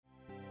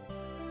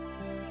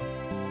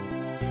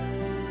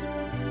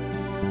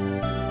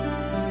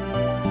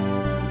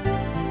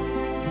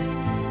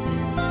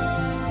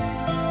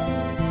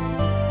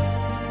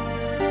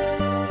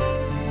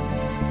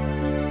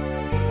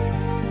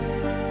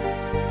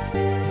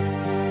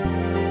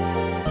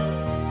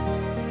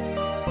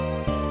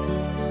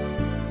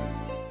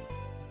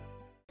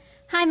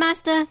Hi,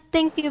 Master.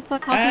 Thank you for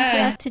talking to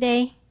us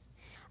today.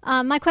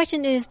 My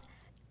question is,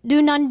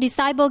 do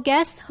non-disciple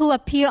guests who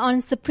appear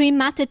on Supreme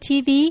Master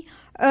TV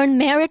earn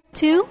merit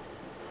too?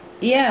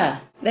 Yeah,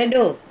 they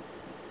do.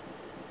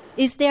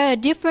 Is there a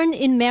difference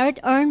in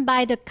merit earned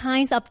by the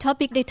kinds of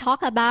topic they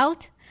talk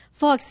about?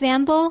 For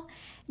example,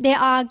 there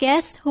are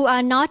guests who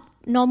are not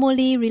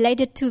normally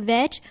related to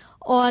veg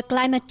or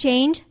climate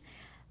change.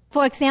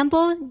 For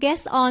example,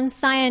 guests on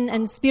science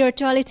and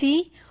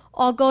spirituality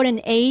or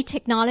golden age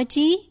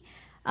technology.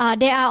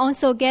 There are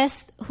also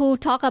guests who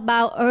talk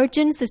about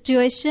urgent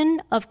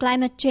situation of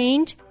climate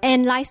change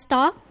and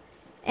livestock,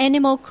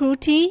 animal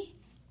cruelty,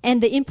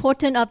 and the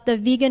importance of the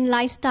vegan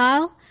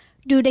lifestyle.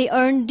 Do they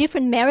earn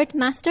different merit,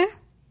 Master?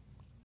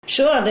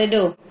 Sure, they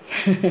do.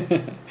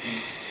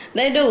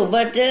 They do,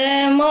 but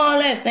more or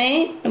less,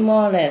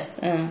 More or less.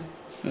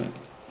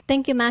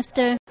 Thank you,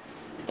 Master.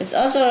 It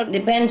also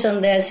depends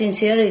on their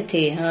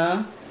sincerity,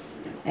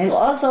 and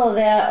also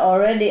their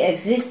already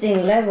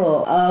existing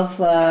level of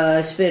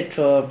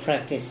spiritual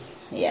practice.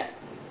 Yeah.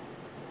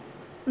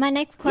 My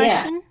next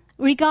question,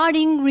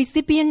 regarding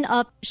recipient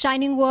of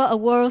Shining World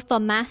Award for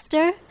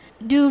Master,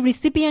 do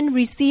recipients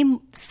receive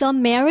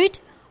some merit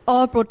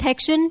or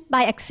protection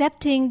by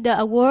accepting the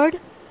award?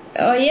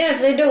 Oh,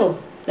 yes, they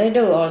do. They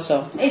do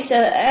also. It's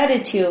an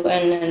attitude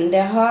and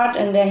their heart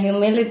and their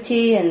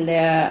humility and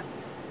their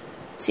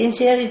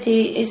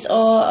sincerity is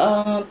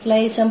all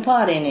play some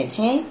part in it,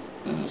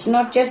 It's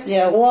not just the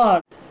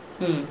award,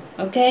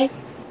 okay?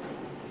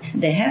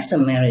 They have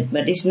some merit,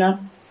 but it's not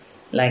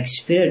like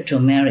spiritual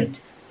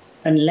merit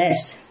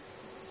unless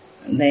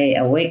they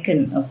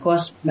awaken, of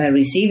course, by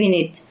receiving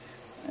it.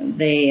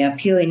 They are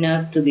pure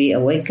enough to be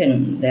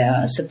awakened,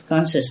 their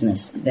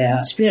subconsciousness, their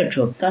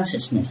spiritual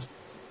consciousness.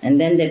 And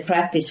then they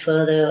practice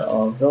further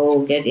or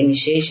go get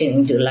initiation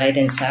into light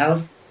and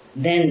sound,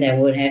 then they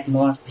would have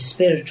more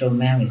spiritual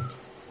merit,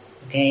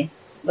 okay?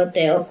 But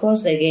they, of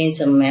course, they gain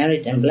some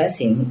merit and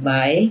blessing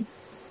by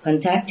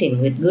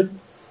contacting with good,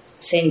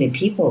 saintly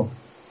people,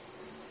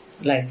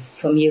 like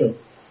from you,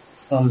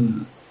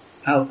 from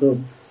our group,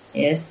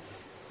 yes?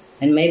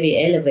 And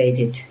maybe elevate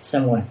it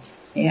somewhat,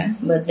 yeah?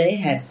 But they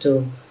had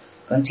to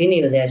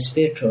continue their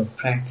spiritual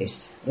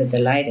practice with the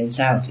light and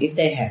sound. If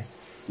they have,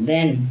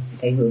 then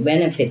they will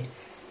benefit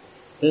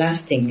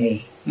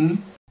lastingly.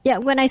 Yeah,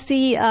 when I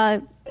see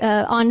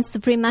on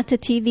Supreme Master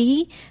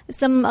TV,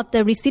 some of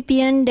the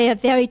recipients, they are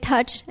very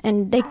touched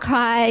and they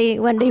cry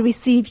when they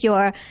receive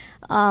your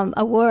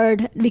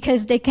award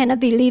because they cannot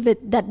believe it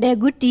that their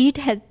good deed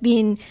has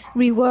been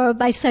rewarded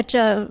by such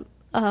a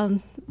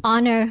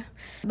honor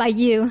by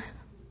you.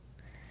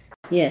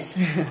 Yes.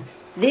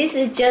 This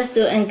is just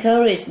to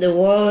encourage the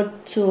world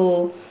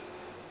to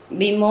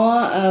be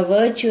more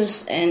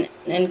virtuous and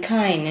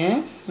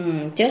kind.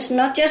 Just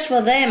not just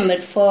for them,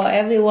 but for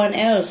everyone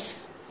else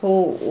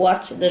who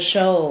watch the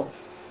show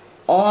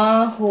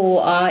or who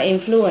are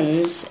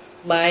influenced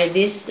by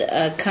this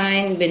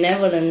kind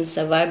benevolence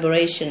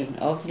vibration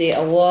of the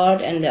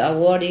award and the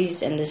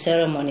awardees and the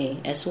ceremony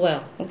as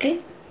well. Okay?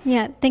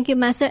 Yeah, thank you,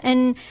 Master.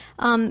 And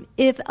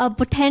if a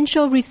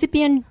potential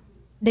recipient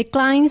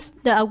declines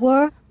the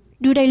award,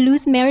 do they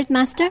lose merit,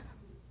 Master?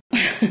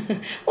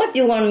 What do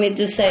you want me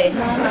to say?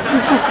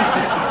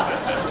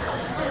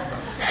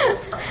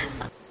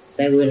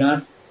 They will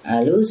not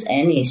lose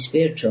any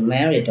spiritual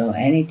merit or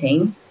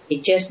anything.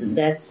 It's just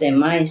that they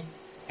might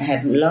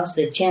have lost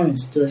the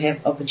chance to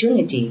have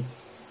opportunity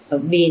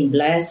of being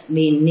blessed,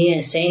 being near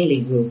a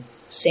saintly group,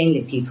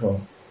 saintly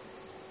people.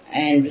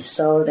 And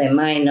so they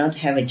might not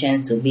have a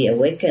chance to be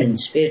awakened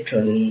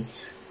spiritually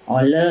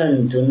or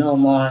learn to know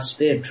more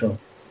spiritual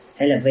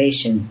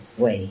elevation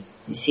way,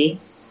 you see?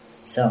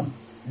 So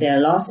their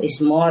loss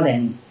is more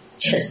than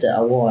just the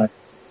award.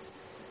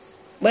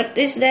 But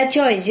it's their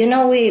choice.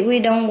 We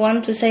don't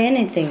want to say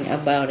anything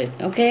about it,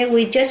 okay?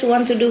 We just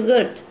want to do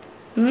good,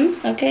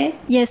 okay?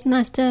 Yes,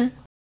 Master.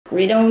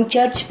 We don't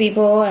judge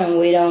people and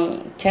we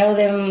don't tell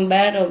them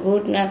bad or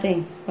good,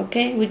 nothing,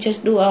 okay? We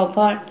just do our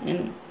part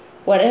and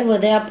whatever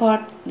their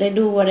part, they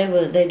do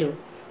whatever they do.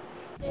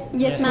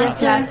 Yes,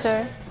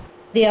 Master.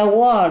 The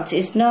award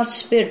is not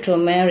spiritual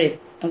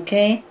merit,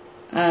 okay?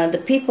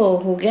 The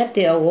people who get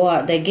the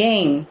award, they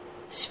gain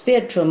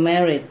spiritual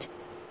merit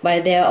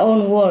by their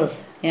own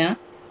worth, yeah?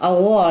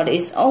 Award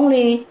is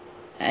only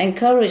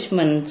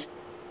encouragement.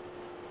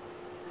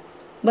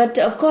 But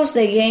of course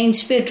they gain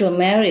spiritual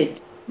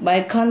merit by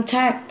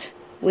contact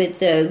with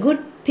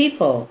good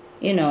people,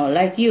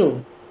 like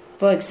you,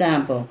 for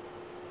example.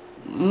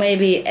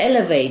 Maybe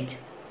elevate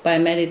by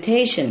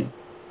meditation.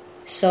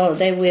 So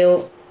they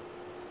will,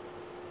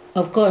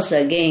 of course,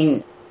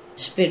 gain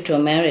spiritual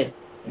merit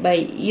by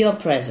your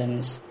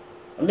presence.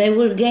 They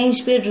will gain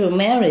spiritual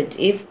merit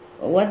if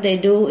what they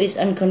do is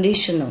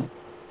unconditional.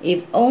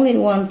 If only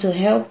want to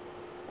help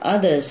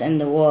others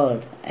and the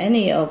world,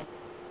 any of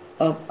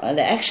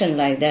the action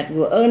like that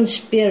will earn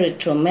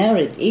spiritual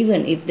merit,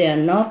 even if they are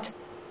not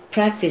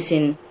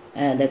practicing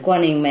the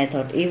Kuan Yin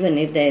method, even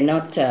if they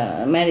not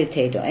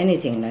meditate or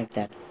anything like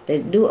that. They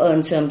do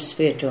earn some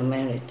spiritual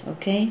merit,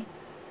 okay?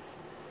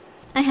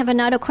 I have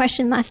another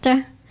question,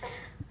 Master.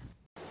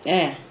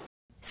 Yeah.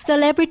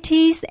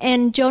 Celebrities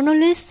and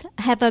journalists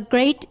have a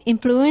great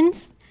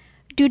influence.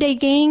 Do they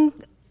gain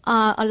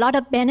a lot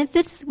of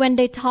benefits when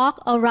they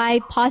talk or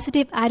write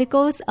positive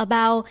articles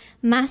about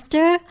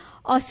Master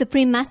or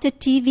Supreme Master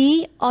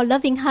TV or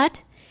Loving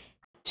Heart?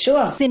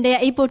 Sure. Since they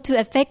are able to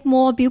affect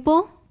more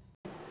people?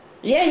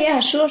 Yeah,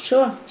 sure.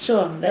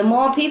 The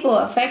more people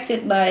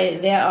affected by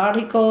their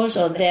articles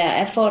or their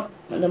effort,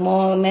 the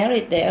more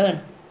merit they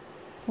earn.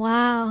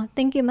 Wow,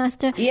 thank you,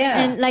 Master. Yeah.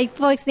 And like,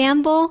 for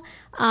example,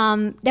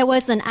 there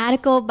was an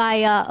article by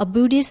a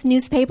Buddhist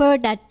newspaper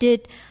that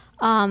did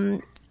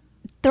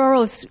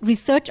thorough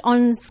research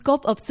on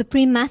scope of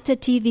Supreme Master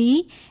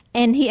TV,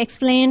 and he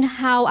explained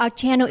how our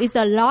channel is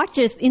the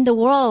largest in the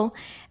world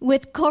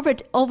with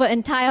coverage over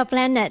entire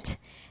planet.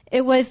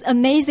 It was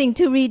amazing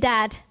to read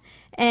that.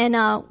 And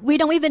we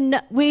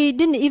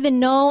didn't even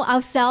know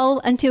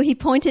ourselves until he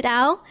pointed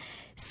out.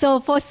 So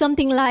for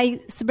something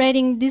like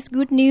spreading this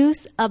good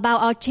news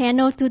about our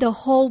channel to the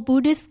whole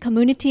Buddhist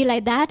community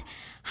like that,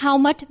 how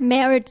much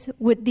merit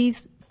would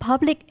these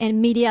public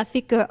and media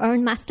figure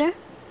earn, Master?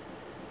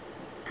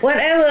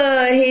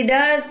 Whatever he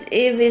does,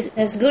 if it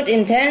has good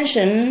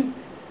intention,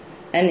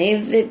 and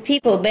if the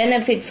people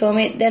benefit from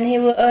it, then he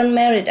will earn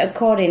merit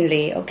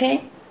accordingly,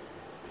 okay?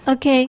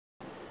 Okay.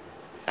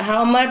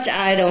 How much,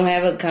 I don't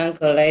have a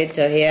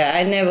calculator here.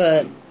 I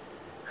never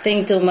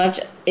think too much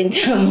in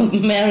terms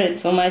of merit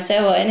for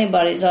myself or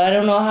anybody, so I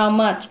don't know how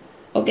much.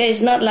 Okay,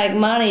 it's not like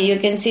money. You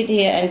can sit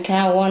here and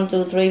count $1,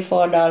 $2, $3,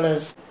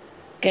 $4.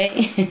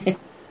 Okay?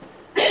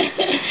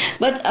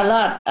 But a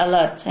lot.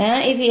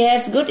 Huh? If he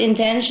has good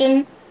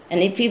intention and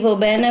if people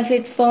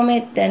benefit from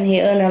it, then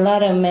he earns a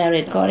lot of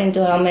merit according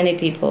to how many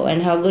people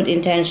and how good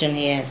intention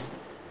he has.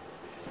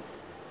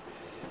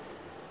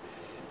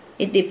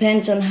 It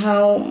depends on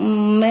how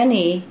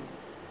many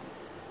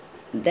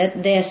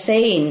that they're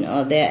saying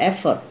or their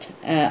effort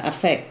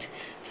affect.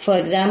 For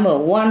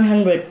example,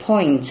 100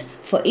 points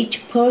for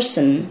each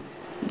person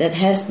that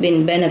has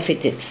been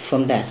benefited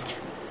from that,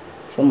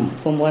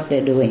 from what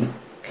they're doing.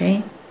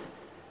 Okay?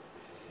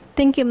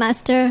 Thank you,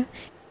 Master.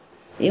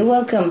 You're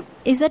welcome.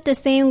 Is it the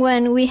same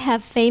when we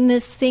have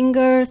famous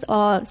singers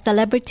or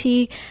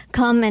celebrity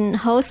come and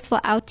host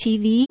for our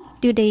TV?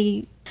 Do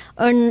they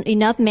earn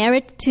enough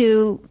merit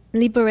to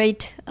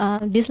liberate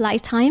this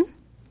lifetime?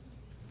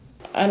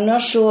 I'm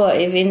not sure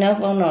if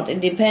enough or not.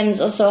 It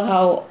depends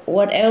also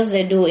what else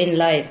they do in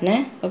life,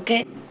 né?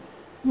 Okay?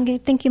 Okay,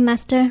 thank you,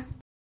 Master.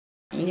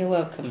 You're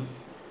welcome.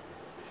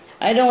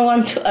 I don't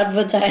want to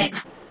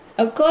advertise.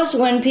 Of course,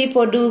 when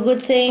people do good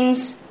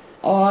things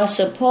or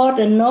support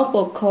a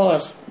noble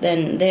cause,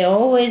 then they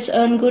always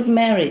earn good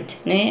merit,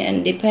 né?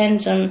 And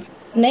depends on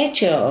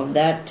nature of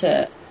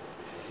that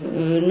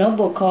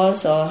noble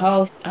cause or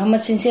how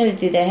much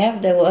sincerity they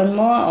have. They will earn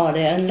more or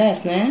they earn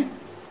less, né?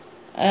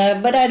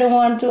 But I don't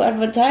want to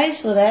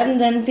advertise for that, and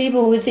then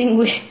people will think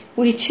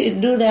we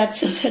should do that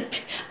so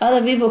that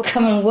other people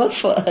come and work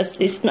for us.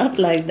 It's not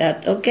like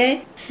that,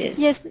 okay?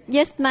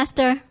 Yes,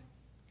 Master.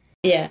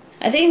 Yeah,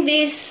 I think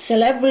these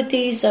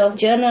celebrities or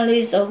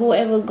journalists or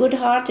whoever,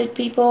 good-hearted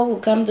people who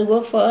come to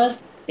work for us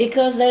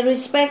because they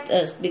respect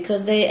us,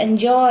 because they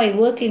enjoy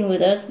working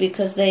with us,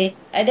 because they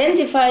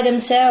identify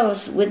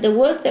themselves with the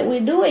work that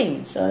we're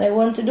doing, so they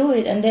want to do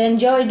it and they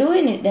enjoy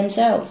doing it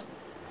themselves.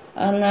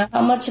 And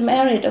how much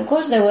merit? Of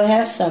course, they will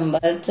have some,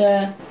 but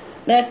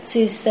that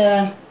is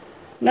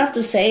not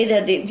to say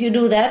that if you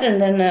do that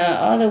and then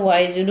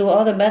otherwise you do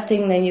all the bad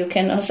things, then you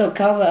can also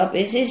cover up.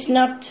 It's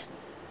not.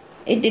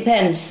 It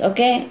depends,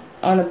 okay,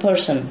 on a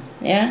person,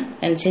 yeah,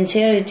 and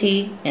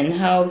sincerity and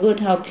how good,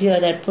 how pure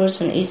that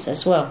person is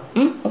as well.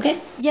 Okay?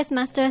 Yes,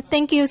 Master.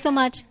 Thank you so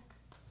much.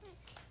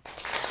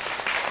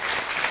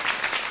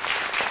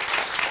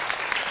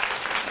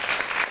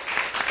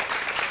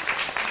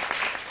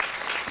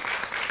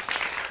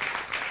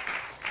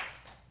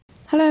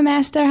 Hello,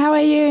 Master. How are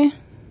you?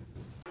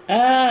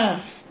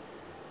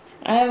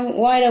 I'm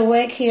wide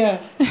awake here.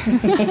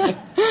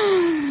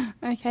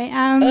 Okay.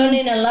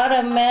 Earning a lot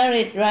of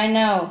merit right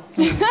now.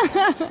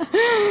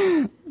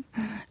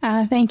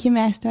 Thank you,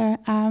 Master.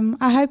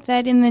 I hope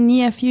that in the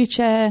near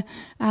future,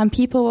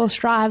 people will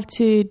strive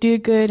to do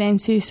good and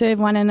to serve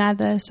one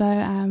another. So,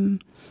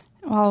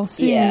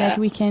 soon that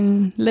we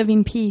can live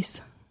in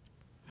peace.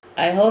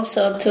 I hope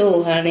so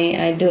too, honey.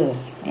 I do.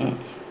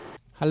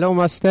 Hello,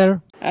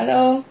 Master.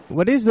 Hello.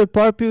 What is the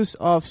purpose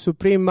of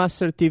Supreme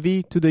Master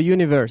TV to the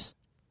universe?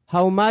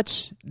 How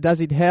much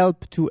does it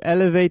help to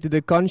elevate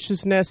the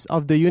consciousness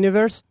of the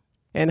universe?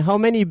 And how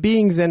many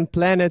beings and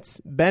planets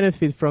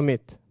benefit from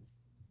it?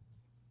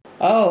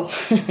 Oh,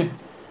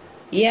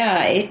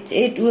 yeah,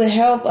 it will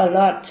help a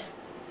lot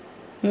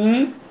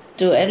to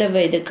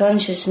elevate the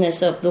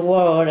consciousness of the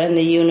world and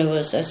the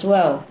universe as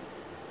well.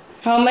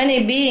 How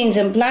many beings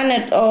and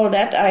planets, all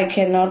that I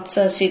cannot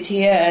sit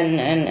here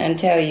and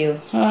tell you,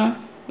 huh?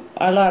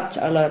 A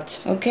lot,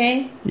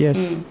 okay?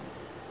 Yes.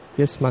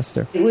 Yes,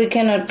 Master. We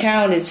cannot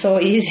count it so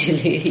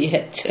easily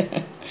yet.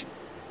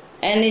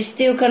 And it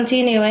still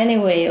continue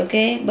anyway,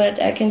 okay?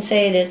 But I can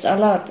say there's a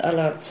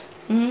lot.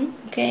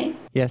 Okay?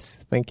 Yes,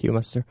 thank you,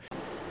 Master.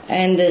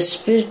 And the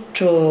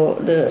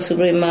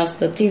Supreme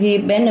Master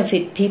TV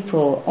benefit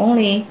people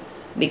only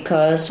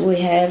because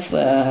we have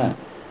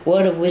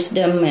word of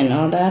wisdom and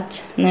all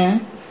that,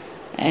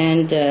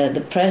 and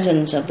the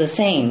presence of the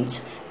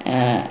saints.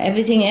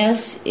 Everything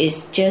else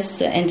is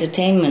just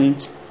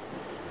entertainment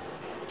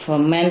for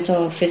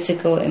mental,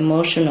 physical,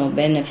 emotional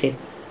benefit.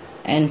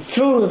 And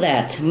through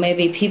that,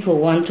 maybe people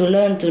want to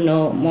learn to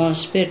know more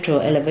spiritual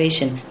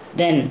elevation.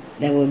 Then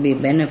there will be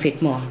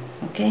benefit more.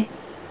 Okay?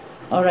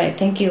 All right,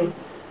 thank you.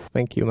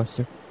 Thank you,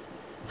 Master.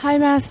 Hi,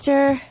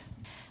 Master.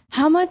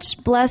 How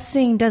much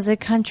blessing does a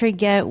country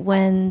get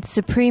when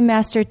Supreme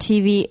Master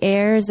TV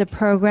airs a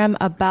program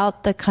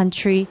about the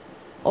country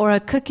or a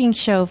cooking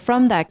show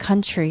from that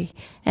country?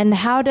 And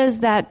how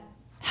does that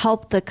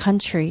help the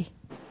country?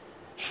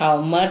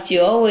 How much?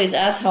 You always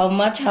ask how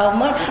much? How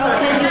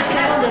can you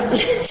count the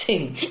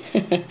blessing?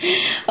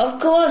 Of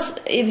course,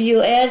 if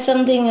you add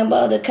something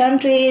about the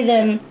country,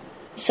 then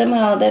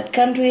somehow that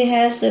country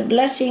has a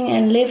blessing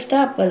and lift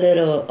up a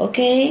little,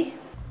 okay?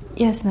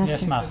 Yes, Master.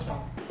 Yes, Master.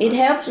 It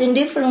helps in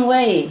different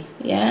way,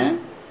 yeah?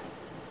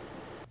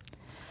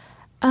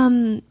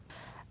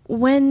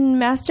 When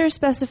Master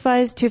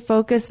specifies to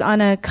focus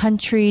on a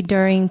country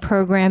during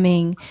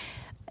programming,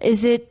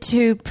 is it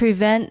to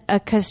prevent a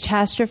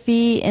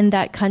catastrophe in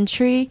that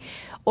country,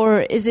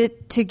 or is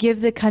it to give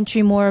the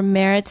country more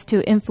merits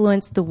to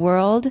influence the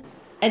world?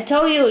 I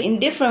told you in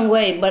different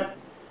way, but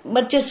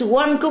just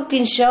one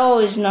cooking show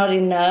is not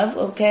enough,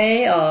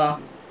 okay? Or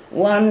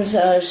one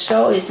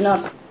show is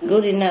not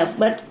good enough.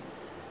 But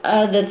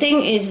the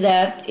thing is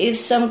that if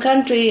some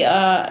country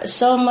are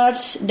so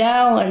much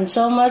down and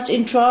so much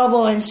in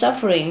trouble and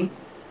suffering,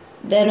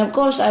 then of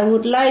course I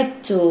would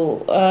like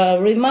to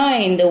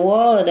remind the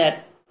world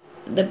that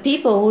the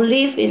people who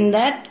live in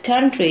that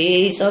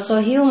country is also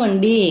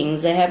human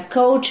beings. They have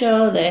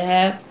culture, they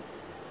have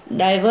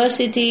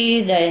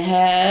diversity, they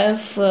have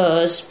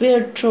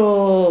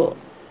spiritual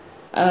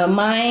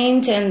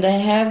mind, and they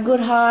have good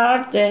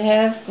heart, they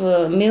have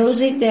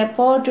music, they have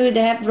poetry,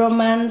 they have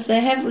romance, they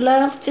have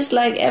love, just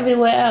like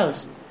everywhere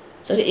else.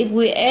 So if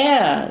we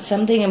air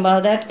something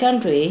about that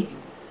country,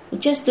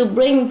 just to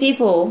bring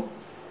people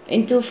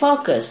into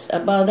focus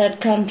about that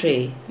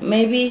country,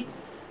 maybe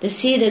they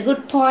see the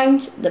good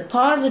point, the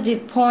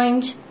positive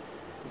point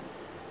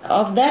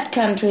of that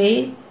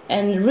country,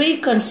 and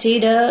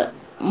reconsider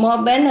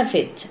more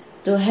benefit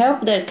to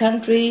help that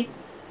country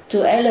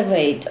to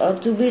elevate or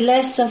to be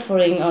less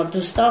suffering or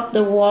to stop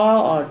the war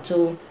or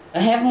to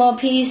have more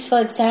peace, for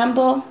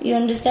example. You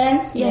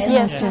understand? Yes,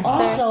 yes.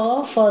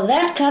 Also, for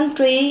that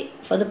country,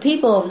 for the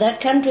people of that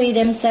country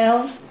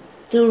themselves,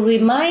 to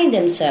remind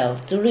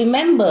themselves, to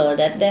remember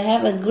that they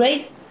have a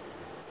great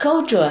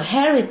cultural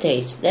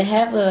heritage, they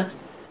have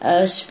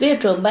a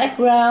spiritual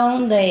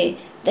background, they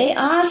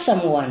are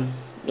someone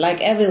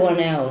like everyone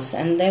else,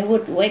 and they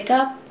would wake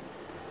up.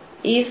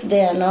 If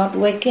they are not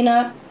waking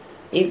up,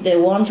 if they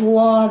want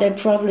war, they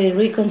probably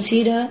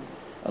reconsider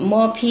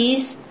more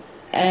peace,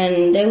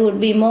 and they would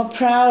be more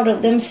proud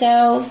of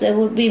themselves, they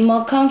would be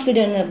more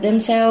confident of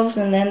themselves,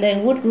 and then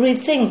they would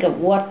rethink of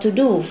what to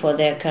do for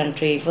their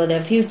country, for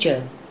their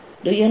future.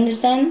 Do you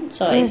understand?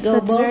 So yes, it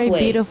goes both ways. That's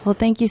very beautiful.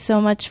 Thank you so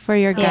much for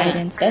your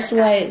guidance. That's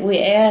why we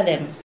air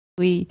them.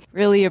 We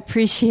really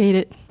appreciate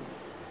it.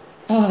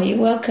 Oh, you're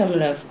welcome,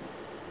 love.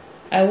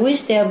 I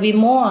wish there'll be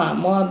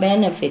more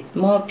benefit,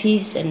 more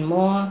peace and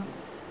more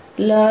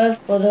love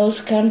for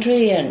those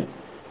countries, and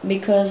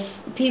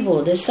because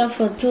people, they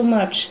suffer too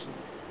much.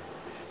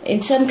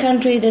 In some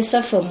country they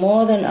suffer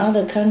more than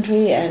other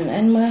country,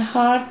 and my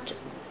heart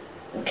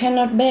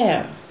cannot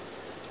bear.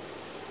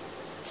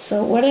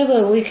 So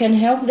whatever we can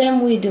help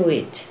them, we do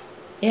it.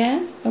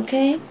 Yeah?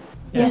 Okay?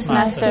 Yes,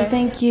 Master.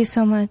 Thank you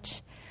so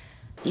much.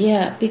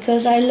 Yeah,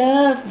 because I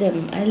love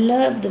them. I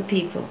love the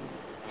people.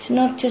 It's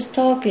not just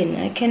talking.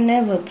 I can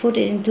never put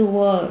it into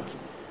words.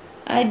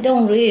 I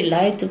don't really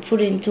like to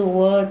put into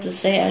words to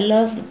say I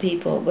love the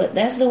people, but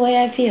that's the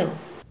way I feel.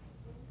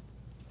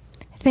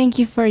 Thank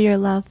you for your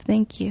love.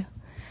 Thank you.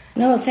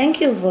 No,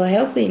 thank you for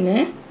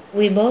helping.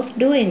 We both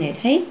doing it,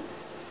 hey?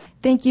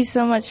 Thank you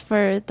so much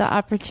for the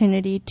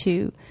opportunity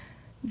to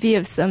be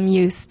of some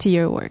use to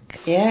your work.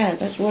 Yeah,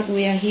 that's what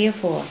we are here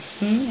for.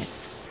 Yes.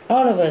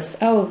 All of us,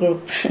 our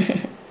group.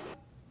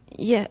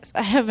 Yes,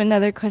 I have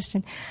another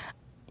question.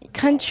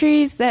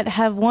 Countries that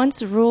have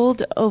once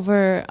ruled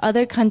over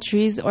other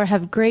countries or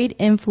have great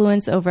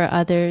influence over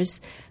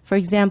others, for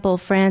example,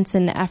 France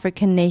and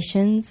African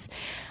nations,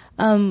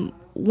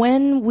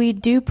 when we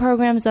do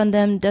programs on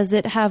them, does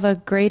it have a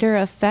greater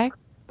effect?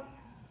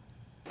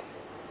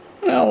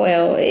 Oh,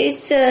 well,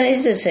 it's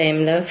the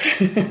same, love.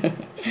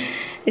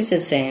 It's the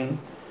same.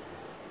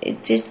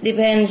 It just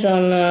depends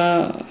on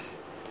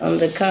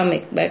the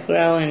karmic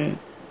background and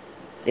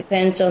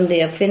depends on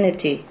the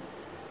affinity.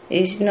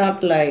 It's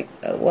not like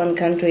one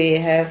country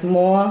have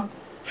more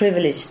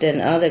privilege than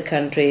other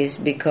countries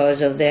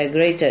because of their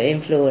greater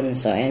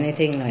influence or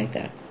anything like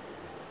that.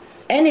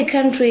 Any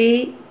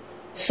country,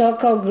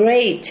 so-called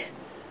great,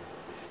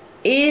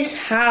 is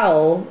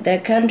how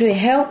that country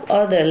help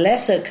other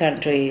lesser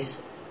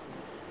countries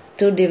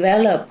to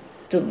develop,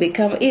 to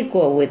become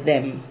equal with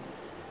them,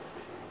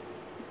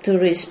 to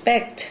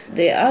respect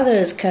the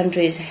other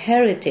country's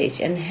heritage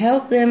and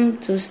help them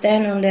to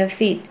stand on their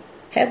feet,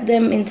 help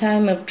them in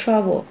time of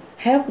trouble,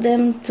 help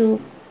them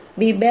to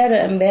be better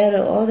and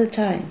better all the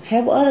time,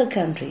 help other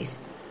countries.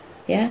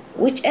 Yeah,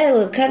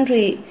 whichever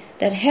country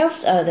that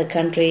helps other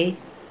country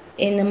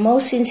in the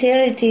most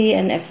sincerity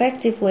and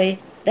effective way,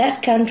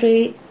 that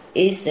country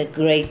is a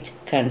great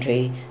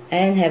country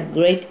and have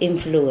great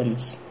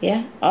influence.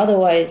 Yeah,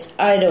 otherwise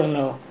I don't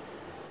know,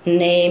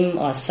 name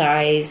or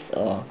size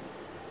or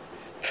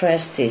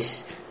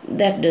prestige,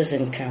 that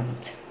doesn't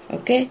count.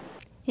 Okay?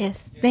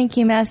 Yes. Thank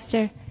you,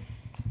 Master.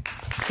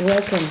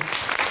 Welcome.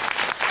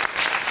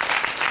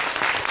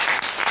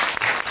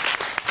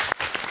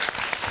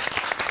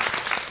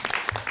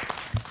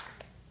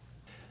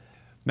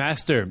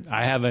 Master,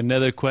 I have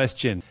another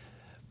question.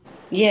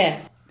 Yeah.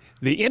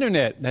 The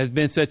Internet has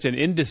been such an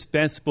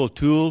indispensable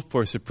tool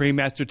for Supreme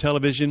Master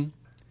Television.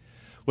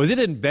 Was it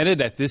invented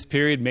at this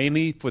period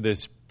mainly for the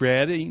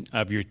spreading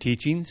of your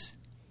teachings?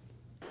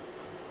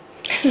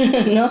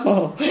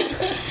 No.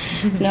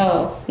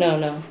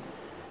 No.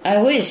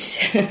 I wish.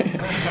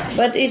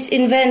 But it's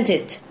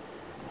invented.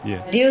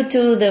 Yeah. Due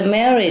to the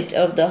merit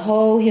of the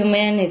whole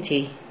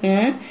humanity,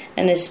 and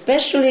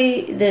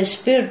especially the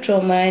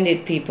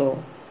spiritual-minded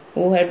people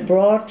who had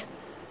brought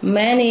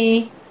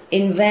many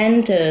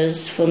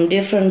inventors from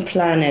different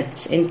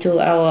planets into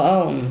our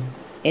own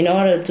in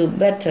order to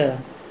better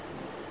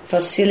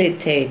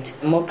facilitate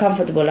a more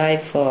comfortable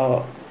life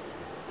for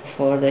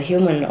the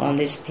human on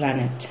this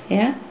planet.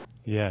 Yeah?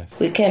 Yes.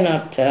 We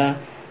cannot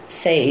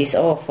say it's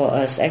all for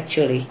us,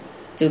 actually,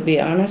 to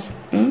be honest.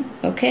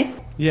 Okay?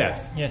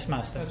 Yes. Yes,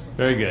 Master.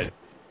 Very good.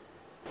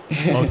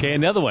 Okay,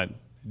 another one.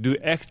 Do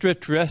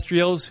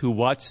extraterrestrials who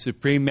watch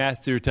Supreme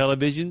Master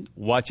Television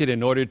watch it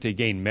in order to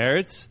gain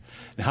merits?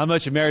 And how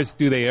much merits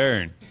do they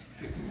earn?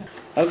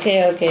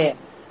 Okay.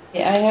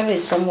 Yeah, I have it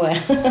somewhere.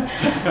 Somebody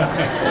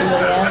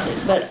asked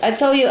it. But I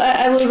told you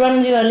I will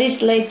run you a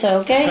list later,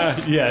 okay?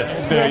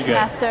 Yes, very good.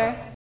 Master.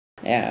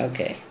 Yeah,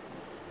 okay.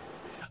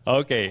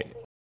 Okay.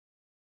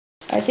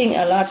 I think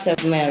a lot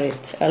of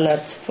merit, a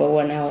lot for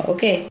 1 hour,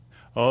 okay?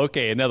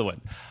 Okay, another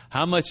one.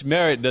 How much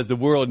merit does the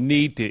world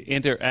need to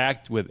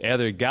interact with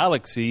other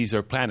galaxies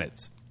or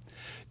planets?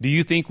 Do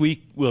you think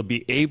we will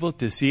be able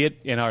to see it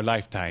in our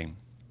lifetime?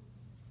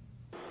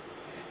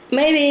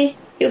 Maybe.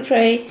 You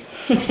pray.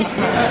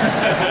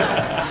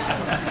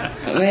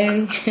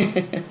 Maybe.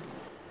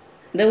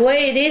 The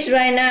way it is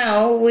right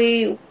now,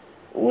 we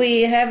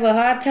have a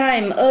hard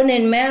time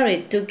earning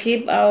merit to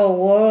keep our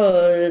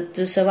world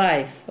to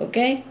survive,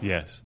 okay?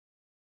 Yes.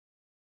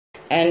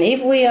 And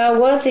if we are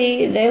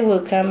worthy, they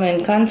will come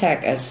and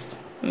contact us.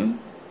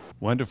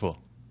 Wonderful.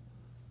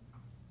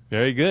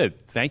 Very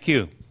good. Thank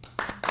you.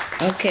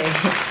 Okay.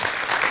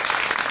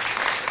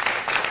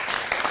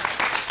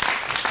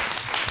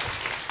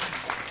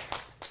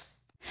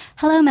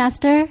 Hello,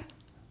 Master.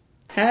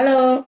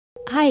 Hello.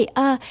 Hi.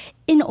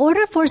 In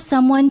order for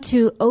someone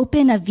to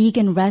open a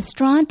vegan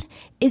restaurant,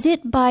 is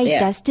it by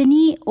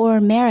destiny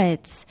or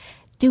merits?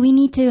 Do we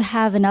need to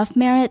have enough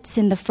merits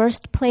in the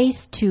first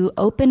place to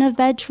open a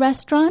veg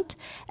restaurant?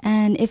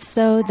 And if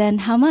so, then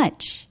how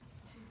much?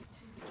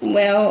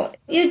 Well,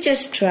 you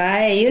just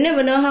try. You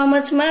never know how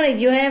much merit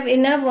you have,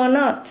 enough or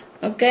not,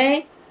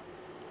 okay?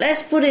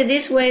 Let's put it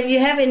this way. If you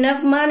have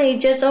enough money,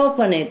 just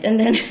open it and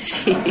then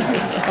see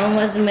how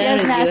much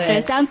merit yes, Master. you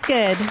have. Sounds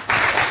good.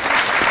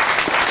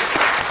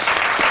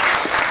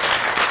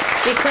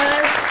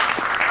 Because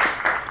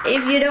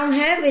if you don't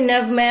have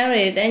enough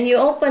merit and you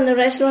open the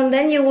restaurant,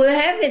 then you will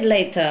have it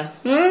later.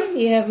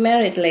 You have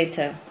merit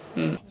later.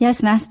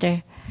 Yes,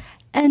 Master.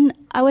 And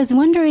I was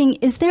wondering,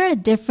 is there a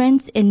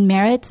difference in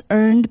merits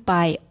earned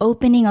by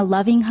opening a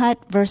Loving Hut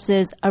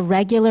versus a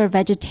regular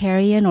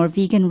vegetarian or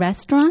vegan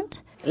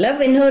restaurant?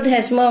 Loving Hut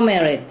has more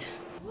merit.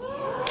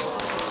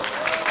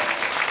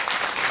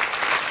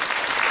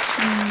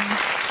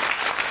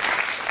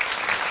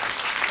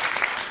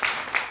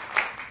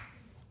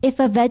 If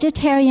a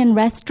vegetarian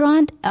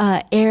restaurant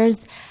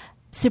airs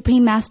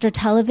Supreme Master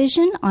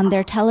Television on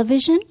their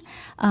television,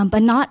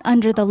 but not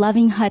under the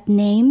Loving Hut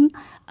name,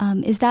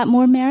 is that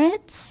more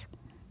merits?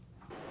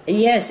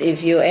 Yes,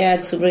 if you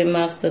add Supreme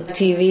Master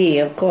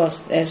TV, of course,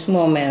 there's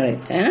more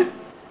merit.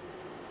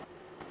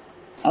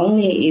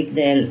 Only if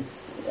they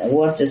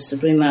watch the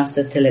Supreme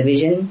Master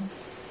Television,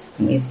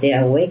 if they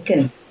are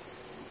awakened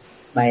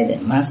by the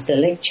Master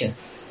Lecture,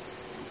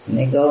 and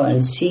they go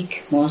and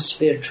seek more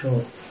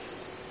spiritual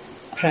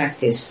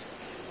practice,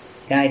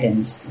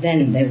 guidance,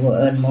 then they will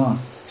earn more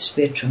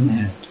spiritual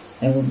merit.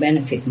 They will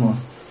benefit more,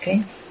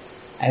 okay?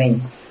 I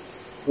mean,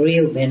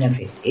 real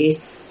benefit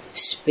is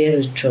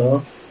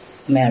spiritual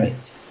merit.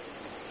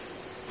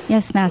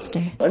 Yes,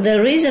 Master.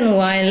 The reason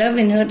why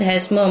Loving Hut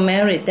has more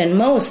merit than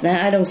most,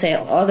 I don't say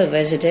other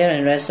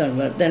vegetarian restaurants,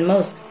 but than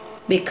most,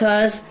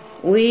 because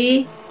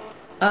we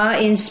are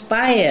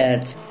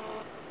inspired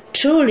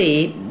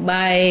truly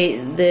by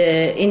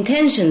the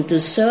intention to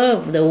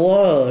serve the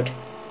world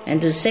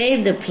and to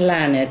save the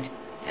planet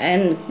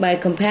and by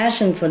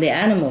compassion for the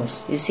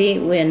animals. You see,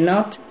 we're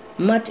not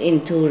much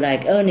into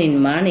like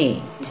earning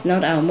money. It's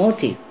not our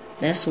motive.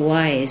 That's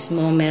why it's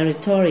more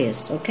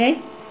meritorious,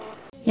 okay?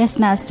 Yes,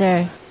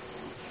 Master.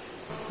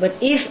 But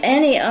if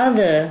any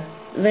other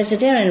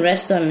vegetarian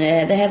restaurant,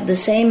 they have the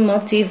same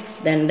motive,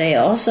 then they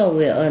also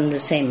will earn the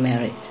same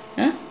merit.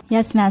 Huh?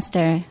 Yes,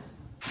 Master.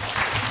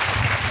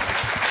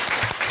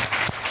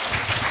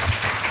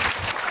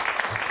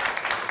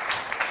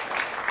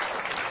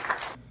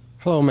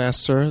 Hello,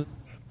 Master.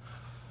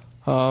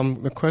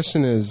 The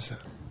question is,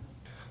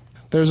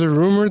 there's a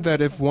rumor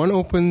that if one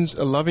opens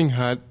a loving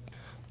hut,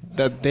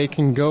 that they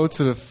can go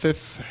to the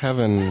fifth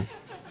heaven.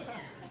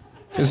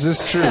 Is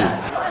this true?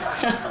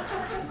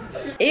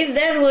 If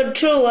that were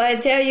true, I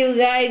tell you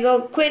guys,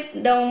 go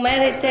quit, don't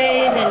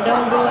meditate, and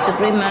don't do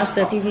Supreme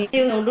Master TV.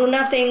 You don't do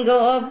nothing,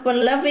 go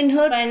open Loving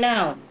Hut right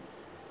now.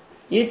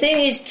 You think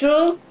it's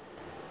true?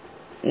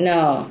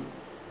 No,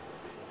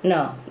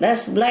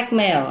 that's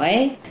blackmail,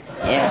 eh?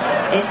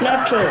 Yeah, it's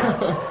not true.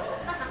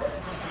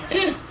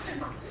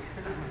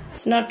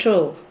 It's not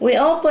true. We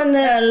open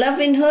the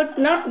Loving Hut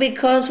not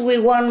because we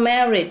want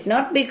merit,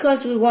 not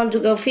because we want to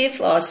go fifth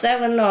or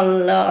seventh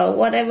or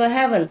whatever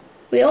heaven.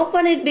 We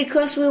open it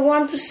because we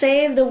want to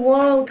save the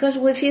world, because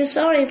we feel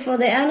sorry for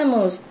the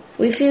animals.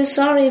 We feel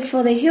sorry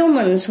for the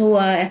humans who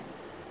are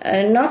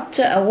not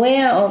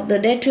aware of the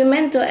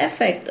detrimental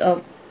effect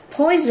of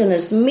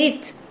poisonous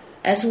meat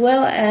as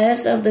well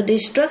as of the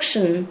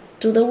destruction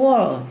to the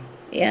world.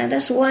 Yeah,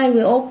 that's why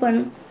we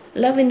open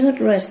Loving Hut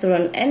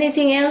restaurant.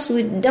 Anything else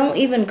we don't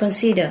even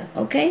consider,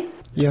 okay?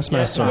 Yes,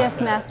 Master. Yes,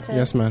 Master.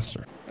 Yes,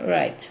 Master.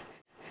 Right.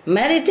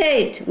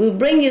 Meditate will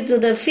bring you to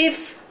the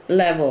fifth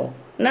level.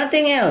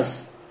 Nothing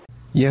else.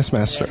 Yes,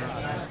 Master.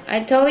 I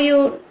told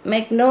you,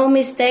 make no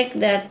mistake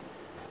that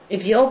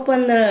if you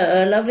open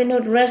the Loving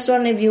Hut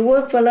restaurant, if you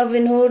work for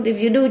Loving Hut,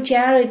 if you do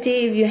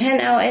charity, if you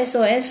hand out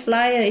SOS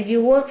flyer, if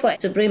you work for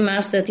Supreme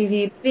Master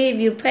TV, if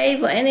you pay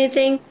for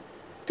anything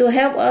to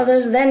help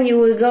others, then you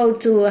will go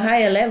to a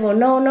higher level.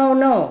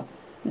 No.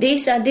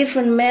 These are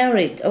different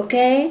merit,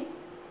 okay?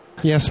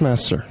 Yes,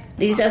 Master.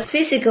 These are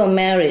physical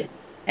merit.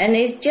 And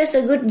it's just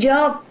a good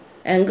job.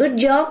 And good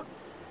job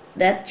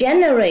that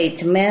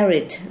generates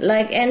merit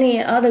like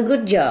any other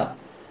good job.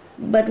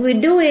 But we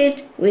do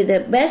it with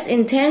the best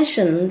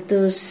intention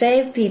to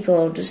save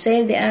people, to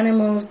save the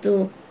animals,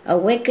 to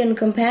awaken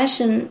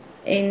compassion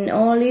in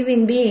all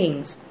living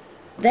beings.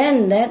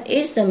 Then that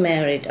is the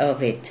merit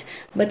of it.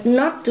 But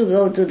not to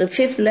go to the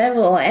fifth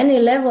level or any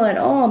level at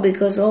all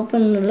because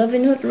open a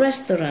Loving Hut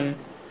restaurant.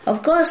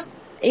 Of course,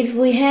 if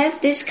we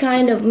have this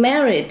kind of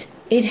merit,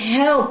 it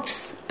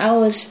helps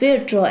our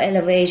spiritual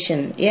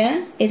elevation.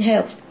 Yeah, it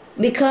helps.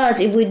 Because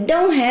if we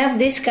don't have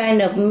this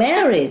kind of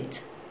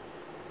merit,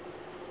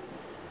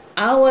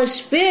 our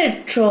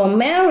spiritual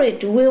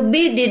merit will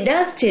be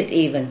deducted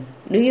even.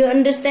 Do you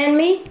understand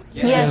me?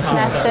 Yes,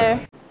 Master.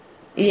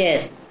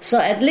 Yes. So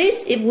at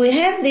least if we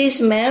have this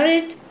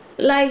merit,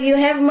 like you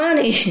have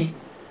money,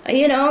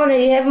 you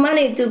have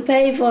money to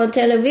pay for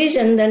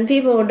television, then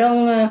people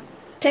don't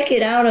take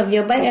it out of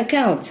your bank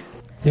account.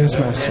 Yes,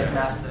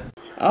 Master.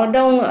 Or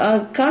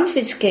don't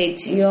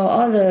confiscate your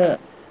other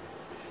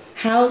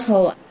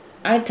household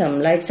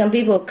item. Like some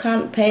people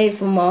can't pay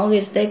for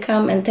mortgage, they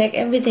come and take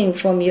everything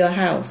from your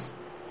house.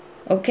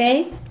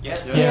 Okay?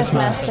 Yes,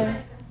 Master.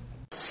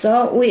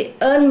 So we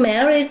earn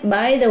merit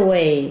by the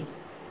way.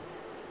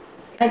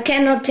 I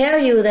cannot tell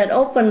you that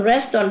open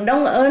restaurant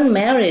don't earn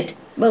merit,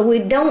 but we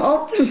don't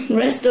open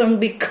restaurant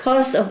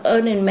because of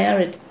earning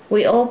merit.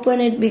 We open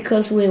it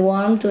because we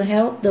want to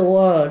help the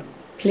world.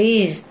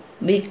 Please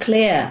be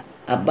clear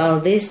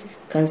about this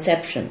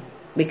conception,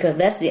 because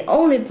that's the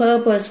only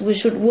purpose we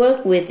should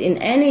work with in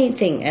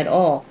anything at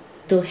all,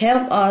 to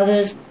help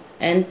others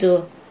and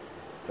to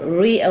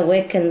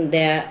reawaken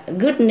their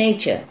good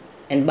nature.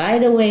 And by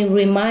the way,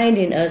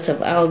 reminding us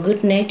of our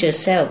good nature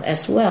self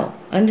as well.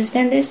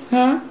 Understand this,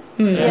 huh?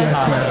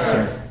 Yes,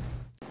 Master.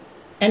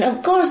 And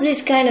of course,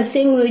 this kind of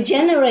thing will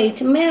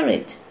generate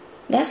merit.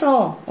 That's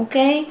all,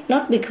 okay?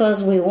 Not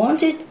because we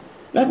want it,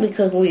 not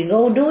because we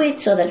go do it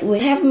so that we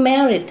have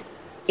merit.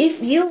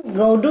 If you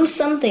go do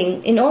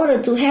something in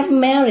order to have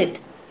merit,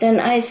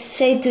 then I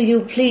say to you,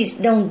 please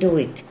don't do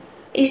it.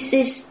 It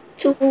is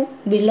too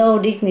below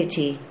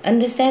dignity.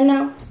 Understand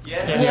now?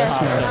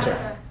 Yes,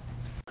 Master.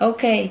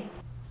 Okay.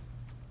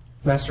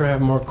 Master, I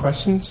have more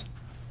questions.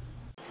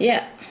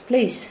 Yeah,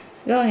 please,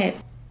 go ahead.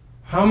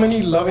 How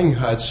many loving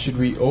huts should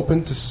we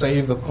open to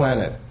save the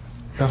planet?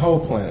 The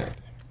whole planet.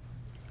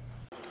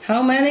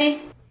 How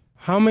many?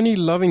 How many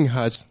loving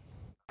huts?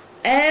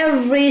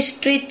 Every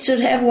street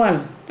should have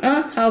one.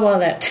 Huh? How about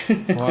that?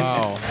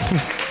 Wow.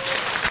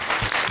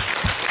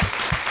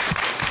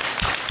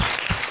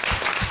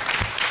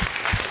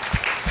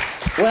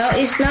 Well,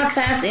 it's not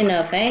fast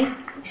enough, eh?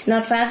 It's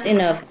not fast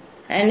enough.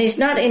 And it's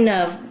not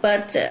enough,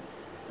 but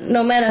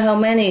no matter how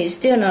many, it's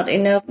still not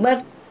enough.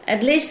 But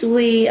at least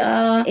we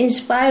are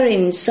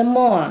inspiring some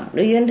more.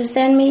 Do you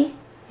understand me?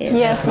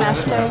 Yes,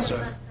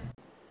 Master.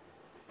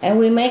 And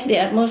we make the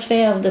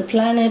atmosphere of the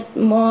planet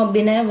more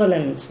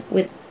benevolent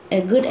with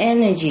a good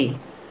energy.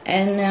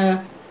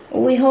 And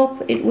we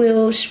hope it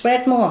will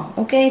spread more,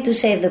 okay, to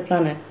save the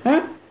planet.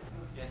 Huh?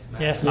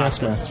 Yes,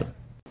 Master.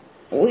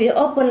 We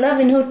open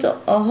loving hood,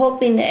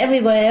 hoping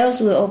everybody else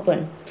will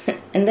open.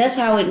 And that's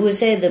how it will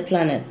save the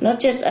planet,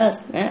 not just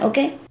us,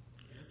 okay?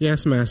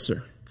 Yes,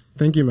 Master.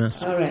 Thank you,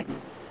 Master. All right.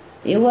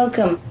 You're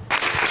welcome.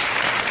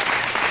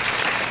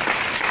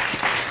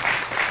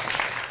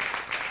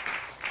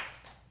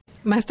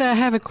 Master, I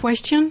have a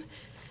question.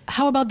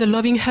 How about the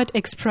Loving Hut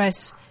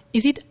Express?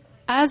 Is it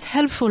as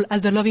helpful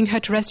as the Loving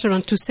Hut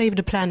restaurant to save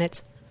the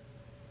planet?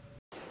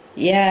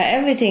 Yeah,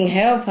 everything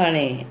help,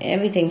 honey.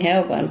 Everything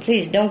help. And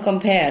please don't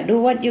compare. Do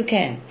what you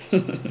can.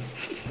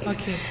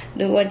 Okay.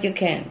 Do what you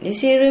can. You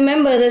see,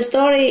 remember the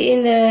story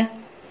in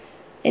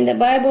the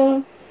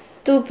Bible?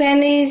 2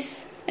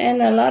 pennies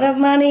and a lot of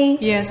money?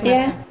 Yes,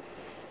 Master.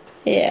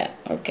 Yeah,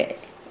 okay.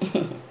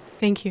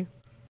 Thank you.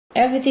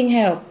 Everything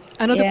help.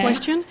 Another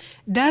question.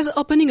 Does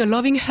opening a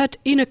Loving Hut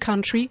in a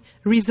country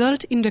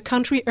result in the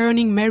country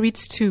earning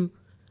merits too?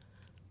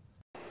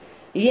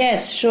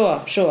 Yes,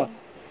 sure.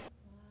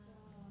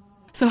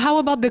 So how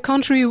about the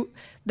country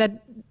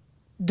that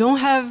don't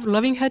have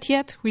Loving Hut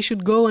yet? We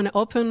should go and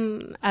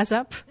open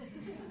ASAP?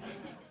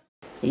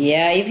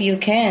 Yeah, if you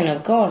can,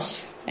 of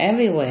course.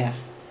 Everywhere.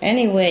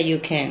 Anywhere you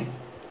can.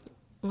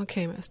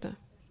 Okay, Master.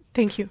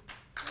 Thank you.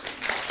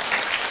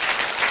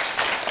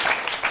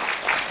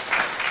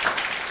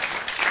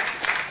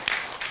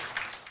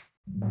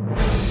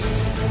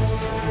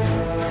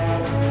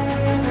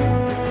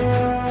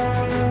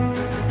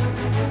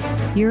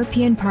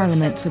 European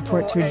Parliament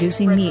supports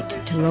reducing meat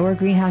to lower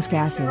greenhouse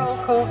gases. Roll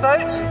call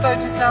vote.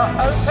 Vote is now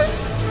open.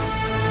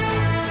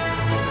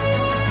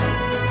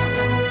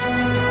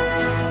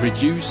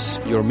 Reduce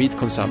your meat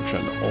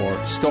consumption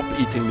or stop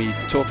eating meat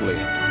totally.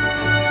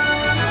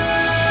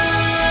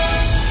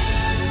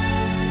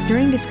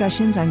 During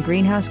discussions on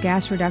greenhouse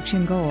gas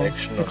reduction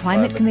goals, the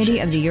Climate Committee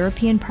of the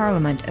European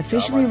Parliament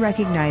officially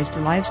recognized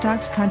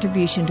livestock's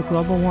contribution to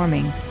global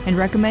warming and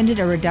recommended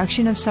a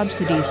reduction of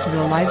subsidies to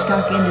the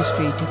livestock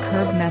industry to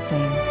curb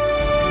methane.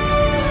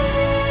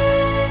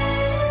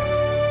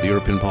 The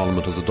European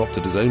Parliament has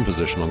adopted its own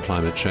position on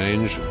climate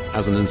change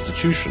as an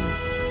institution.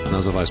 And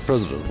as a Vice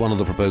President, one of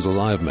the proposals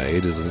I have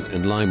made is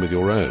in line with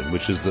your own,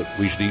 which is that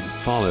we should eat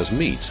far less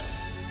meat,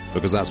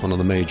 because that's one of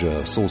the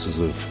major sources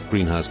of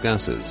greenhouse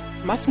gases.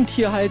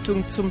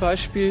 Massentierhaltung zum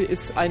Beispiel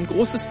ist ein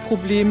großes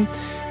Problem.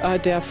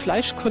 Der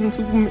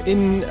Fleischkonsum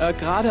in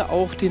gerade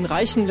auch den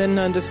reichen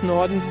Ländern des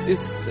Nordens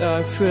ist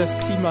für das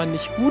Klima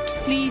nicht gut.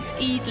 Please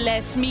eat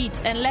less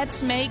meat and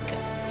let's make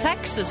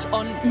taxes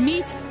on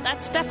meat.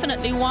 That's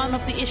definitely one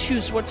of the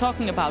issues we're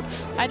talking about.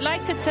 I'd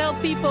like to tell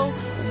people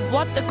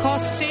what the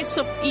cost is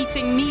of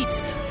eating meat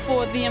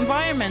for the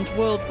environment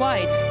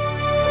worldwide.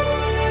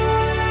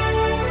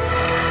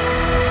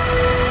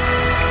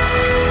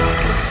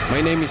 My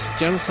name is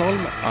Jens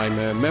Holm. I'm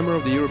a member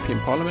of the European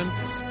Parliament.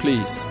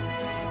 Please,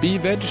 be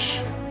veg,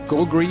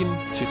 go green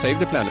to save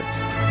the planet.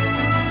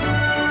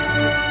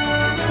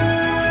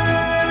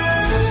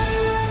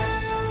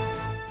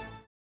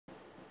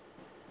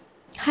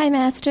 Hi,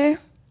 Master.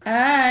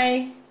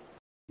 Hi.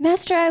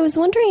 Master, I was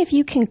wondering if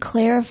you can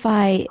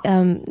clarify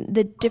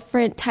the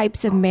different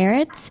types of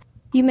merits.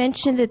 You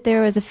mentioned that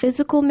there was a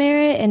physical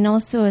merit and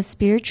also a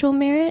spiritual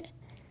merit.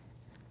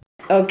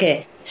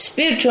 Okay.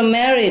 Spiritual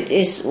merit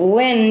is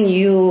when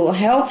you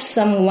help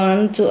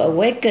someone to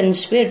awaken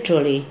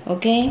spiritually,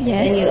 okay?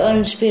 Yes. Then you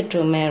earn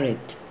spiritual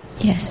merit.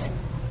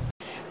 Yes.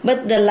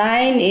 But the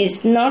line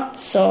is not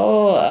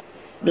so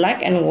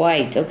black and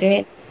white,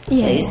 okay?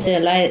 Yes.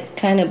 It's like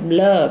kind of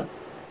blurred.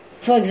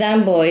 For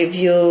example, if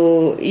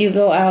you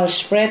go out,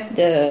 spread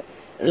the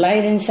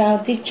light and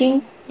sound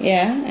teaching,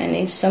 and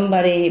if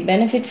somebody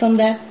benefit from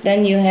that,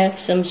 then you have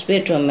some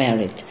spiritual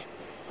merit.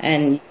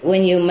 And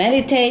when you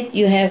meditate,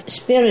 you have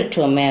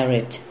spiritual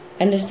merit.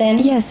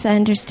 Understand? Yes, I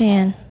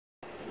understand.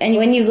 And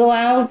when you go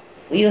out,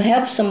 you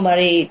help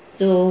somebody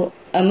to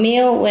a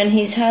meal when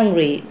he's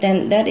hungry,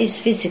 then that is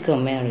physical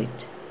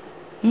merit.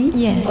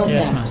 Yes.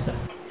 Yes, Master.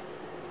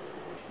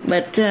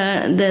 But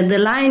the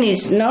line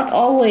is not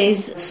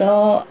always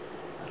so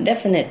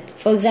definite.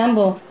 For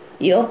example,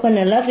 you open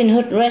a Loving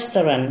Hut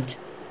restaurant.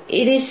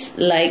 It is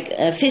like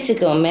a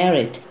physical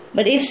merit.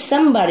 But if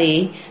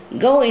somebody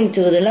go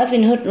into the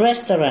Loving Hut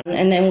restaurant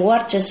and then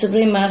watch a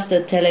Supreme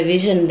Master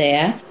television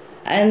there,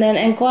 and then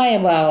inquire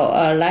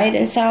about light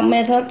and sound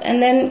method,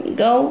 and then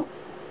go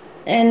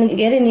and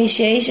get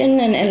initiation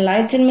and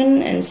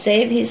enlightenment and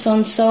save his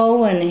own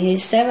soul and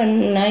his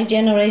 7th, 9th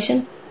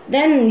generation,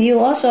 then you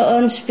also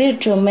earn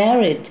spiritual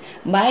merit,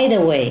 by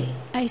the way.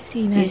 I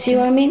see, Master. You see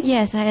what I mean?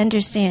 Yes, I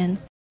understand.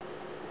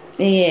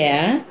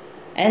 Yeah.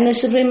 And the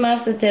Supreme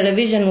Master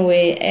television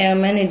will air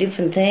many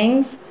different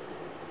things.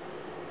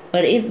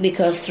 But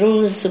because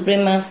through the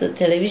Supreme Master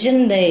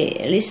television they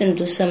listen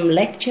to some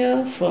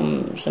lecture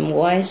from some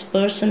wise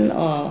person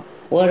or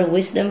word of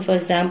wisdom, for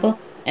example,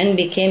 and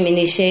became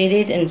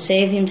initiated and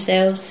saved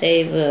himself,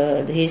 saved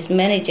his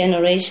many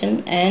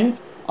generations, and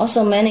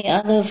also many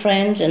other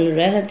friends and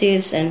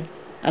relatives and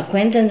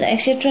acquaintance,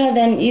 etc.,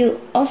 then you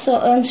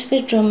also earn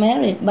spiritual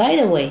merit, by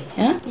the way,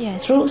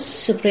 Yes. through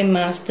Supreme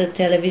Master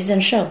television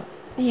show.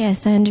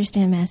 Yes, I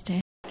understand,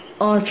 Master.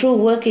 Or through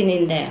working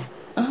in there.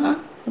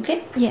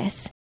 Okay?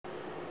 Yes.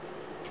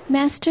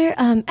 Master,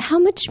 how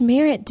much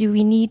merit do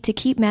we need to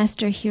keep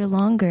Master here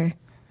longer?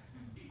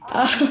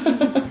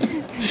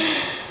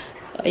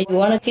 You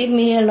want to keep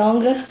me here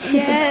longer?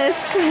 Yes.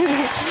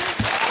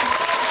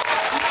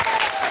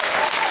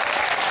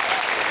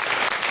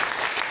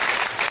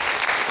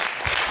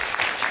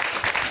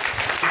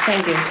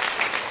 Thank you.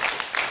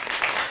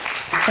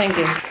 Thank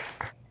you.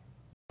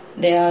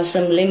 There are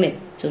some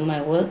limits to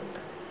my work,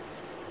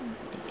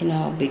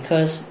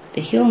 because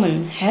the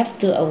human have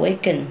to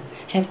awaken,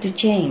 have to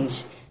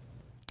change.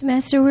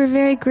 Master, we're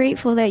very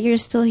grateful that you're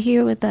still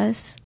here with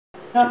us.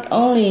 Not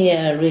only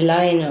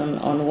relying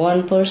on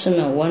one person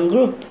or one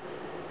group,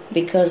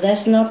 because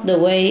that's not the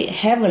way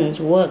heavens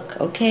work,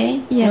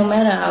 okay? Yes. No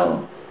matter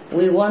how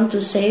we want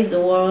to save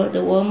the world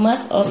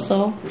must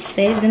also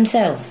save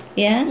themselves,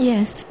 yeah?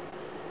 Yes.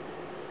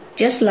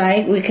 Just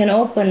like we can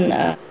open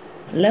a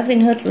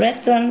Loving Hut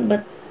restaurant,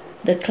 but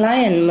the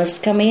client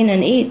must come in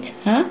and eat,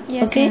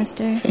 Yes, okay?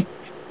 Master.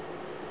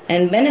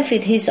 And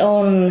benefit his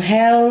own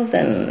health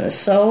and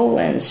soul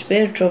and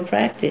spiritual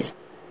practice,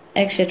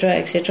 etc.,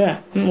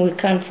 etc. We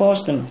can't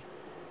force them.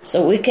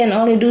 So we can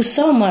only do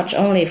so much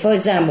only. For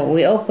example,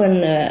 we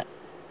open a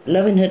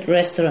Loving Hut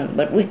restaurant,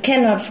 but we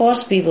cannot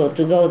force people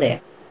to go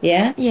there,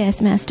 yeah?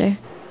 Yes, Master.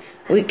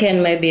 We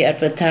can maybe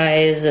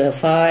advertise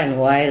far and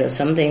wide or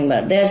something,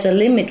 but there's a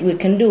limit we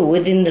can do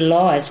within the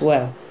law as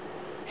well.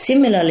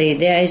 Similarly,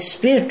 there is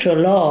spiritual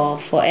law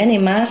for any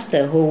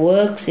master who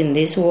works in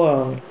this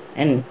world,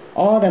 and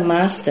all the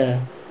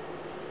master,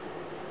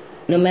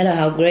 no matter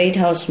how great,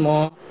 how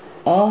small,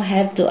 all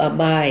have to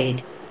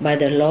abide by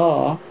the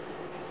law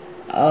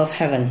of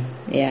heaven,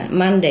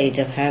 mandate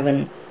of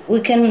heaven.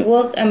 We can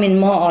work,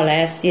 more or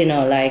less,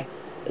 like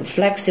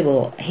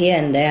flexible here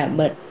and there,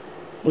 but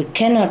we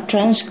cannot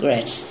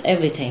transgress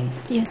everything.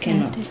 Yes,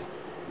 cannot. Master.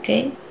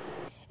 Okay?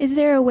 Is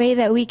there a way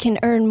that we can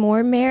earn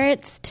more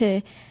merits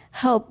to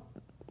help,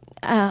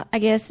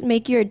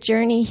 make your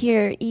journey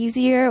here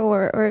easier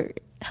or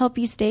help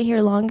you stay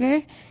here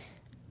longer?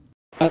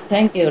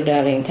 Thank you,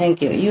 darling.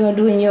 Thank you. You are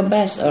doing your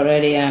best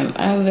already.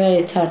 I'm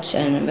very touched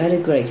and very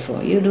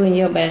grateful. You're doing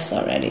your best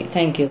already.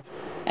 Thank you.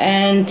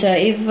 And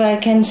if I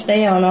can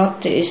stay or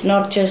not, it's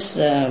not just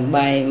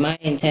by my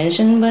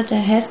intention, but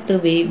it has to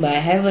be by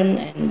heaven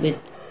and with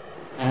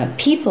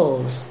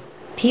people's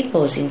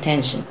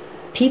intention.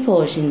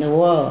 People's in the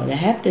world, they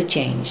have to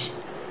change.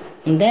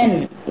 And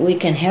then we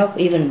can help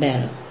even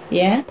better.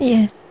 Yeah?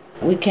 Yes.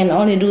 We can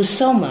only do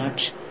so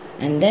much.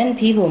 And then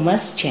people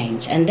must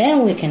change. And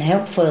then we can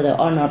help further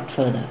or not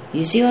further.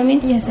 You see what I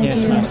mean? Yes, I do.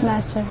 Yes,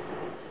 Master.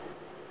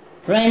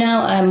 Right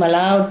now I'm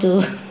allowed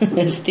to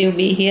still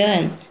be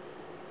here,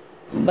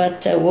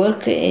 but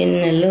work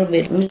in a little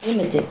bit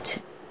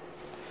limited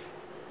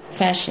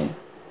fashion.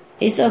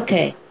 It's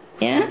okay.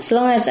 Yeah? As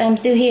long as I'm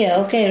still here,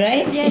 okay,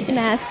 right? Yes,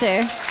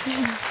 Master.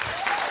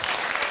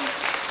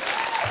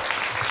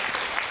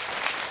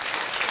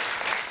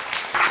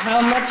 How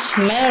much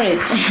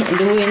merit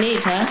do we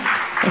need,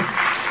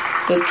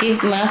 to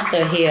keep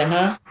Master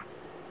here,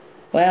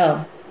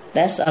 Well,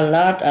 that's a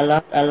lot,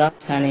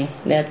 honey.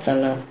 That's a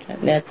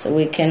lot.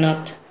 We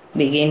cannot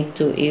begin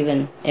to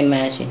even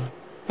imagine.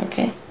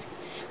 Okay?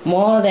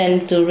 More than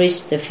to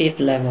reach the 5th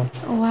level.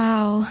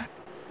 Wow.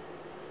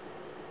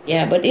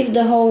 Yeah, but if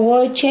the whole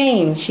world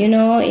change,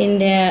 in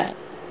their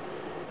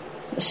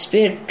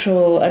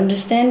spiritual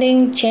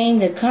understanding,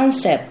 change the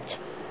concept,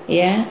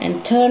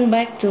 and turn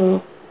back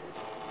to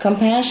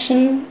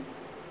compassion,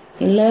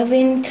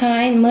 loving,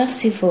 kind,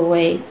 merciful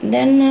way,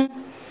 then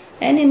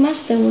any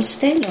master will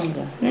stay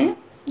longer, yes.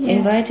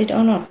 Invited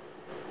or not.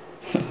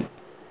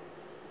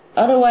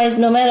 Otherwise,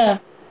 no matter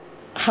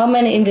how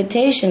many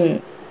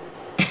invitations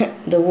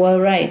the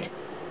world write,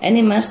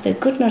 any master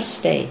could not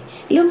stay.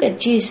 Look at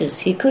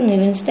Jesus, he couldn't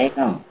even stay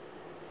long.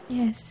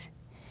 Yes.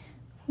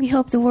 We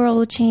hope the world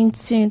will change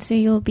soon, so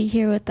you'll be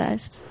here with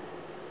us.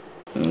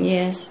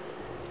 Yes.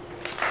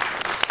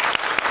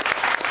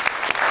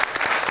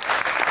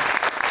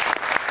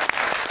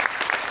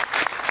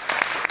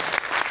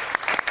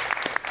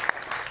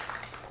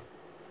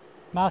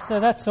 Master,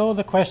 that's all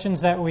the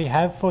questions that we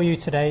have for you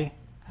today.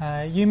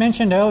 You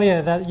mentioned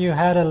earlier that you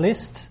had a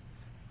list.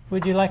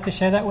 Would you like to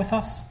share that with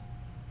us?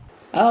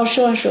 Oh,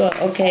 sure.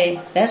 Okay.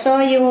 That's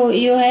all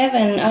you have,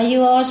 and are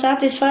you all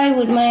satisfied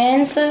with my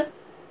answer?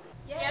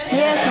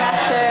 Yes,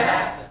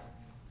 Master.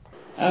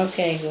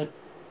 Okay, good.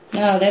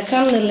 Now, there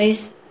comes the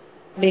list,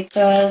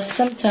 because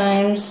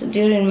sometimes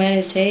during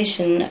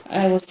meditation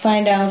I would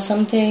find out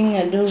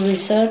something, do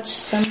research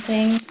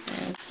something,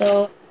 and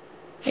so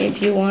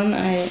if you want,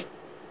 I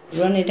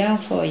run it down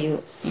for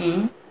you.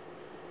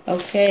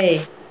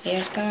 Okay,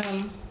 here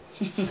come.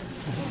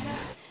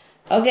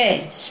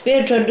 Okay,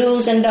 spiritual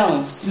do's and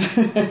don'ts.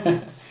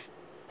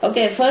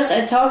 Okay, first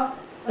I talk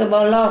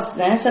about loss.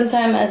 Then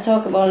sometimes I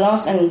talk about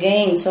loss and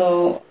gain.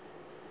 So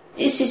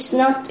this is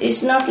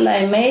not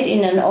like made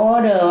in an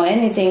order or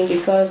anything,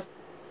 because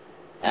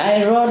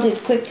I wrote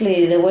it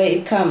quickly the way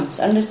it comes.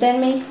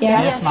 Understand me?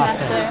 Yeah? Yes,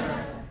 Master.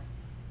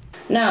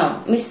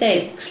 Now,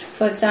 mistakes.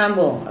 For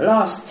example,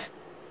 lost.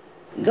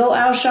 Go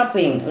out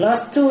shopping.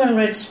 Lost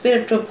 200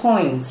 spiritual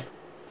points.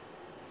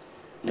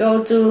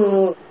 Go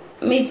to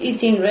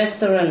meat-eating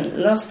restaurant.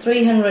 Lost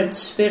 300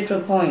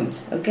 spiritual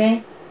points.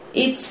 Okay?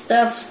 Eat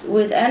stuff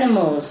with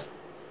animals.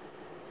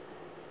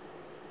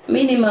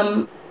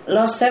 Minimum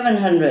lost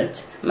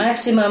 700.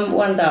 Maximum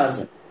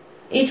 1,000.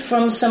 Eat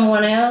from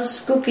someone else,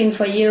 cooking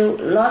for you,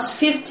 lost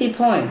 50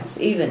 points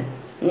even.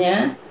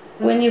 Yeah?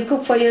 When you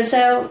cook for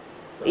yourself,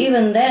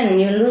 even then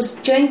you lose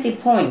 20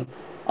 points.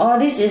 All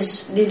this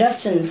is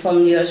deduction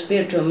from your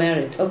spiritual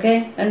merit.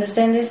 Okay?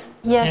 Understand this?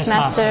 Yes,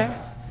 Master.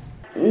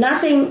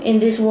 Nothing in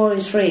this world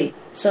is free.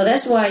 So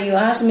that's why you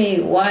ask me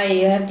why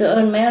you have to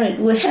earn merit.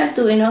 We have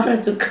to in order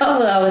to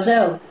cover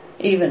ourselves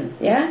even.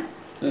 Yeah?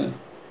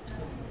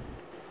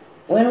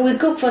 When we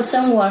cook for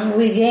someone,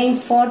 we gain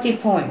 40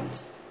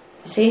 points.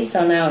 See,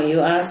 so now you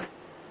ask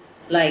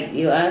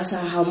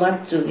how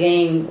much to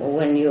gain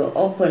when you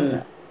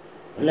open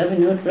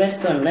Loving Hood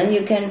restaurant. Then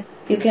you can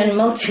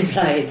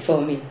multiply it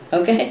for me,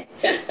 okay?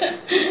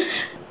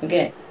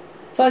 Okay.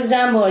 For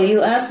example,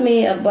 you ask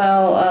me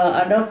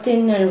about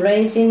adopting and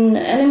raising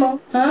animal,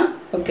 huh?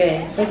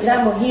 Okay. For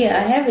example, here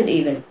I have it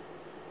even.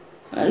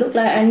 I look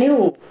like I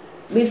knew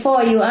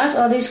before you asked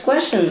all these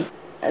questions.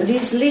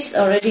 This list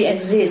already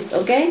exists,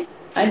 okay?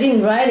 I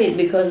didn't write it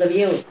because of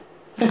you.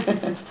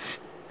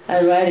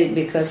 I write it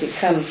because it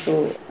comes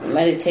through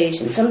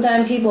meditation.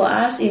 Sometimes people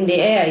ask in the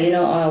air,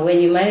 or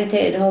when you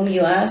meditate at home,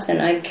 you ask, and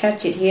I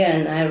catch it here,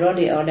 and I wrote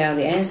it all down,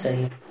 the answer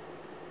here.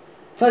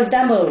 For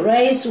example,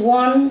 raise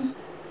one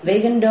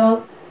vegan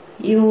dog,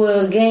 you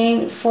will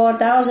gain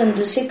 4,000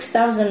 to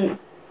 6,000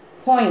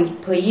 points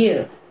per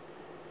year.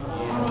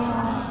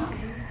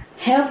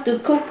 Help to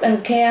cook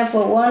and care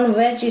for one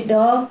veggie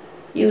dog,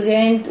 you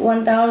gain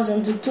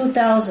 1,000 to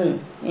 2,000,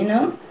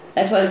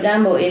 Like for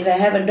example, if I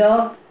have a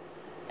dog,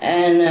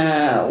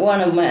 and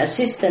one of my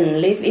assistants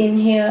live in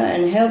here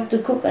and help to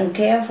cook and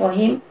care for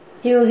him,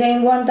 he will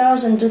gain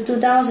 1,000 to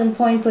 2,000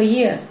 points per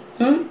year.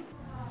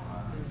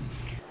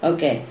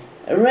 Okay.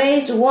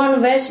 Raise one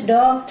veg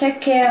dog,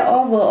 take care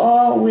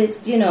overall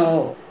with,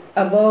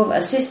 above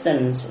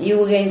assistance, you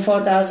will gain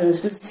 4,000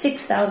 to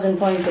 6,000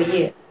 points per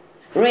year.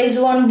 Raise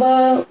one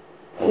bird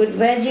with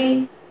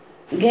veggie,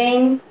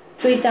 gain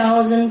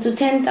 3,000 to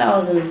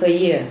 10,000 per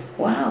year.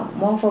 Wow,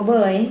 more for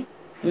bird,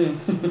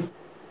 eh?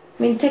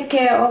 Take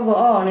care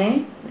overall,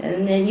 eh?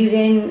 And then you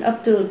gain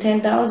up to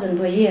 10,000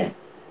 per year.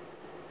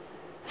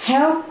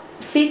 Help,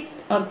 feed,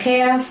 or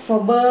care for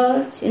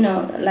birds,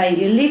 like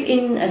you live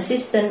in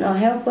assistant or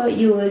helper,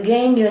 you will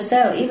gain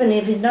yourself, even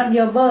if it's not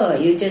your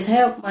bird, you just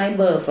help my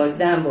bird, for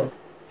example.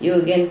 You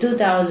will gain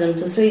 2,000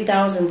 to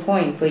 3,000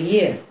 points per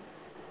year.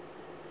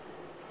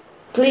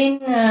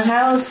 Clean a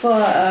house for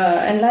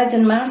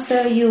enlightened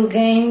master, you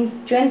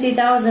gain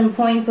 20,000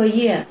 points per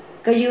year.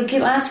 Because you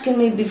keep asking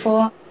me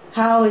before,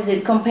 how is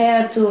it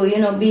compared to,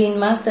 being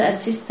master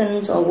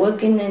assistant or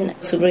working in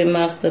Supreme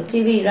Master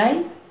TV,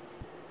 right?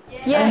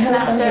 Yes,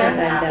 Master. Like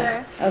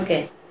that.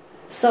 Okay.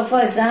 So,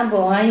 for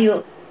example,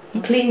 you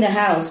clean the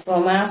house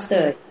for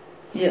master,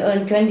 you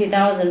earn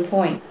 20,000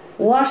 points.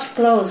 Wash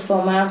clothes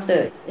for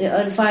master, you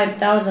earn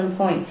 5,000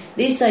 points.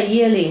 These are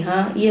yearly,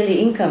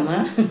 yearly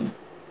income,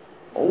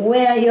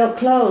 Wear your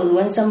clothes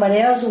when somebody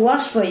else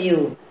wash for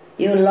you.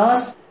 You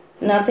lost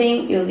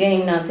nothing, you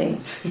gain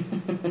nothing.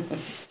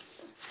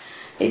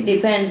 It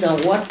depends on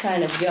what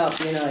kind of job,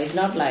 It's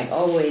not like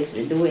always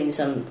doing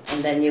some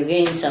and then you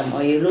gain some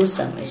or you lose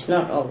some. It's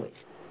not always.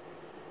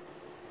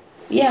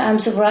 Yeah, I'm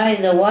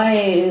surprised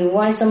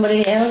why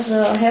somebody else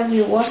help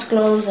you wash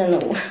clothes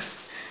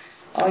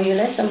or you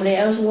let somebody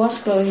else wash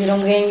clothes, you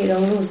don't gain, you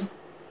don't lose.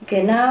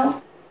 Okay,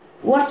 now,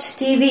 watch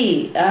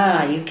TV.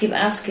 You keep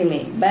asking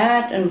me.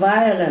 Bad and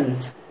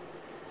violent.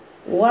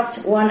 Watch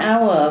 1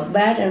 hour of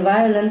bad and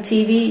violent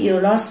TV, you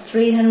lost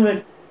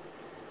 300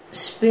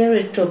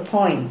 spiritual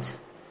points.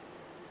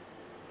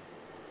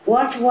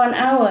 Watch 1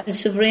 hour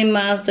Supreme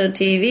Master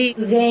TV,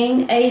 you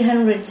gain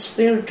 800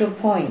 spiritual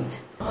points.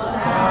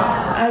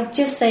 I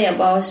just say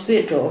about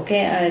spiritual,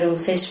 okay? I don't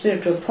say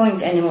spiritual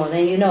point anymore.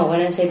 Then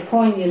when I say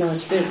point,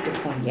 spiritual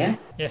point, yeah?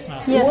 Yes,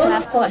 Master. Yes,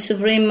 work for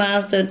Supreme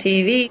Master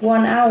TV,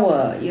 1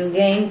 hour, you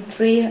gain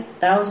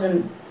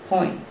 3,000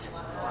 points.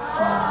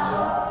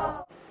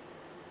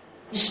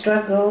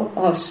 Struggle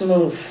or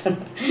smooth?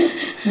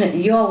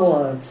 Your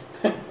words,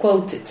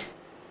 quoted.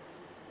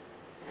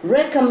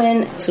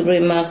 Recommend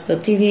Supreme Master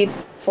TV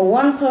for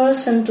one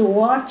person to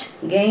watch,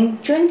 gain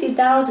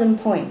 20,000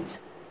 points.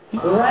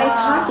 Write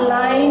hot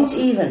lines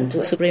even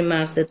to Supreme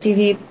Master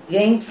TV,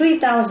 gain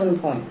 3,000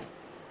 points.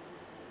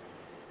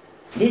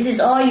 This is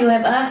all you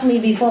have asked me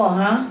before,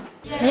 huh?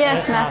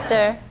 Yes,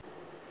 Master.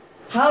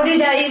 How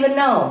did I even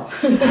know?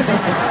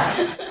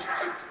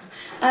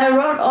 I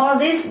wrote all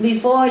this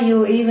before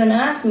you even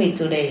asked me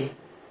today.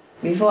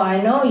 before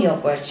I know your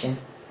question.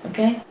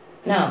 Okay?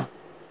 Now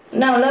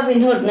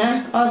Loving Hood,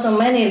 also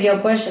many of your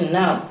questions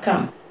now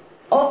come.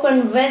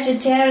 Open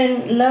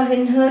vegetarian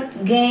Loving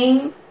Hood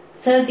gain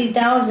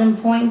 30,000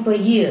 points per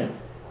year.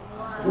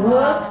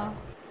 Work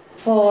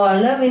for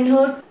Loving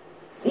Hood,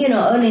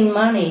 earning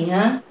money,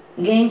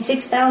 gain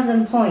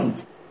 6,000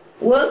 points.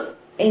 Work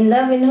in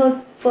Loving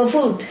Hood for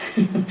food,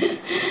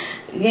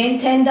 gain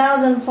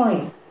 10,000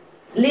 points.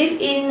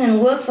 Live in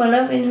and work for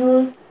Loving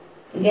Hood,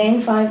 gain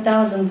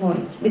 5,000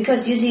 points.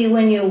 Because you see,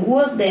 when you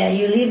work there,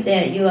 you live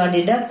there, you are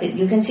deducted.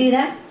 You can see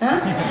that?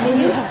 Can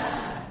you?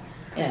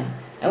 Yeah.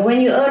 And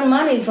when you earn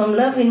money from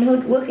Loving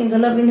Hood, working for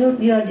Loving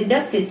Hood, you are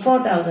deducted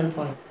 4,000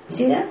 points. You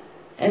see that?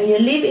 And you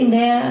live in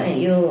there,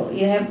 and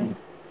you have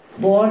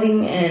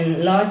boarding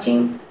and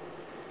lodging,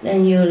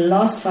 then you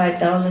lost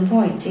 5,000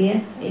 points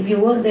here. If you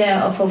work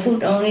there for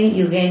food only,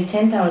 you gain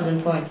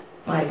 10,000 points.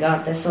 My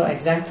God, that's so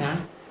exact,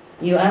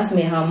 You ask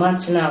me how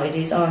much now, it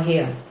is all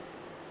here.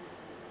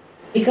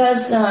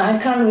 Because I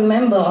can't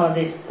remember all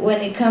this.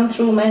 When it comes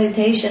through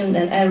meditation,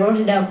 then I wrote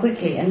it down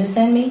quickly.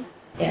 Understand me?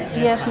 Yeah.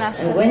 Yes,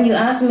 Master. And when you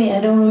ask me,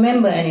 I don't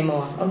remember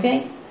anymore,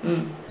 okay?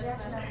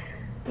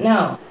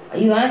 Now,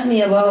 you asked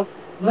me about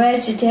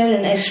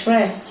Vegetarian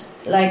Express,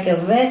 like a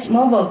veg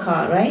mobile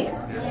car, right?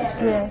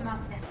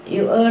 Yes.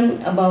 You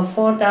earn about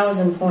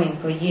 4,000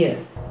 points per year.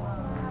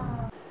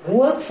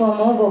 Work for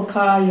mobile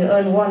car, you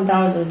earn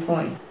 1,000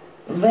 points.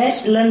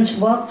 Veg lunch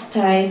box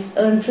types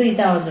earn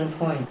 3,000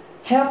 points.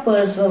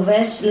 Helpers for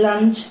veg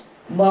lunch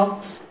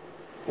box,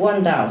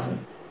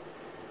 1,000.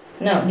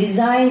 Now,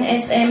 design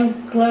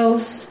SM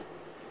clothes,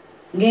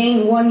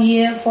 gain 1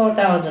 year,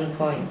 4,000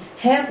 points.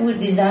 Help with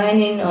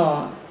designing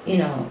or,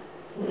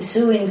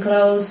 sewing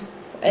clothes,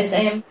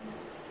 SM,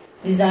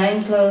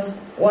 design clothes,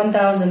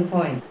 1,000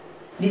 points.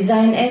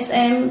 Design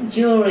SM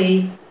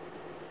jewelry,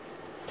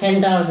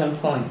 10,000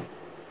 points.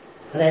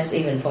 That's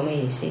even for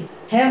me, you see.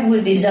 Help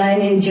with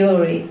designing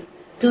jewelry,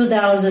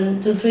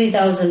 2,000 to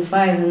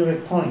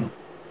 3,500 points.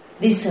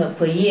 This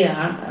per year,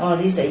 or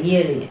this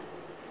yearly.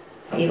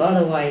 If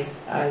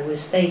otherwise, I will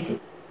state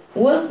it.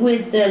 Work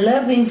with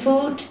Loving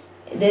Food.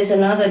 There's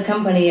another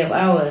company of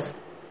ours.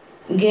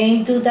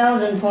 Gain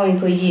 2,000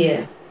 points per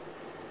year.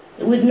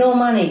 With no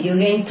money, you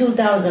gain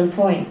 2,000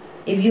 points.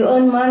 If you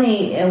earn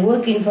money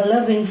working for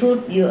Loving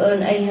Food, you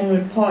earn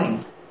 800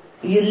 points.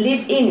 You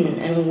live in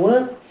and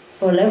work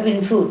for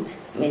Loving Food.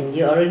 I mean,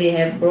 you already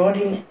have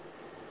boarding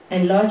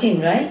and lodging,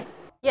 right?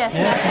 Yes,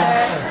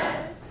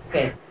 Master.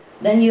 Okay.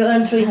 Then you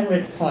earn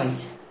 300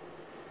 points.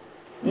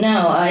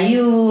 Now,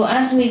 you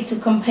asked me to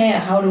compare.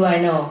 How do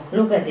I know?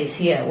 Look at this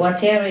here.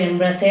 Waterian,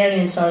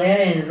 breatharian,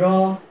 solarian,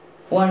 raw,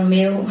 1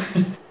 meal,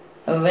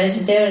 a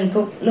vegetarian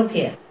cook. Look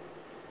here.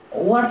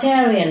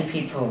 Waterian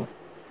people,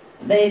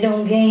 they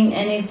don't gain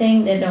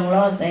anything, they don't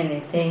lose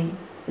anything,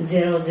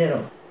 0,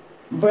 0.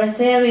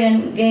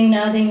 Breatharian, gain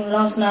nothing,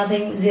 lost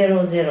nothing,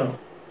 0, 0.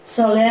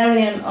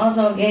 Solarian,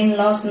 also gain,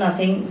 lost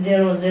nothing,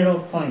 0, 0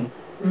 point.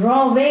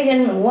 Raw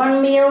vegan,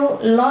 1 meal,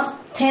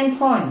 lost 10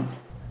 points.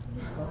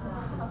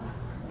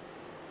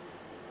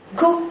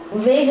 Cook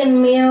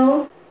vegan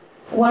meal,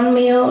 1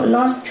 meal,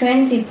 lost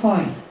 20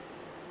 points.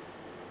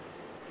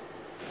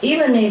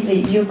 Even if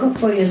you cook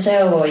for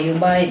yourself or you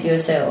buy it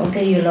yourself,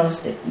 okay, you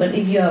lost it. But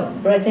if you're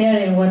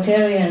breatharian,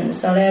 waterian,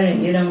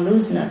 solarian, you don't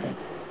lose nothing.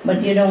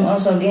 But you don't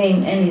also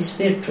gain any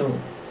spiritual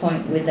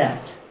point with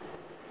that.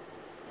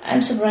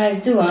 I'm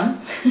surprised too,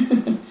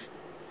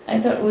 I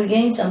thought we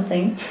gained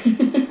something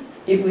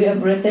if we are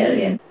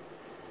breatharian.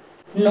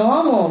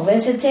 Normal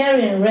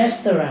vegetarian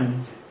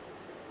restaurant,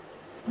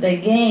 they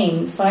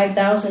gain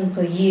 5,000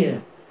 per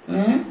year.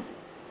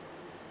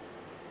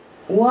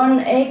 1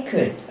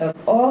 acre of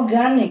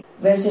organic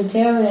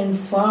vegetarian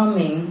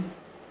farming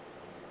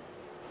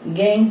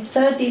gain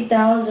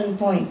 30,000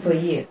 points per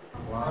year.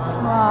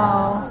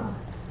 Wow.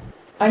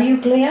 Are you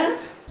clear?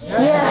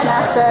 Yes,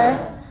 Master.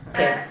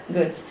 Okay,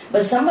 good.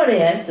 But somebody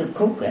has to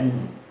cook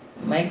and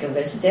make a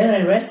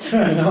vegetarian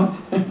restaurant, no?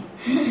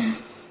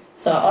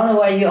 So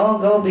otherwise you all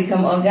go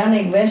become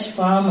organic veg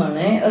farmer,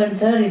 earn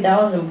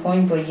 30,000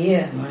 points per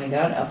year. My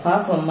God,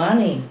 apart from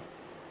money.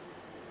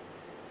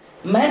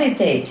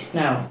 Meditate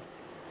now.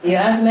 You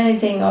ask many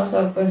things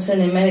also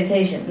concerning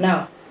meditation.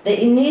 Now,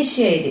 the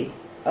initiated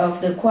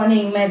of the Kuan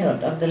Yin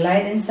method, of the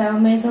light and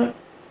sound method,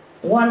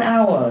 1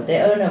 hour,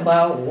 they earn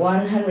about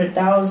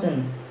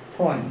 100,000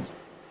 points.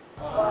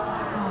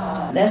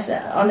 That's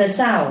on the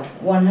sound,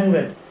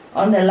 100.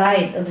 On the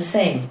light, the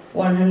same,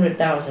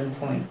 100,000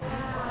 points.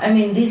 I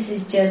mean, this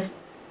is just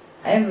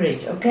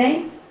average,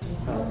 okay?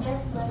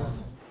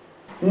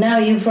 Now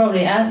you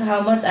probably ask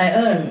how much I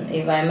earn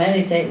if I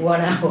meditate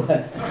 1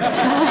 hour.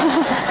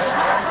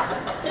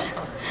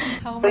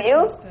 For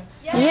you?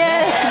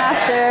 Yes,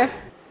 Master.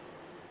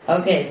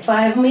 Okay,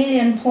 5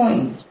 million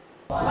points.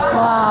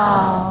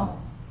 Wow.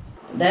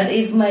 That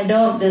if my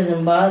dog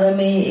doesn't bother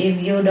me, if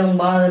you don't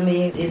bother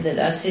me, if the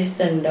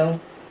assistant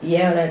don't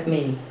yell at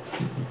me.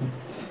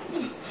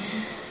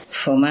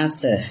 For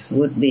Master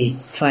would be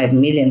 5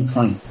 million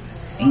points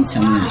in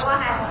some money.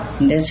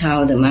 That's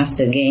how the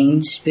master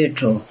gains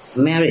spiritual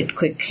merit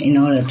quick in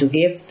order to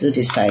give to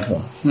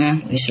disciple.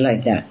 It's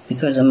like that.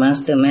 Because the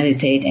master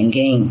meditate and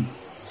gain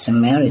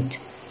some merit,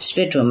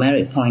 spiritual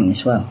merit point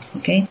as well.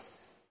 Okay?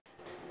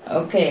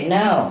 Okay,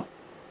 now,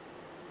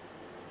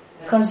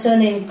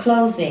 concerning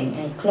clothing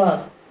and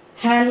cloth.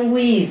 Hand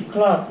weave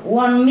cloth,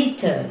 1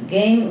 meter,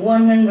 gain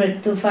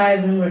 100 to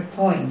 500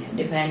 points,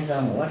 depends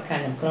on what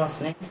kind of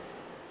cloth.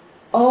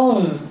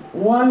 Own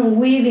one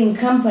weaving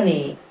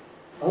company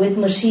with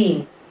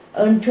machine,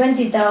 earn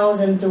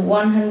 20,000 to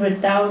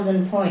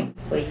 100,000 points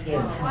per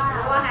year.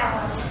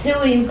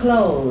 Sewing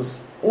clothes,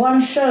 1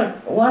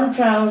 shirt, 1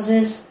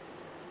 trousers,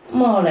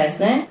 more or less,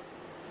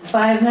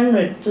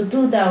 500 to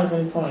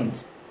 2,000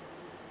 points.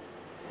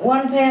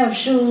 1 pair of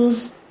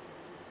shoes,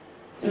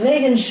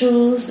 vegan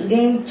shoes,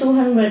 gain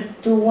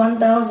 200 to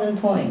 1,000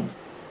 points.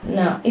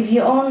 Now, if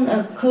you own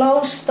a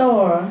clothes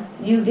store,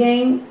 you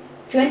gain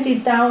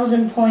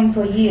 20,000 points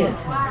per year.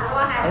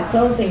 A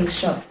clothing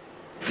shop.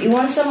 You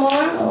want some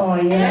more? Or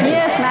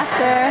Yes,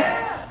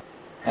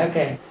 Master.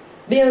 Okay.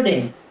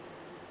 Building.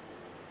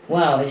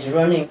 Wow, it's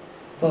running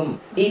from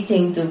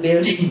eating to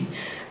building.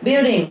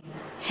 Building.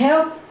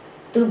 Help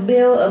to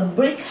build a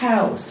brick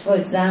house, for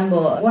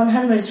example,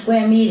 100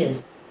 square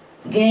meters.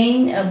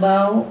 Gain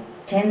about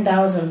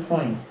 10,000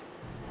 points.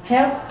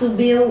 Help to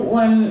build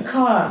 1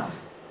 car,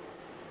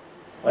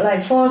 like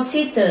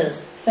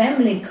 4-seaters,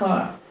 family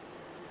car.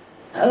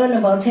 Earn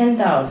about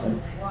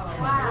 10,000.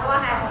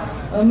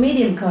 A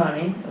medium car,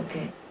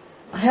 okay.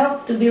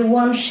 Help to build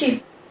 1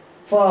 ship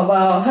for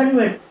about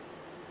 100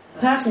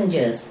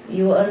 passengers.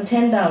 You earn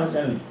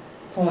 10,000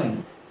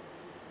 points.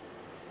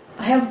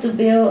 Help to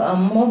build a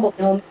mobile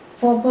home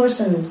 4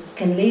 persons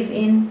can live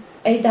in,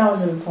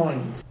 8,000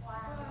 points.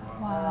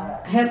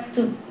 Help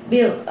to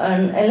build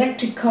an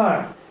electric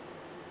car.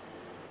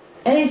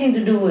 Anything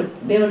to do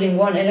with building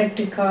 1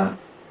 electric car,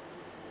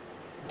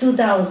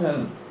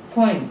 2,000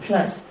 points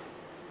plus.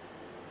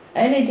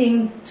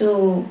 Anything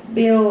to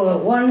build a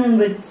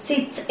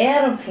 100-seat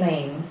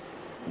airplane,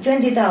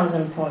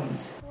 20,000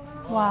 points.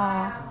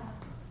 Wow.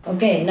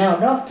 Okay, now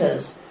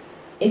doctors.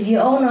 If you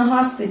own a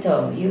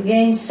hospital, you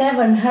gain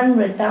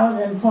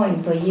 700,000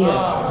 points per year.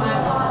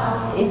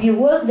 If you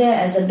work there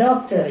as a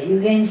doctor, you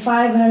gain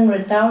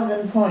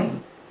 500,000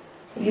 points.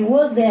 If you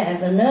work there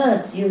as a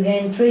nurse, you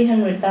gain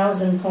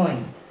 300,000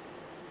 points.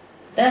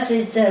 That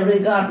is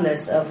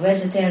regardless of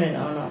vegetarian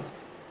or not.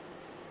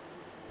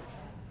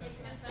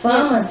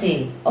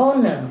 Pharmacy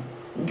owner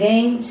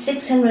gain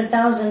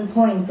 600,000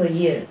 points per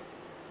year.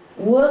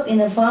 Work in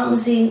a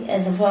pharmacy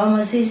as a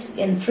pharmacist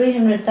gain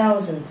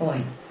 300,000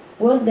 points.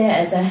 Work there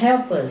as a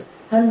helper,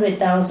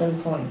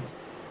 100,000 points.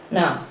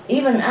 Now,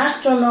 even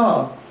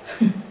astronauts,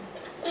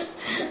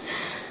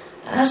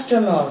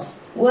 astronauts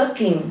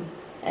working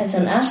as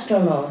an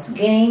astronaut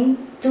gain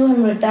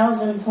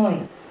 200,000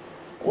 points.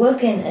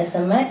 Working as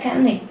a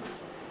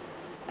mechanics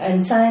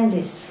and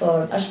scientist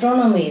for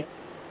astronomy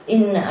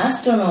in the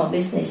astronaut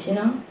business,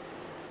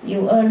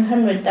 you earn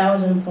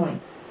 100,000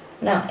 points.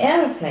 Now,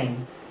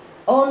 airplanes.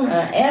 Own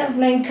an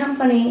airplane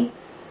company,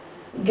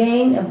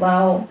 gain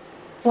about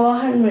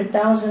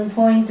 400,000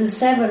 points to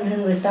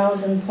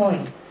 700,000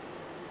 points.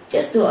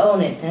 Just to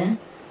own it.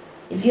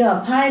 If you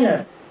are a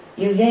pilot,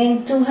 you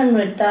gain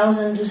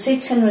 200,000 to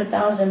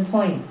 600,000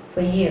 points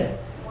per year.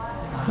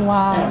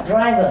 Wow. Now,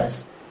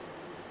 drivers.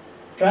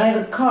 Drive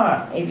a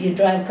car. If you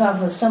drive a car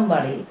for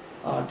somebody,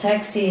 or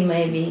taxi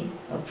maybe,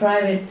 or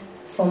private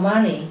for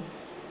money,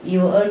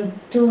 you earn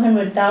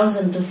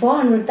 200,000 to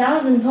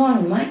 400,000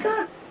 points. My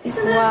God,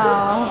 isn't that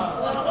good?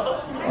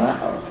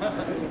 Wow.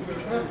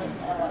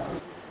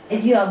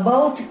 If you are a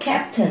boat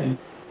captain,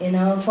 for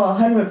a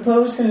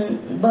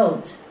 100-person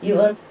boat, you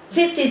earn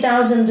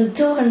 50,000 to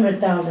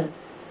 200,000.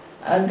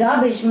 A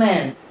garbage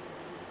man,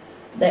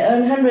 they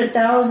earn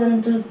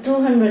 100,000 to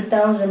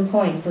 200,000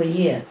 points per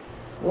year,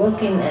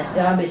 working as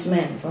garbage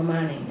man for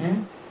money.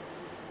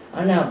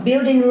 Now,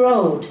 building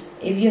road.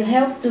 If you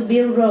help to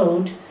build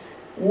road,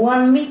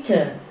 1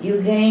 meter,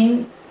 you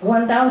gain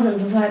 1,000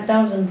 to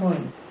 5,000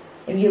 points.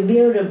 If you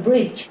build a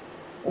bridge,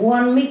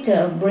 1 meter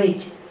of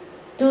bridge,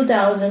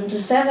 2,000 to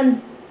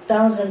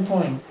 7,000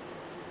 points.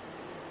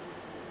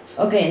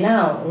 Okay,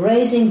 now,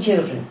 raising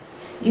children.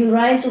 You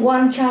raise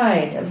 1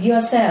 child of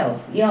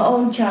yourself, your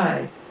own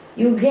child.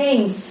 You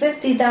gain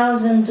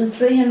 50,000 to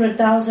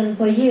 300,000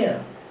 per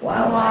year.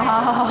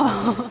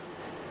 Wow.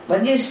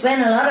 But you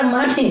spend a lot of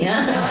money,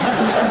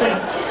 I'm sorry.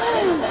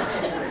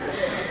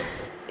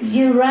 If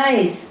you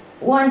raise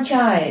 1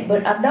 child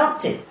but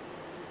adopt it,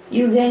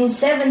 you gain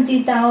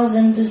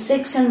 70,000 to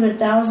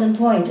 600,000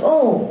 points.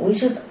 Oh, we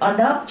should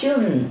adopt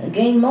children,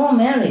 gain more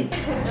merit.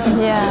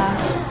 Yeah.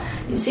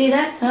 You see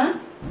that, huh?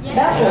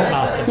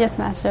 Yes,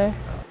 Master.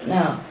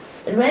 Now,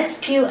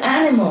 rescue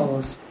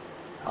animals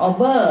or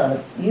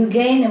birds, you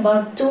gain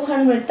about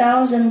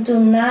 200,000 to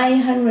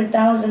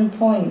 900,000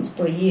 points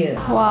per year.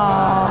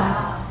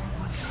 Wow.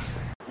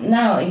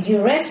 Now, if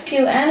you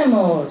rescue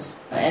animals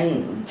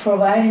and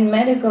providing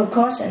medical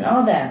costs and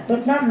all that,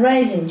 but not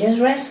raising, just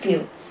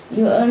rescue,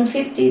 you earn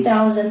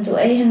 50,000 to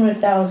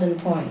 800,000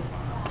 points.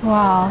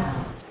 Wow.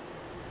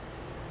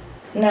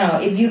 Now,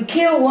 if you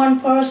kill one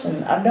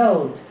person,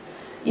 adult,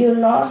 you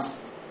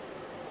lost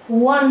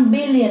 1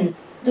 billion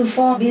to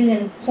 4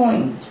 billion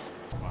points.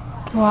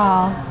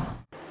 Wow.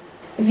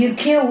 If you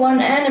kill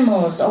one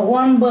animal or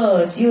one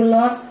bird, you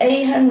lost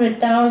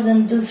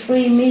 800,000 to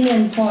 3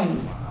 million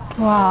points.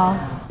 Wow.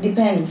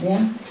 Depends,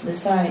 yeah, the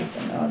size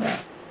and all that.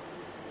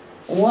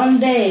 One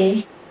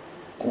day,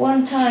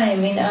 one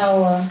time in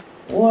our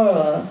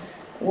world,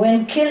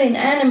 when killing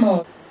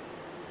animals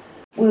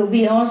will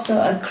be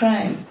also a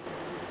crime,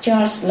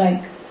 just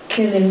like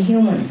killing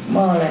human,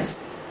 more or less.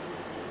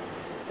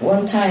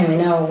 One time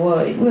in our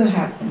world, it will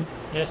happen.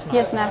 Yes, Master.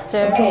 Yes,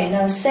 Master. Okay,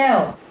 now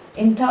sell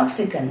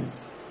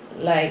intoxicants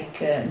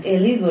like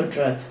illegal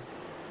drugs,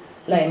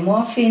 like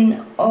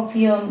morphine,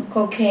 opium,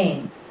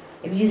 cocaine.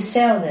 If you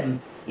sell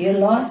them, you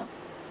lost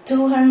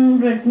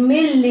 200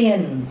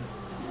 million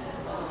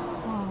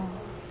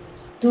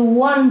to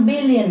 1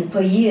 billion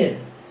per year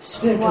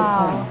spiritual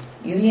point.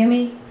 You hear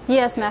me?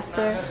 Yes,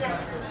 Master.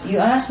 You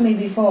asked me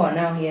before,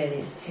 now hear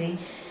this, see?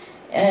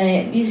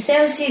 You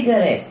sell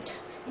cigarettes,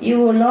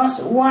 you will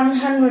lost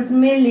 100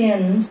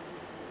 million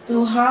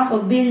to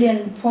 500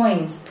 million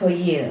points per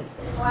year.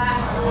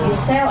 Wow. You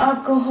sell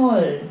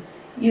alcohol,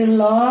 you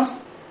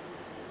lost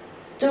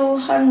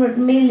 200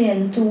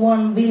 million to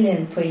 1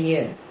 billion per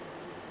year.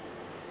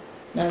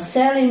 Now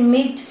selling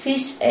meat,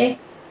 fish, egg,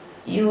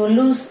 you will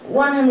lose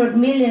 100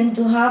 million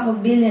to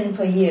 500 million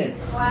per year.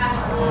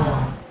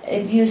 Wow.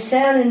 If you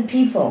selling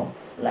people,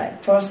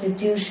 like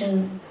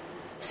prostitution,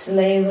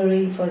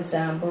 slavery, for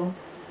example,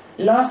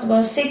 lost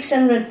about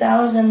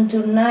 600,000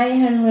 to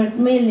 900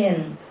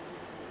 million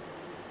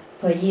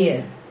per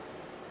year.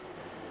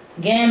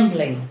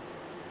 Gambling.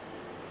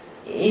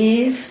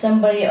 If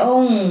somebody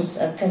owns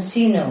a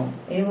casino,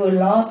 it will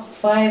lose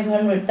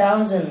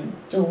 500,000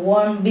 to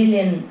 1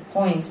 billion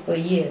points per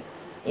year.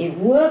 If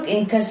work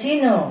in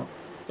casino,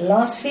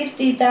 lost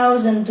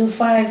 50,000 to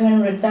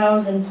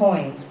 500,000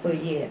 points per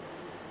year.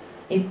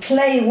 If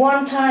play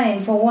one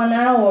time for 1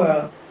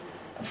 hour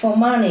for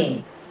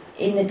money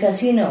in the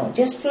casino,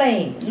 just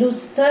play,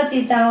 lose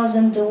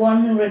 30,000 to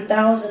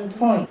 100,000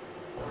 points.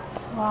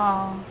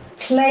 Wow.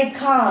 Play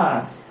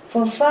cards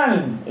for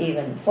fun,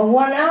 even for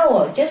 1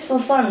 hour, just for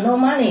fun, no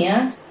money,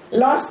 huh?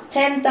 Lost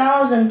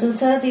 10,000 to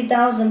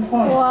 30,000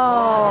 points.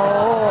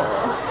 Wow.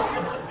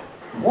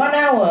 1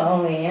 hour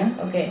only, yeah?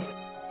 Okay.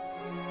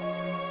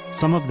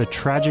 Some of the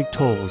tragic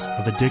tolls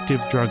of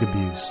addictive drug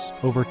abuse.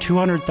 Over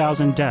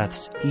 200,000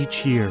 deaths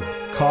each year.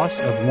 Costs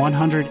of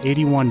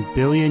 $181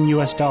 billion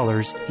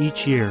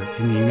each year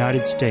in the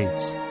United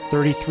States.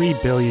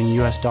 $33 billion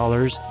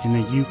in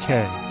the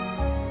UK.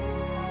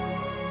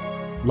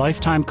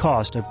 Lifetime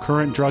cost of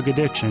current drug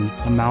addiction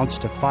amounts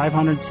to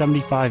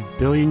 $575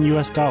 billion in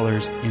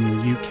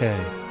the UK.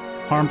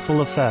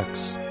 Harmful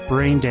effects: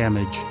 brain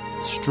damage,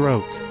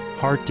 stroke,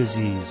 heart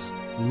disease,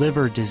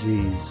 liver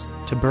disease,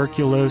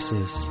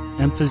 tuberculosis,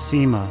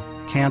 emphysema,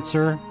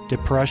 cancer,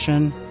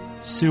 depression,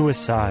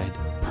 suicide,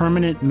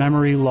 permanent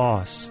memory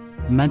loss,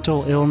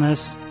 mental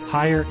illness,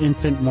 higher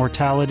infant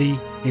mortality,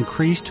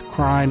 increased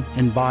crime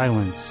and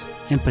violence,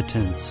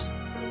 impotence.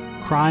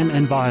 Crime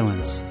and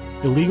violence.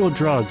 Illegal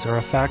drugs are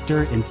a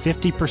factor in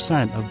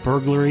 50% of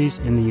burglaries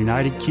in the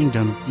United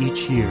Kingdom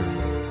each year.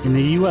 In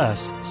the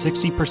U.S.,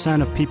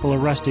 60% of people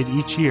arrested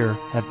each year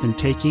have been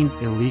taking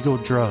illegal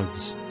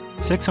drugs.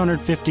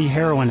 650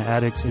 heroin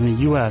addicts in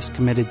the U.S.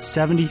 committed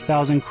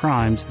 70,000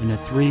 crimes in a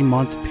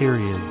 3-month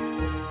period.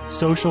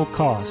 Social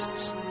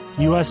costs.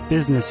 U.S.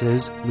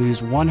 businesses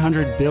lose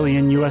 $100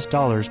 billion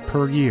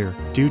per year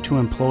due to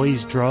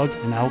employees' drug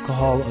and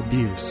alcohol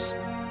abuse.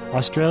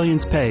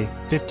 Australians pay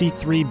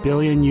 $53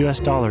 billion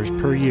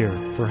per year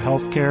for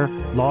healthcare,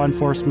 law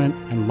enforcement,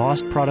 and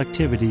lost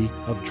productivity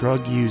of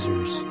drug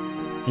users.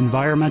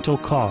 Environmental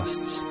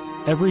costs.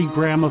 Every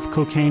gram of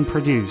cocaine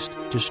produced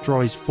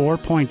destroys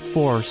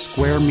 4.4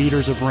 square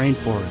meters of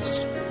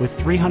rainforest, with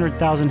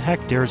 300,000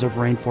 hectares of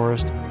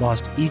rainforest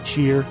lost each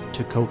year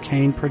to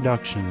cocaine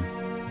production.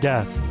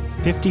 Death.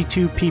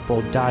 52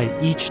 people die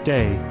each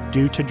day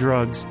due to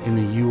drugs in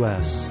the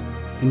U.S.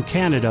 In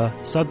Canada,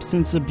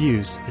 substance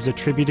abuse is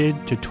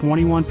attributed to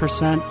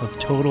 21% of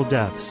total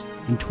deaths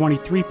and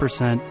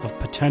 23% of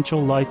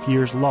potential life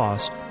years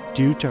lost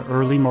due to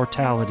early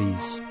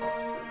mortalities.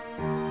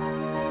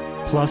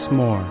 Plus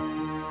more.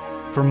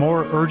 For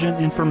more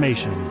urgent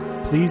information,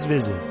 please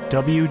visit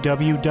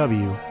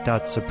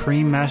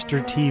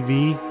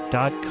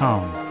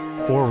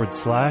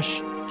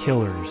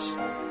www.suprememastertv.com/killers.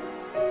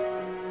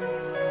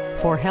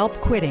 For help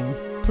quitting,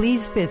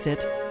 please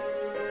visit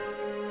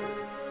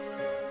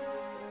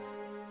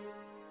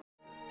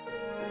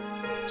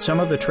Some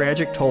of the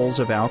tragic tolls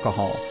of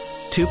alcohol.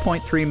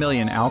 2.3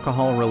 million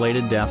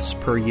alcohol-related deaths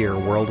per year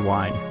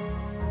worldwide.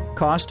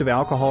 Cost of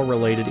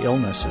alcohol-related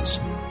illnesses.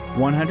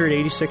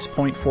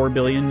 $186.4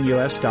 billion in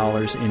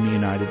the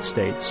United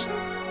States.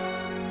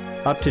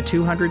 Up to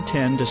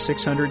 $210 to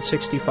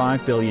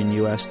 $665 billion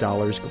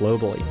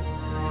globally.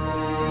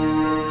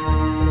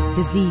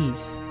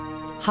 Disease.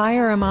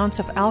 Higher amounts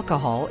of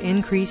alcohol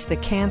increase the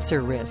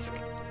cancer risk.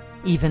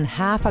 Even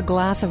half a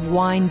glass of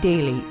wine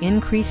daily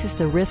increases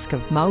the risk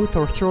of mouth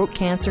or throat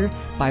cancer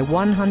by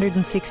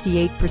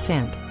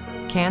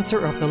 168%.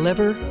 Cancer of the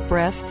liver,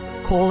 breast,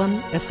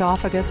 colon,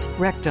 esophagus,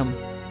 rectum.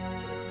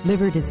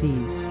 Liver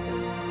disease.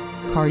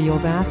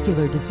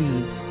 Cardiovascular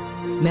disease.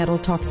 Metal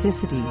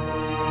toxicity.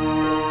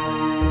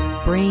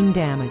 Brain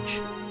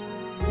damage.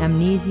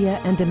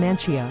 Amnesia and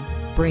dementia.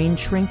 Brain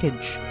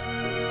shrinkage.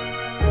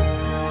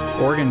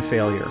 Organ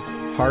failure,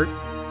 heart,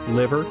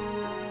 liver,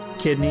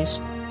 kidneys,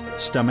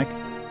 stomach,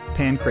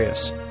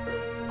 pancreas,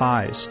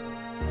 eyes.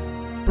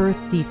 Birth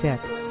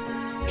defects.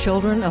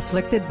 Children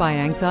afflicted by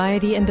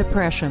anxiety and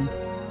depression.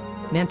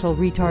 Mental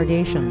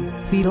retardation.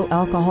 Fetal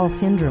alcohol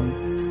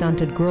syndrome.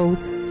 Stunted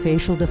growth.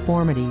 Facial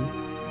deformity.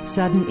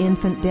 Sudden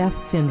infant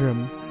death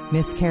syndrome.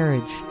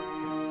 Miscarriage.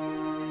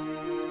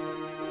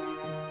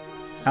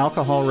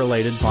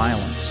 Alcohol-related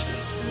violence.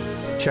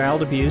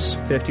 Child abuse,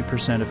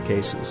 50% of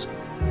cases.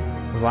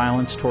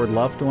 Violence toward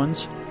loved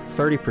ones,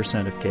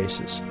 30% of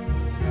cases.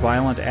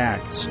 Violent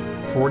acts,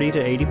 40 to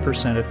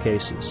 80% of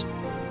cases.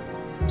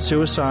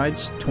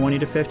 Suicides, 20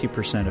 to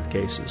 50% of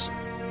cases.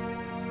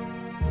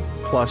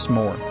 Plus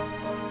more.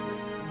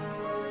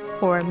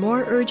 For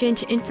more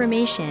urgent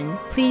information,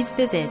 please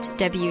visit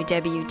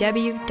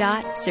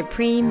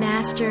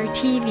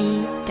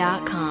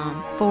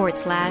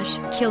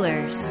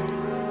www.suprememastertv.com/killers.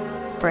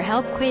 For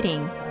help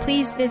quitting,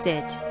 please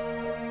visit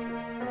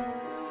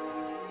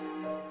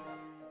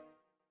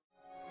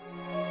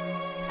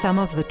Some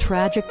of the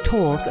tragic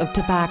tolls of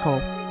tobacco.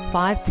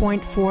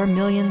 5.4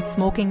 million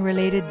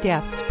smoking-related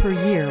deaths per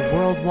year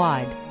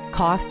worldwide.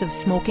 Cost of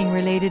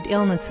smoking-related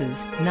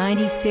illnesses,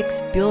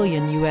 $96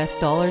 billion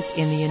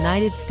in the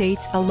United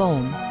States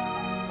alone.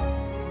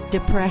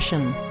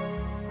 Depression.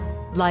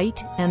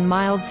 Light and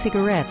mild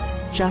cigarettes,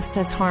 just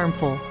as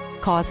harmful,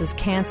 causes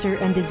cancer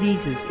and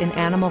diseases in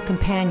animal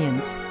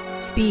companions,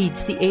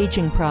 speeds the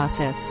aging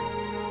process.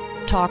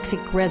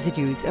 Toxic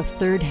residues of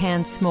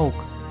third-hand smoke.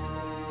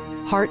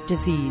 Heart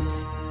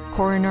disease,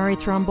 coronary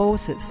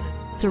thrombosis,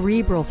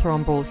 cerebral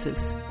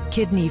thrombosis,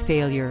 kidney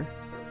failure.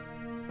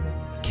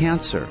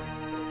 Cancer,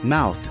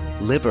 mouth,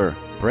 liver,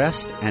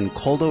 breast, and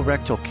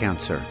colorectal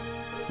cancer,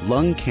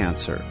 lung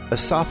cancer,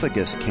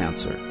 esophagus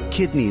cancer,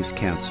 kidneys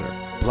cancer,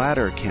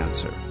 bladder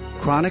cancer,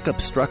 chronic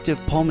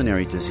obstructive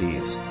pulmonary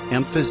disease,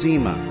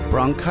 emphysema,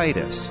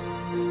 bronchitis.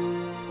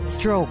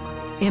 Stroke,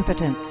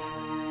 impotence,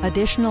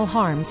 additional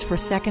harms for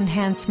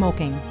second-hand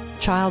smoking,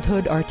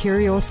 childhood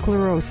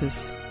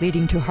arteriosclerosis,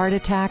 leading to heart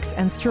attacks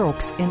and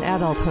strokes in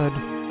adulthood.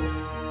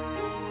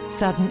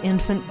 Sudden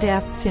infant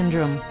death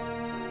syndrome,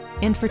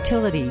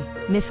 infertility,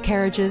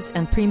 miscarriages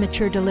and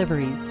premature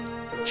deliveries,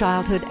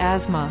 childhood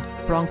asthma,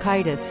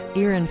 bronchitis,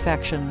 ear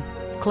infection,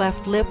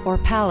 cleft lip or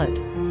palate,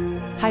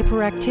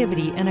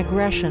 hyperactivity and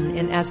aggression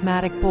in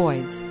asthmatic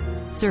boys,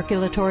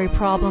 circulatory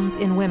problems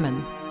in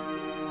women.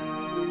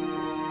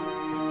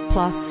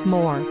 Plus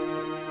more.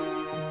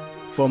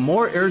 For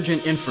more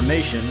urgent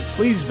information,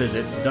 please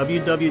visit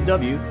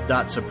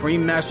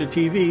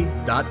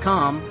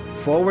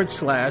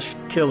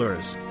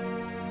www.suprememastertv.com/killers.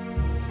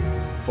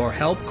 For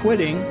help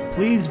quitting,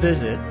 please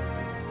visit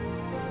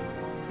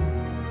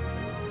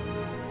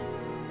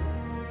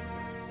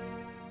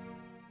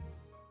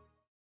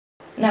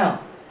Now,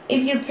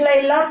 if you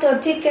play lotto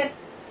ticket,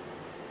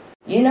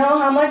 you know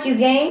how much you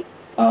gain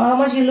or how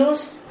much you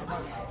lose?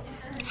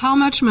 How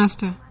much,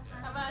 Master?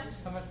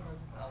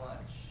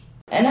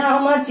 And how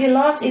much you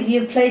lost if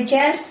you play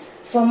chess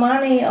for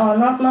money or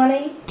not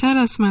money? Tell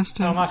us,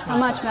 Master. How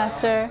much,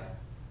 Master?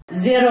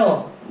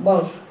 Zero,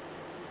 both.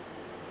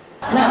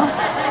 Now,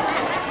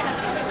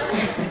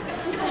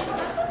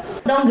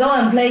 don't go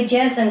and play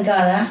chess and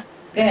God, huh?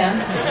 Okay, huh?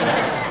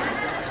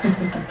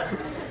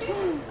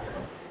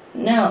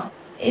 Now,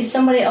 if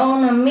somebody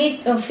own a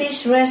meat or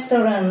fish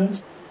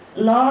restaurant,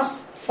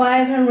 lost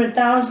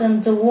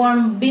 500,000 to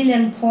 1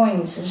 billion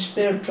points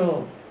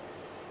spiritual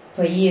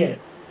per year.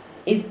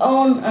 If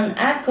own an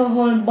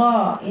alcohol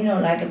bar,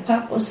 like a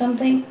pub or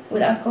something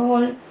with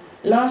alcohol,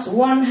 lost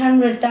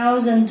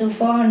 100,000 to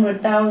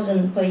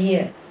 400,000 per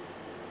year.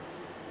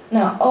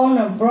 Now own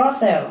a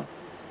brothel,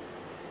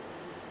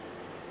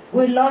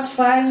 we lost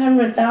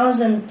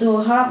 500,000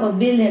 to 500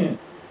 million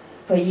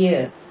per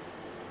year.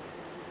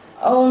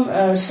 Own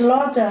a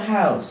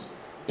slaughterhouse,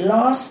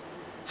 lost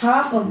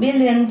 500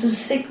 million to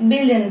 6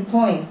 billion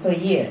points per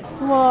year.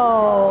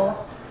 Whoa.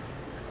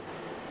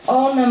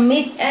 Own a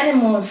meat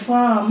animals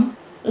farm,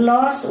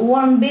 lost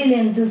 1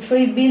 billion to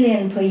 3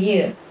 billion per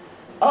year.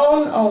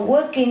 Own or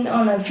working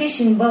on a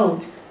fishing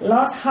boat,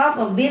 lost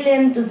 500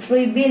 million to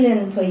 3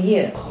 billion per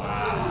year.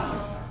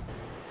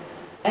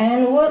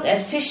 And work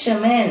as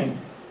fisherman,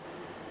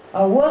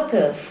 a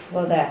worker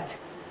for that,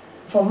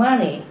 for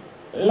money,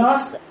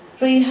 lost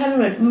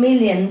 300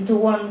 million to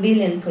 1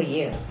 billion per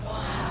year.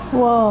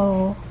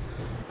 Whoa.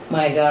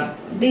 My God,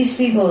 these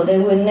people, they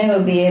will never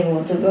be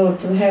able to go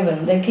to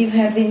heaven. They keep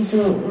having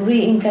to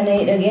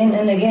reincarnate again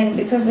and again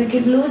because they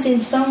keep losing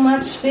so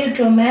much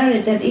spiritual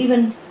merit that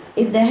even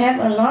if they have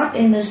a lot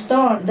in the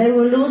store, they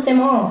will lose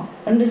them all.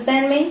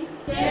 Understand me?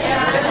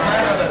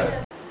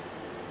 Yeah.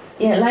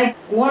 Yeah, like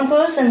one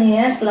person, he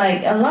has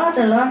like a lot,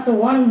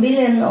 1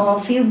 billion or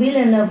a few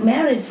billion of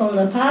merit from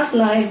the past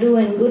life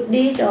doing good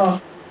deed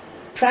or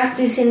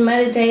practicing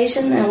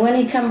meditation, and when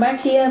he come back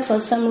here for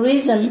some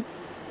reason,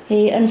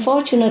 he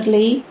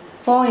unfortunately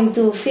fall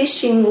into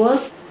fishing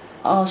work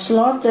or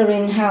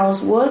slaughtering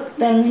house work,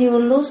 then he will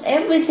lose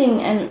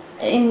everything and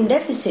in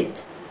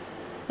deficit.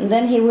 And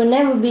then he will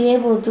never be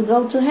able to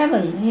go to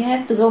heaven. He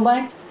has to go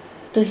back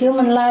to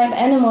human life,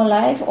 animal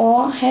life,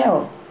 or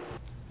hell.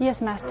 Yes,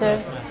 Master.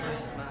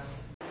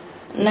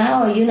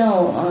 Now,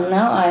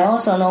 now I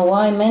also know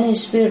why many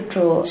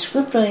spiritual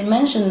scriptures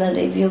mention that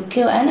if you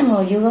kill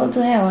animal, you go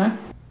to hell, huh?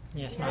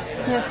 Yes,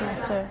 Master. Yes,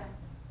 Master.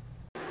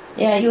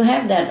 Yeah, you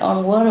have that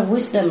on Word of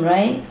Wisdom,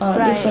 right?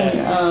 Right.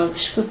 Different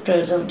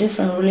scriptures of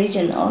different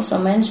religion also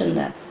mention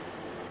that.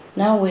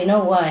 Now we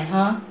know why,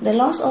 huh? They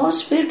lost all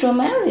spiritual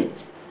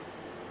merit,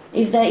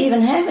 if they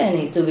even have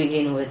any to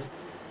begin with.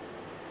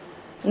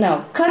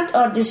 Now, cut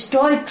or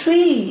destroy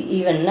tree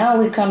even. Now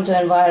we come to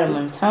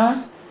environment,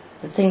 huh?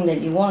 The thing that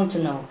you want to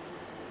know.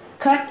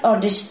 Cut or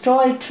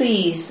destroy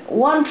trees.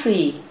 One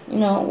tree,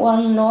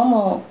 one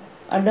normal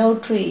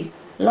adult tree,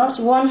 lost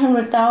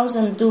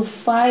 100,000 to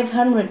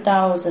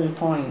 500,000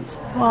 points.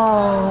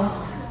 Wow.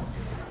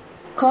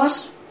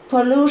 Cause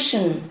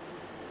pollution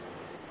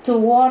to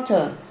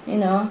water,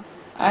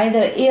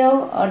 either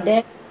ill or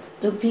death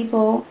to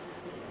people.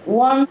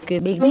 1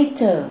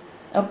 meter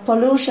of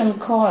pollution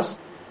caused,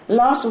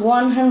 lost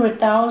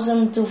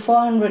 100,000 to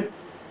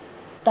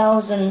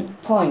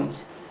 400,000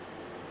 points.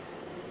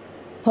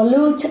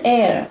 Pollute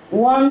air,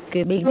 1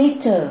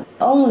 meter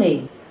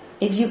only.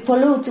 If you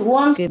pollute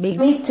 1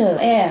 meter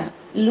air,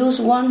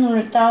 lose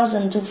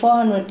 100,000 to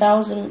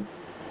 400,000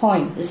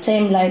 points. The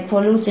same like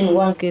polluting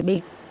 1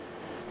 cubic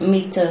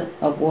meter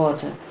of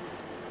water.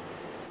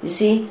 You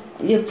see,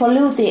 you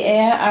pollute the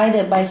air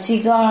either by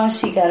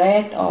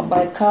cigarette, or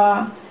by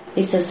car.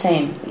 It's the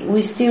same.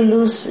 We still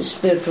lose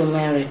spiritual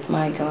merit,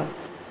 my God.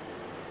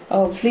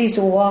 Oh, please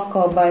walk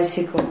or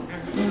bicycle.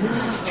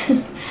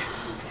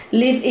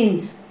 Live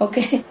in,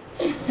 okay?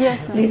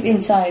 Yes. Live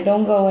inside,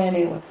 don't go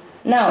anywhere.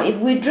 Now, if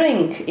we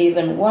drink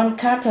even 1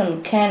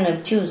 carton can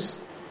of juice,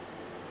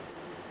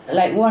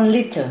 like 1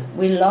 liter,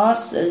 we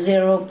lost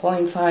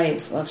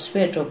 0.5 of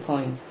spiritual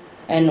point.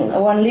 And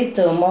 1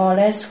 liter more or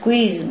less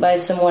squeezed by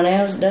someone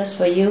else does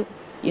for you,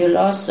 you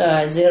lost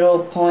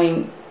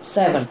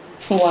 0.7.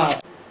 Wow.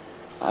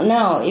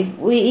 Now, if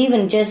we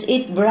even just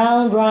eat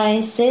brown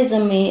rice,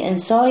 sesame, and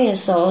soy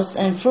sauce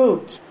and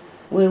fruit,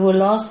 we will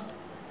lose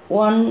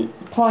 1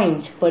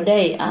 point per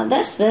day.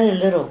 That's very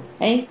little,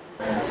 eh?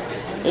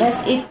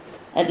 Let's eat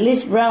at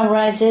least brown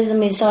rice,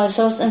 sesame, soy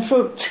sauce, and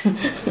fruit.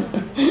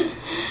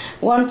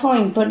 1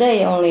 point per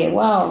day only.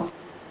 Wow.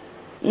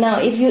 Now,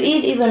 if you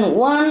eat even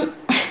 1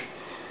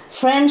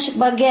 French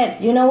baguette,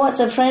 you know what's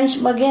a French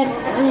baguette?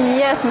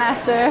 Yes,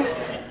 Master.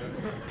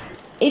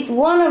 Eat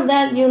 1 of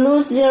that, you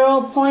lose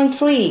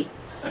 0.3.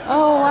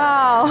 Oh,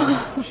 wow.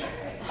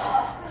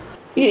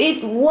 You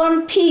eat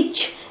 1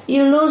 peach,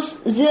 you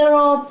lose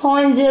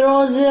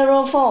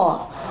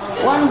 0.004.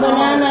 1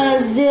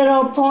 banana,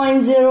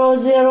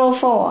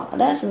 0.004.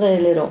 That's very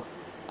little.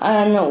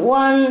 And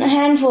 1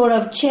 handful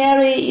of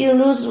cherry, you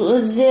lose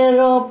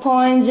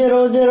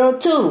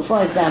 0.002,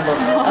 for example.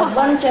 A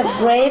bunch of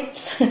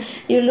grapes,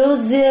 you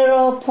lose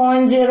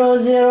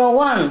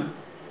 0.001.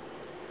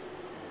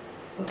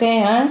 Okay,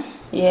 huh?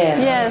 Yeah.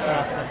 Yes.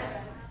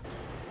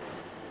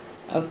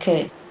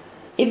 Okay.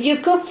 If you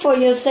cook for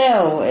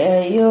yourself,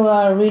 you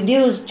are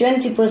reduced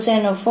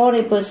 20% or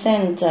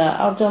 40%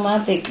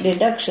 automatic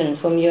deduction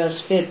from your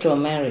spiritual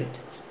merit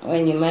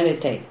when you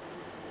meditate.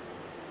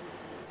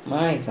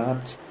 My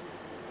God.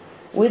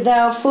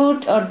 Without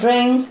food or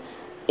drink,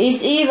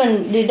 it's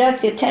even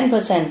deducted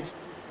 10%.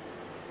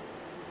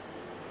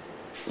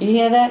 You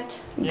hear that?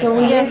 Because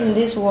we live in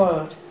this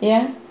world,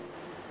 yeah?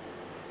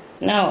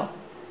 Now,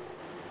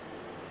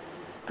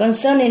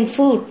 concerning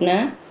food,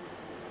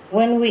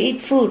 when we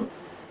eat food,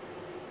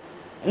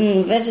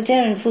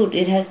 vegetarian food,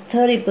 it has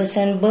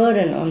 30%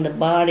 burden on the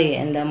body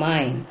and the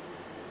mind.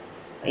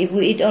 If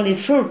we eat only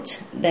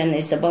fruit, then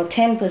it's about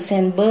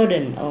 10%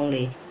 burden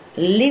only.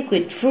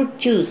 Liquid fruit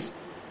juice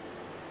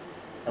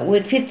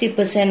with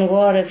 50%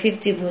 water,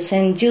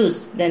 50%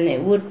 juice, then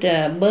it would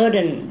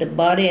burden the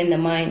body and the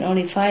mind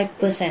only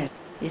 5%.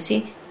 You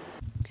see?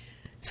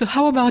 So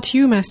how about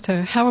you,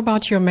 Master? How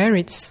about your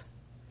merits?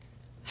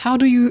 How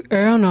do you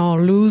earn or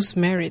lose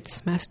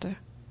merits, Master?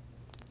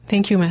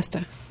 Thank you,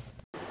 Master.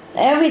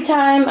 Every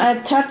time I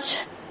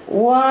touch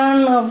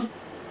one of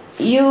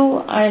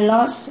you, I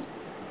lost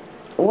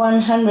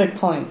 100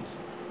 points.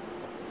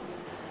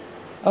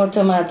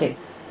 Automatic.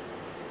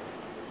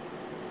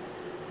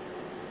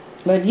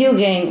 But you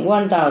gain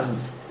 1,000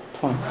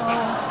 points.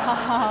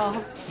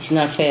 Wow. It's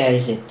not fair,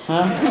 is it?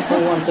 Huh?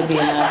 Who want to be a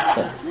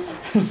master?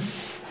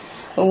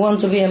 Who want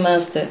to be a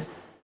master?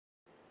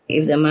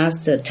 If the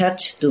master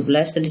touched to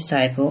bless the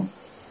disciple,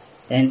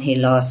 then he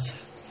lost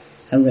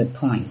 100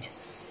 points.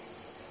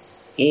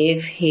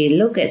 If he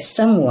look at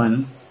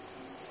someone,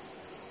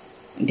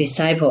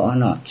 disciple or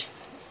not,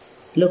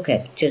 look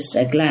at just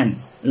a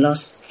glance,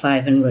 lost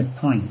 500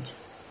 points.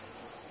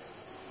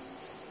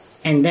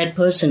 And that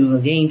person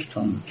will gain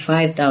from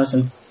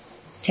 5,000,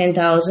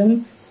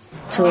 10,000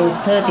 to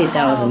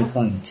 30,000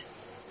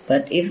 points.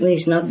 But if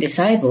he's not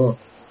disciple,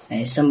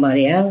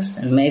 somebody else,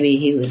 and maybe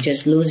he will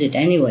just lose it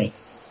anyway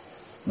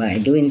by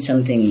doing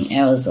something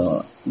else,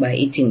 or by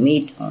eating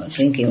meat or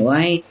drinking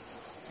wine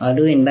or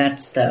doing bad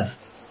stuff,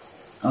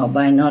 or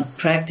by not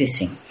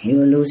practicing. He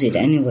will lose it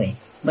anyway.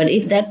 But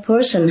if that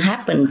person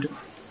happened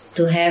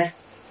to have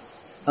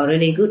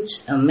already good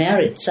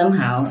merit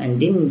somehow and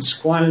didn't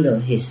squander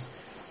his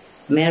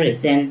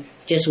merit, then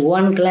just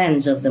one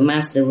glance of the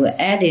Master will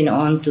add in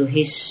on to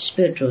his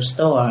spiritual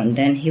store, and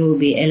then he will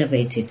be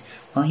elevated,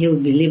 or he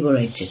will be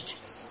liberated.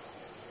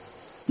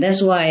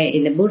 That's why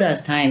in the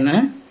Buddha's time,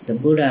 the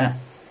Buddha,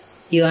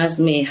 you asked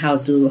me how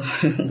to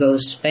go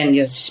spend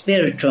your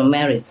spiritual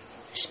merit.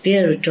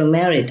 Spiritual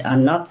merit are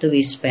not to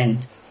be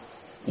spent.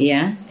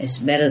 Yeah, it's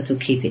better to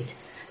keep it.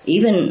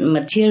 Even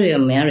material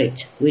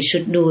merit, we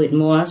should do it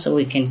more so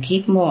we can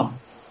keep more.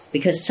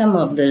 Because some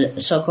of the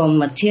so-called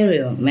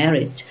material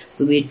merit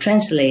will be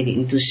translated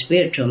into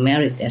spiritual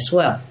merit as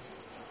well.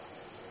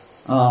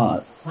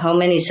 Or how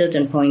many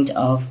certain points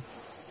of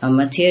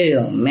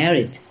material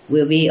merit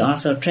will be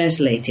also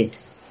translated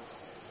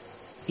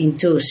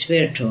into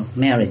spiritual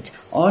merit.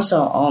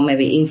 Also, or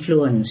maybe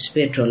influence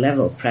spiritual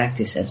level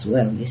practice as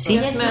well, you see?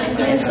 Yes,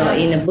 Master. And so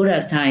in the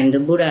Buddha's time, the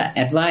Buddha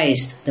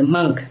advised the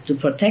monk to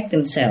protect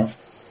themselves.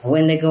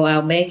 When they go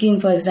out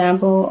begging, for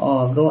example,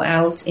 or go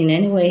out in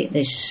any way,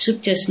 they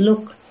should just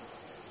look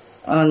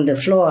on the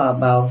floor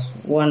about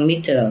 1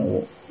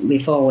 meter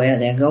before where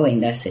they're going,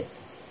 that's it.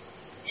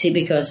 See,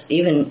 because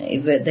even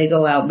if they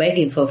go out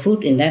begging for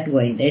food in that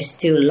way, they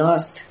still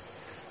lost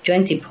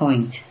 20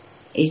 points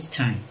each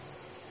time.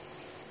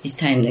 Each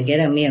time they get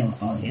a meal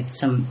or get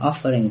some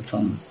offering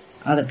from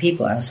other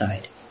people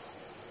outside.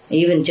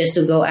 Even just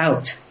to go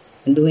out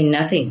and doing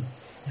nothing,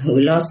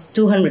 we lost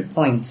 200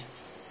 points.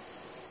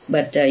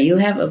 But you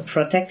have a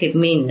protective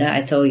mean that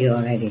I told you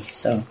already,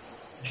 so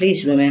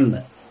please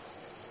remember.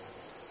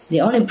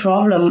 The only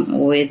problem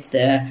with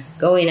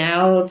going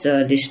out,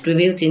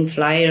 distributing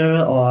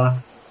flyer, or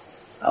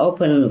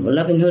open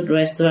Loving Hood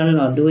restaurant,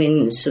 or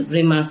doing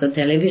Supreme Master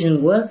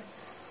television work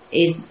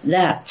is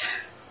that.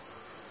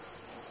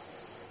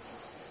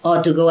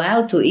 Or to go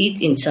out to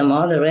eat in some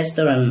other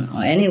restaurant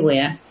or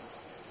anywhere,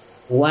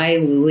 why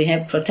we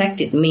have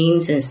protected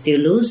means and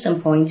still lose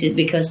some points is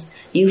because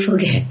you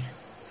forget.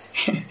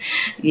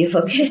 You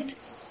forget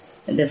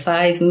the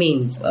 5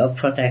 means of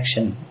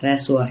protection.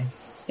 That's why.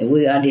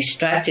 We are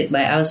distracted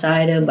by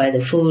outsider, by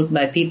the food,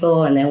 by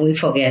people, and then we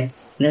forget.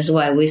 That's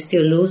why we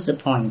still lose the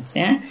points.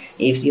 Yeah?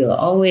 If you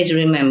always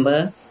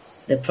remember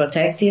the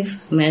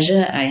protective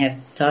measure I have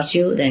taught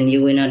you, then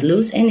you will not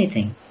lose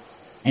anything.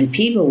 And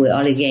people will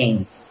only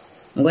gain.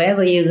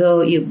 Wherever you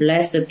go, you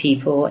bless the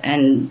people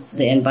and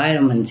the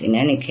environment in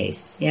any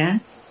case. Yeah?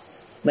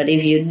 But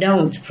if you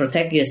don't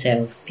protect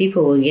yourself,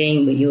 people will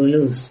gain, but you will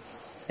lose.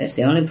 That's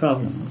the only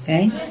problem,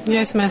 okay?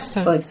 Yes,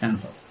 Master. For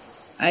example,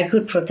 I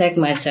could protect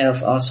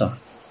myself also.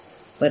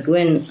 But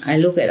when I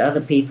look at other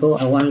people,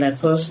 I want that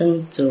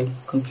person to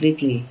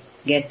completely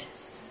get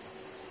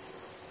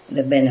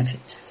the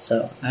benefit.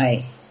 So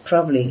I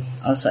probably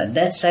also at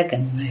that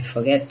second, I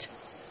forget.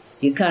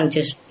 You can't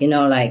just,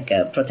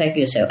 protect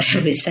yourself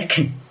every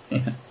second.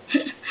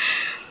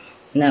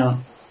 Now,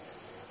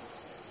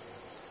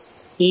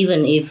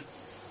 even if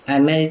I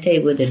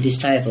meditate with the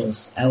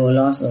disciples, I will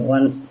lose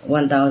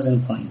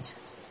 1,000 points.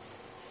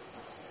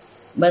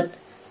 But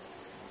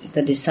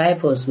the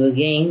disciples will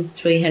gain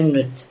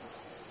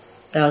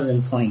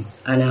 300,000 points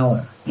an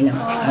hour.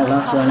 I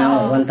lost 1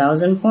 hour,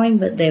 1,000 points,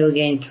 but they will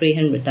gain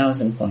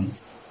 300,000 points.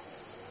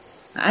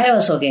 I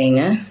also gain,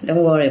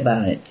 don't worry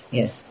about it,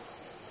 yes.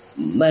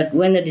 But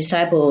when the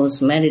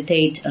disciples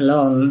meditate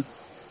alone,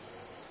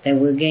 they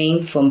will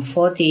gain from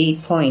 40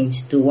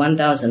 points to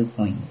 1,000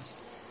 points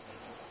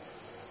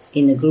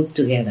in a group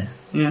together.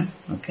 Yeah,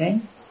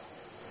 okay?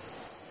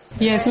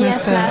 Yes,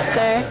 Master. Yes,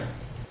 Master.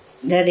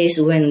 That is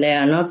when they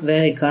are not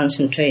very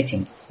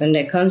concentrating. When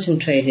they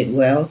concentrated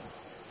well,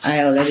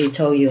 I already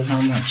told you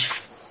how much.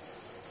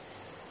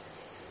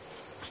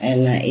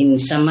 And in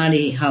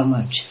Samadhi, how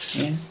much.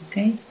 Yeah,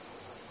 okay?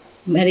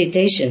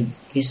 Meditation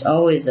is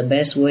always the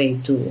best way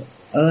to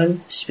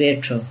earn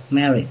spiritual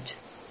merit.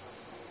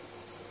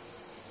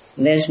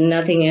 There's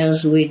nothing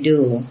else we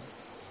do,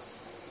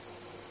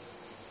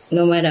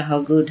 no matter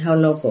how good, how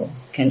noble,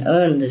 can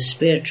earn the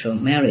spiritual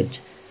merit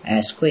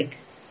as quick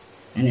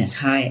and as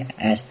high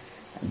as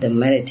the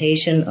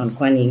meditation on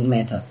Kuan Yin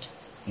method,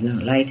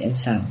 light and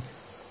sound.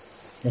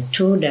 The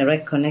true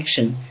direct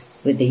connection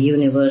with the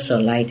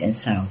universal light and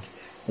sound,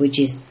 which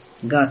is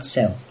God's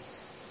self.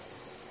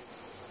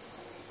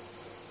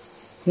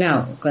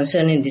 Now,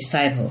 concerning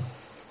disciple,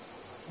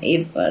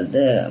 if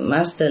the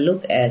Master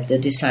look at the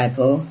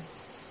disciple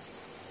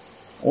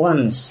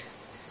once,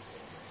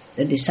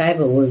 the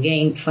disciple will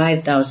gain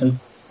 5,000,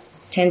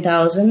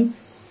 10,000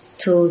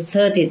 to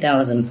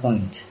 30,000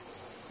 points.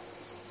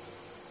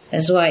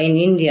 That's why in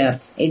India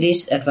it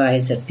is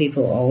advised that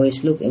people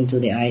always look into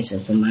the eyes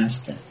of the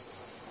master.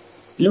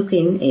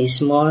 Looking is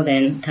more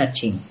than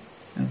touching,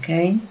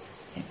 okay?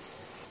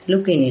 Yes.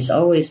 Looking is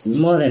always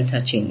more than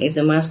touching. If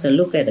the master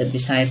look at a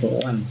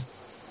disciple once,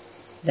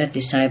 that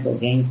disciple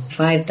gained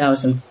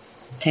 5,000,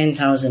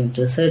 10,000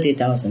 to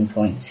 30,000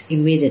 points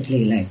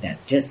immediately like that,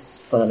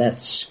 just for that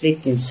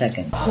split in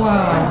second.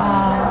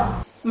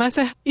 Wow.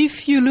 Master,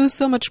 if you lose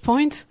so much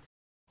points,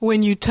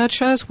 when you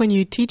touch us, when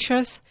you teach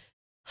us,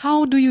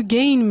 how do you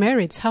gain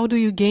merits? How do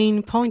you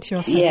gain points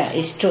yourself? Yeah,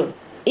 it's true.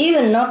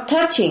 Even not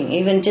touching,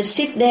 even just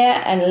sit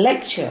there and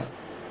lecture.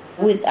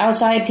 With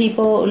outside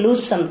people,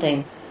 lose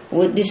something.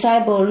 With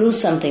disciple, lose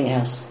something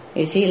else.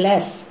 You see,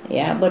 less,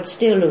 yeah, but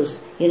still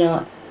lose. You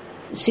know,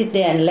 sit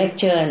there and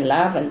lecture and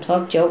laugh and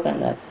talk, joke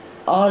and that.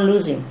 All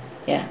losing,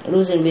 yeah,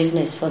 losing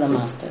business for the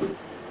master.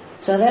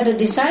 So that a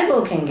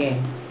disciple can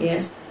gain,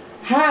 yes.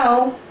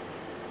 How?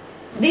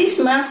 This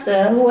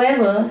master,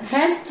 whoever,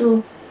 has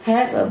to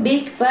have a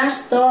big,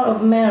 vast store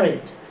of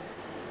merit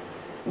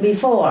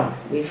before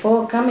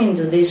coming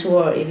to this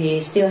world, if he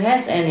still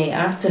has any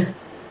after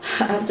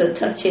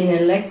touching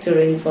and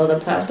lecturing for the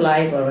past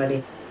life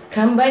already.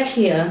 Come back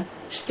here,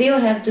 still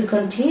have to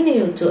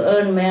continue to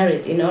earn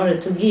merit in order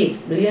to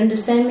give. Do you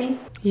understand me?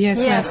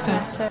 Yes,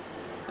 Master.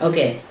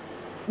 Okay.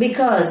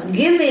 Because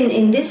giving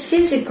in this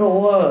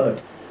physical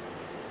world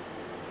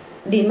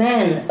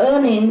demand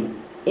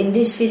earning in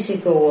this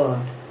physical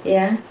world,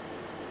 yeah?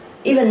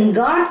 Even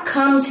God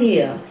comes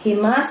here, he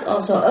must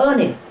also earn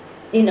it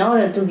in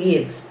order to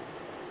give.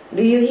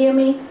 Do you hear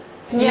me?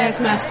 Yes,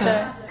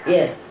 Master.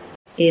 Yes.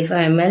 If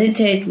I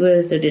meditate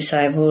with the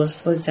disciples,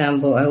 for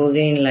example, I will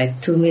gain like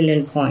 2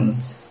 million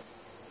points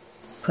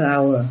per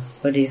hour.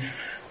 But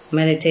if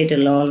meditate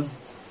alone,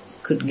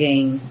 could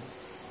gain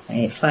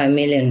 5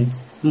 million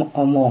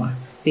or more,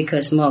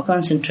 because more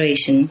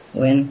concentration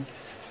when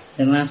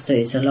the master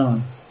is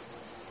alone.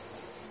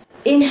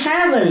 In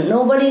heaven,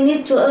 nobody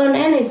needs to earn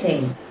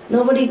anything.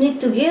 Nobody needs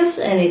to give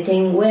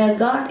anything where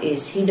God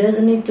is. He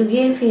doesn't need to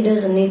give, he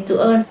doesn't need to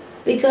earn,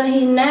 because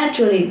he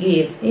naturally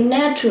gives, he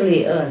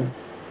naturally earns.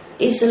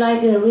 It's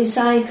like a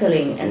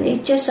recycling, and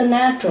it's just a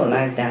natural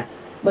like that.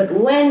 But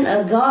when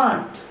a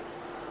God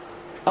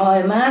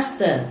or a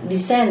master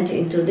descends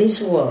into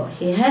this world,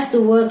 he has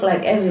to work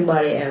like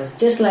everybody else,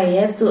 just like he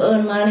has to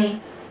earn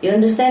money. You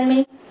understand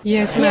me?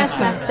 Yes,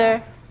 Master. Yes,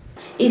 Master.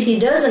 If he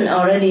doesn't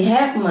already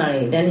have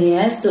money, then he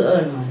has to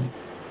earn money.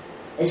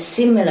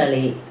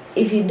 Similarly,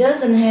 if he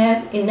doesn't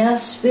have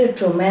enough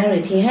spiritual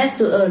merit, he has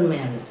to earn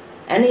merit.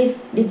 And it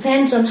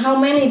depends on how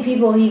many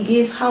people he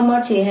gives, how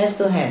much he has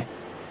to have.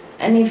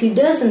 And if he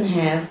doesn't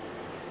have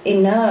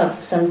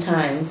enough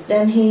sometimes,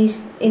 then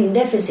he's in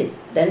deficit,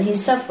 then he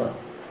suffers.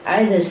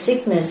 Either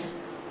sickness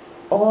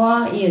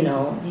or, he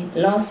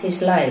lost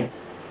his life.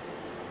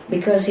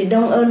 Because he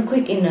don't earn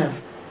quick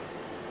enough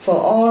for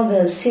all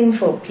the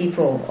sinful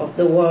people of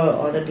the world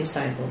or the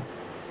disciple.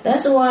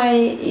 That's why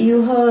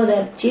you heard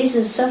that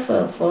Jesus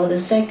suffered for the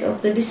sake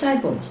of the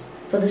disciples,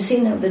 for the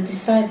sin of the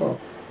disciple.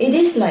 It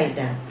is like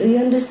that. Do you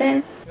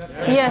understand?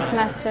 Yes,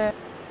 Master.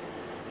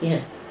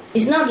 Yes.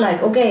 It's not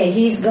like, okay,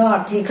 he's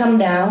God, he come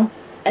down,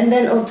 and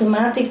then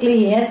automatically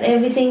he has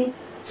everything.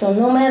 So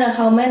no matter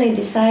how many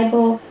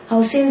disciple,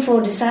 how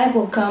sinful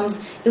disciple comes,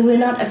 it will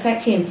not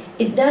affect him.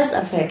 It does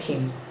affect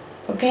him.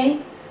 Okay?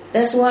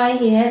 That's why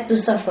he has to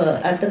suffer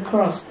at the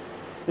cross.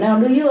 Now,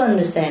 do you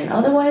understand?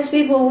 Otherwise,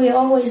 people will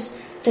always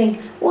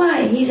think,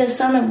 why? He's a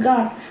son of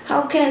God.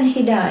 How can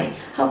he die?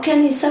 How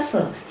can he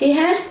suffer? He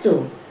has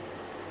to.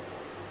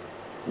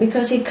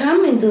 Because he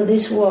come into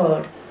this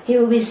world, he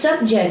will be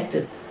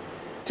subjected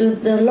to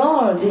the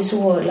law of this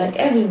world like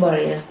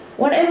everybody else.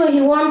 Whatever he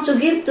wants to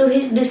give to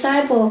his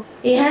disciple,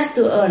 he has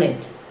to earn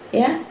it.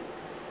 Yeah?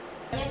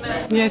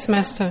 Yes,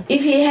 Master.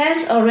 If he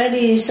has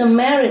already some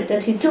merit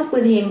that he took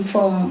with him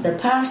from the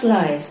past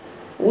lives,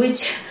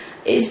 which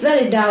is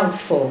very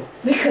doubtful,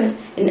 because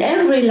in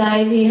every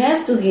life he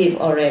has to give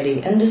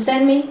already.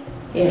 Understand me?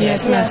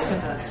 Yes,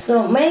 Master.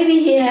 So maybe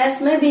he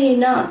has, maybe he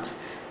not.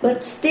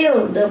 But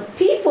still, the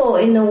people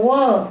in the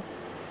world,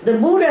 the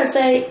Buddha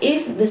say,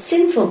 if the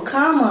sinful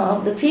karma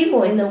of the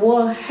people in the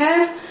world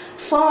have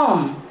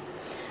form,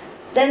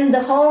 then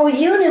the whole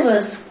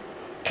universe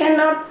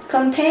cannot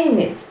contain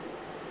it.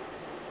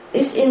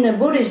 It's in the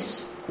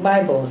Buddhist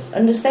Bibles.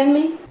 Understand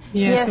me?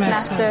 Yes,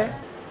 Master.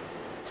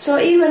 So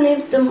even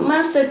if the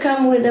master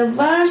come with a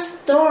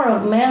vast store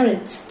of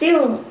merit,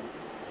 still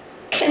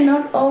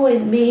cannot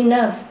always be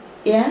enough.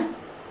 Yeah?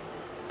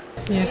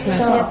 Yes,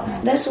 Master. So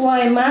that's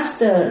why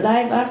master,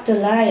 life after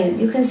life,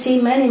 you can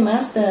see many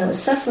masters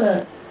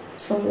suffer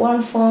from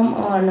one form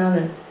or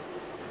another.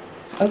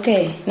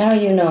 Okay, now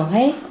you know,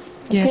 hey?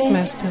 Yes, Okay?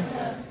 Master.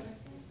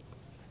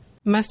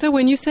 Master,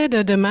 when you said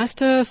the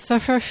master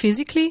suffer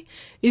physically,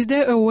 is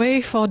there a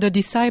way for the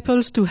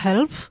disciples to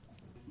help?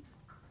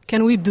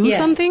 Can we do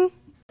something?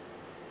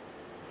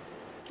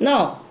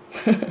 No.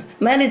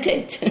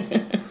 Meditate.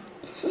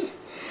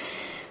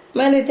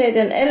 Meditate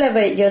and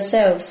elevate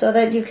yourself so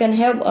that you can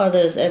help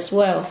others as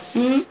well.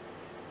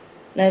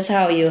 That's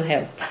how you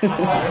help.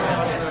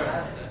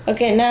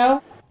 Okay,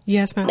 now?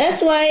 Yes, Master.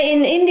 That's why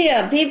in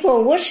India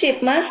people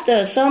worship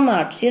Master so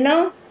much,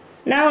 Now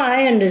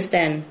I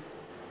understand.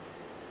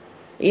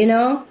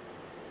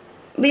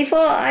 Before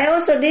I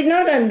also did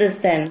not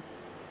understand.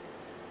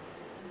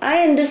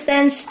 I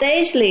understand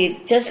stagely,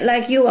 just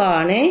like you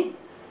are, eh?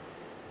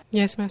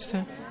 Yes,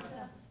 Master.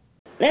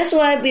 That's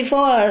why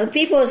before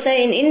people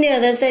say in India,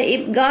 they say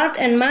if God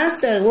and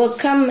Master will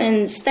come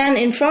and stand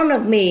in front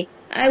of me,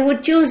 I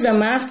would choose the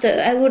Master.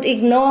 I would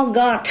ignore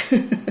God.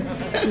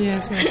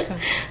 Yes, Master.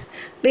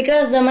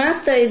 Because the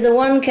Master is the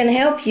one can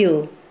help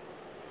you.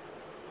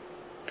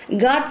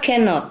 God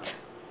cannot.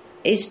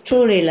 It's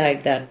truly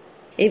like that.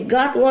 If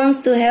God wants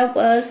to help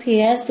us, He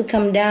has to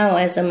come down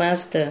as a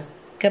Master.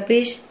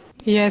 Capish?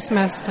 Yes,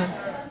 Master.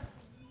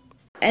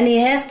 And He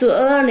has to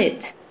earn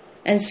it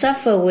and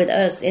suffer with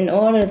us in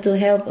order to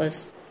help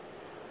us.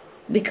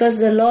 Because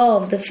the law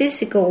of the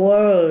physical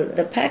world,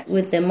 the pact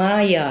with the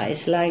Maya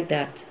is like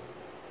that.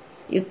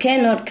 You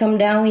cannot come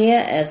down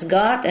here as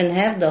God and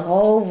have the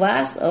whole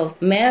vast of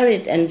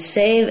merit and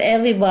save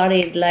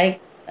everybody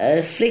like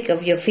a flick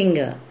of your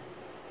finger.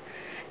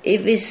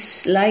 If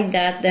it's like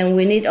that, then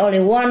we need only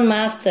one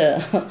Master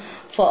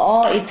for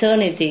all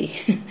eternity.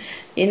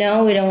 We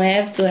don't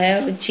have to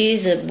have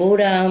Jesus,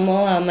 Buddha,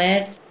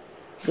 Mohammed,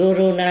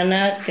 Guru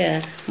Nanak,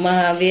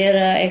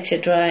 Mahavira,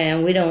 etc.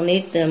 And we don't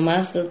need the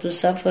Master to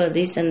suffer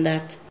this and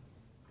that.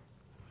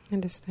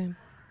 Understand.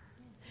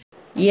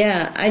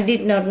 Yeah, I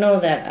did not know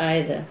that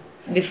either.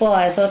 Before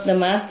I thought the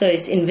Master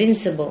is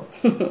invincible.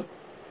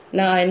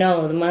 Now I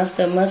know the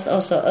Master must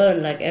also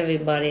earn like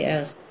everybody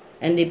else.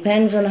 And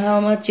depends on how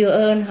much you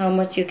earn, how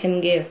much you can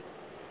give.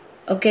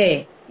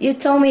 Okay, you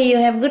told me you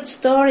have good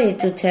story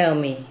to tell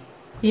me.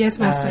 Yes,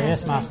 Master.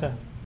 Yes, Master.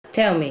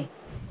 Tell me.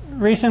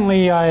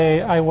 Recently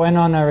I went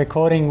on a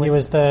recording. It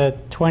was the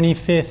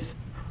 25th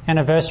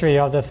anniversary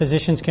of the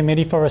Physicians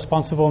Committee for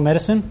Responsible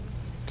Medicine.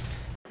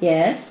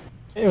 Yes.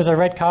 It was a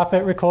red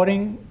carpet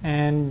recording,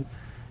 and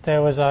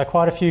there was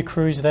quite a few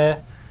crews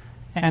there.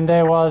 And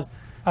there was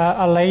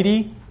a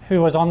lady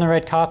who was on the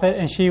red carpet,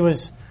 and she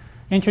was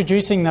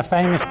introducing the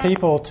famous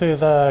people to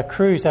the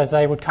crews as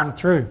they would come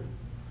through.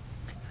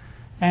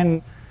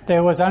 And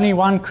there was only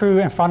one crew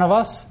in front of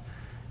us,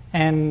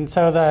 and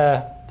so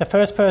the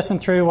first person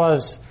through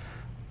was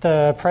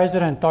the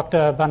president,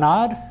 Dr.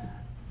 Bernard,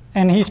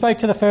 and he spoke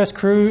to the first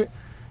crew.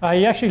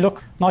 He actually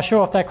looked not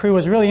sure if that crew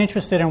was really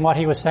interested in what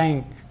he was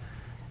saying.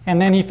 And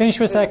then he finished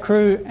with that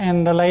crew,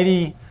 and the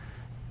lady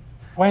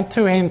went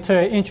to him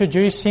to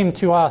introduce him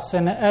to us.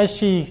 And as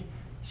she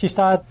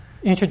started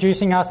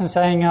introducing us and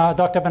saying,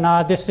 Dr.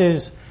 Bernard, this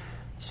is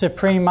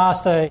Supreme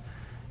Master,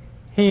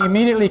 he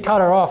immediately cut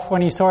her off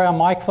when he saw our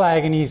mic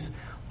flag, and his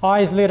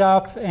eyes lit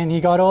up and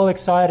he got all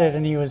excited,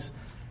 and he was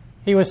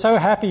so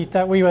happy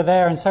that we were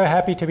there and so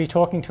happy to be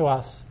talking to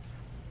us.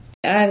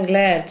 I'm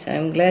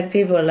glad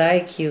people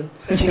like you.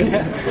 Everybody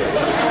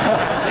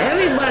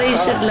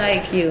should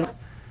like you.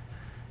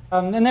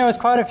 And there was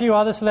quite a few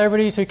other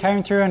celebrities who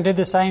came through and did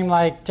the same,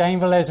 like Jane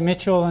Velez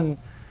Mitchell, and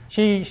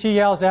she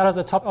yells out at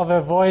the top of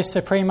her voice,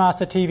 Supreme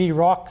Master TV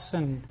rocks,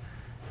 and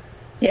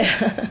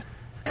yeah.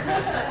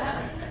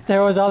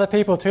 There was other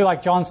people too,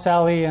 like John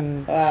Sally,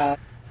 and wow,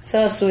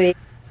 so sweet.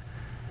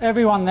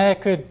 Everyone there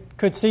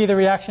could see the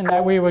reaction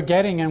that we were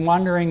getting and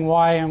wondering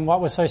why and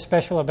what was so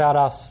special about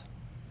us.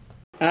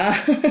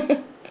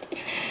 I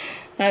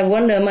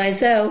wonder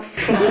myself.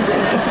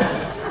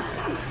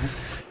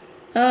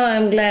 Oh,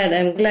 I'm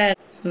glad.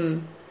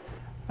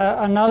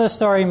 Another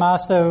story,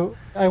 Master.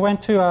 I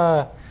went to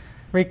a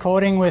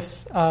recording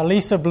with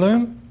Lisa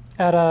Bloom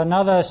at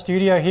another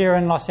studio here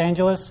in Los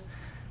Angeles,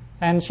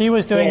 and she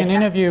was doing an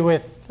interview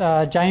with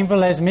Jane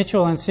Velez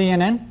Mitchell on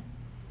CNN.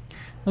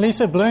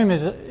 Lisa Bloom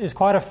is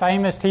quite a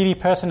famous TV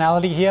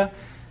personality here,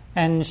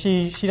 and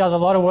she does a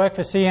lot of work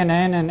for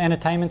CNN and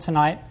Entertainment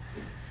Tonight.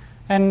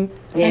 And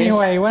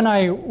anyway, when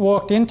I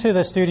walked into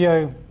the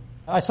studio,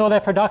 I saw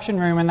their production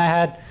room, and they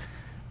had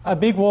a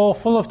big wall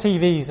full of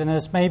TVs, and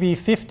there's maybe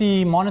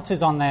 50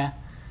 monitors on there,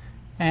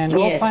 and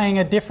all playing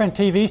a different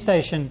TV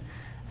station.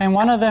 And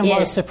one of them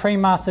was Supreme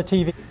Master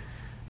TV.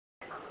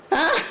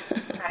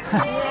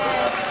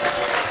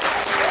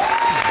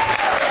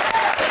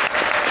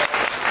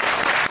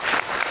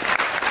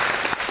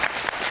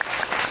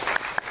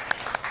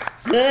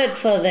 Good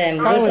for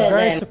them. I was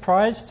very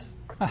surprised.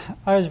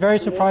 I was very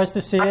surprised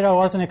to see it. I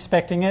wasn't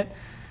expecting it.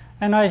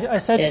 And I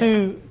said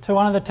to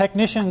one of the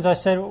technicians, I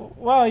said,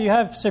 wow, you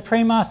have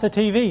Supreme Master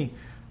TV.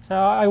 So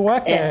I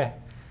work there.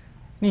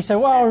 And he said,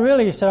 wow,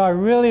 really? He said, I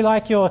really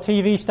like your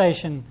TV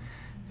station.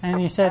 And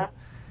he said,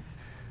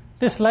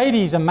 this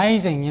lady's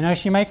amazing. You know,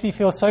 she makes me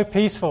feel so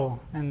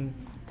peaceful. And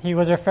he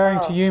was referring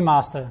to you,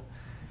 Master.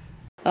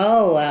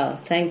 Oh, wow.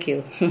 Thank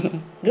you.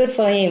 Good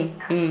for him.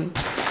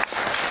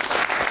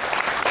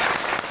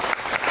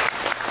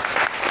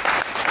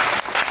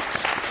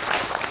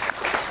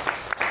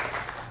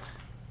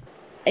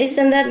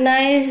 Isn't that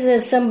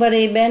nice?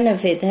 Somebody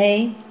benefit,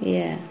 hey?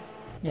 Yeah.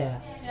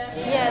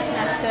 Yes,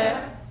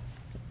 Master.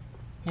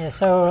 Yeah,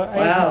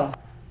 so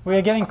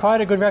we're getting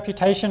quite a good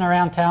reputation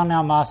around town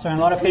now, Master, and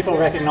a lot of people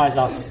recognize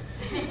us.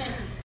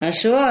 I'm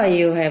sure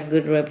you have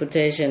good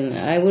reputation.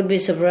 I would be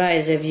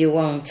surprised if you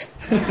won't.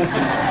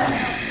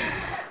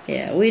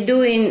 Yeah, we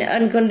do it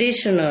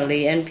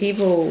unconditionally, and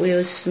people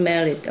will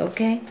smell it,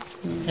 okay?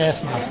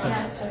 Yes,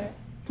 Master.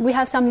 We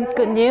have some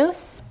good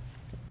news.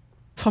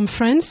 From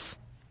France?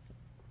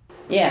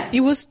 Yeah.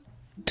 It was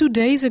 2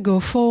 days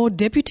ago, 4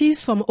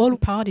 deputies from all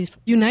parties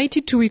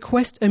united to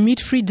request a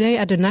meat-free day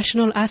at the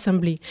National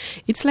Assembly.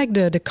 It's like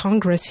the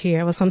Congress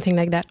here or something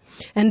like that.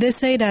 And they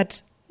say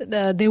that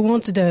they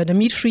want the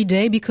meat-free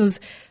day because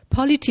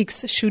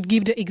politics should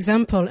give the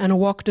example and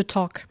walk the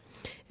talk.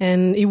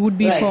 And it would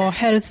be for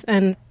health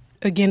and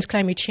against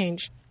climate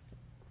change.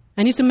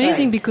 And it's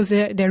amazing because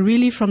they're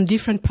really from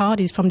different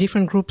parties, from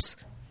different groups.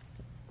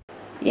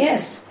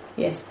 Yes.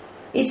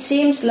 It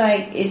seems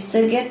like it's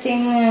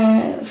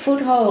getting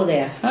foothold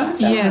there, huh?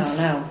 Somehow yes.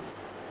 Now.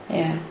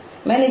 Yeah.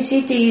 Many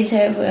cities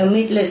have a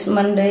meatless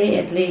Monday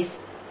at least.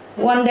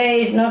 One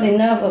day is not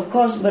enough, of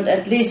course, but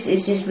at least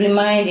it's just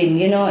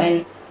reminding,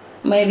 and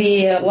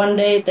maybe one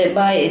day they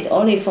buy it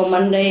only for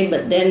Monday,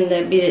 but then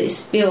they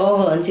spill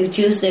over until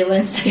Tuesday,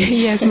 Wednesday.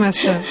 Yes,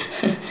 Master.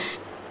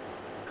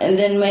 And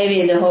then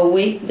maybe the whole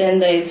week, then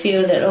they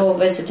feel that,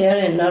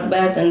 vegetarian, not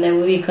bad, and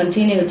then we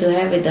continue to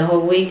have it the whole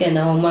week and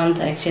the whole month,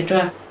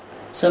 etc.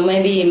 So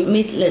maybe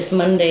meatless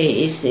Monday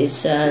is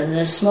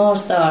a small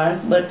start,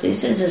 but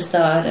this is a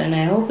start, and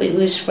I hope it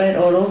will spread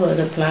all over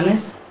the planet.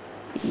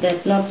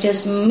 That not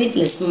just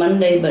meatless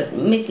Monday, but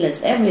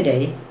meatless every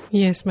day.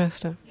 Yes,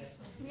 Master.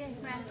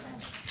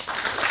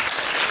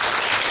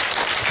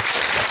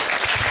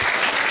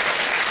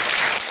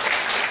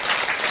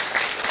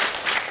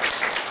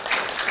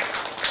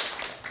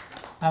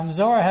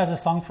 Zora has a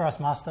song for us,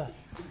 Master.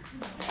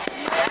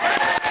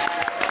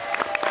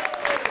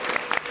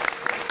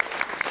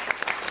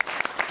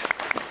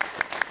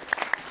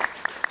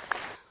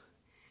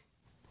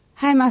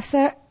 Hi,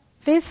 Master.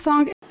 This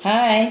song...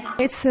 Hi.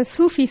 It's a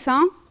Sufi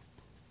song.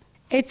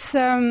 It's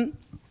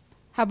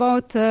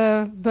about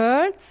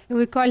birds.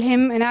 We call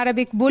him in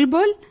Arabic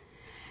Bulbul.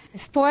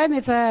 This poem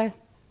is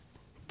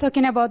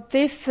talking about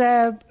this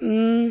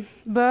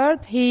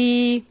bird.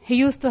 He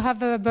used to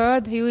have a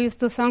bird. He used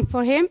to sing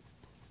for him.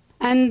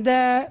 And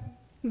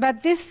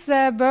but this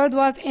bird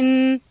was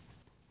in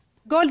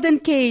golden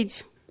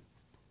cage.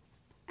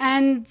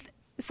 And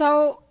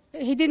so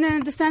he didn't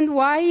understand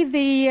why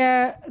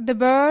the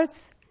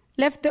birds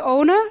left the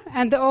owner,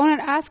 and the owner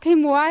asked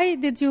him, "Why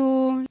did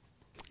you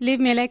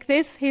leave me like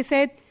this?" He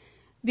said,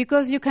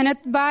 "Because you cannot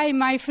buy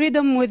my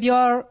freedom with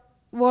your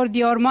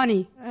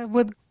money,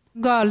 with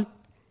gold."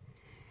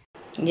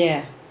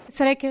 Yeah. It's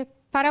like a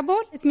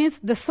parable. It means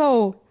the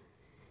soul.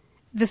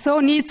 The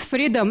soul needs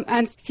freedom,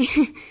 and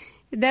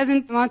it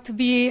doesn't want to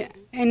be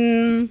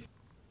in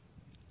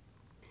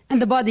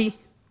the body.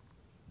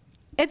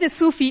 It's a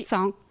Sufi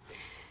song.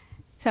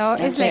 So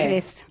it's like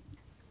this.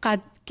 قد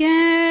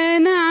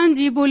كان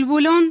عندي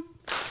بلبل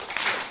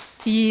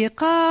في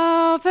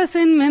قفص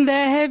من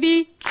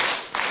ذهب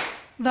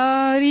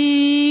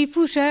ظريف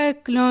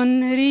شكل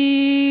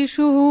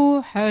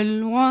ريشه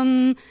حلو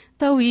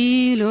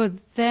طويل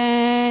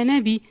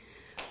الذنب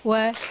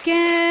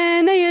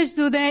وكان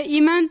يجد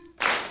دائما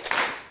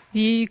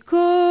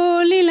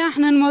بكل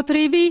لحن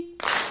مطرب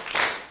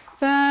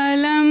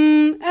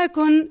فلم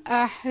أكن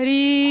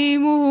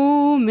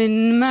أحرمه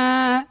من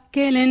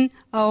مأكل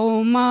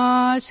أو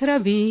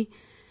مشرب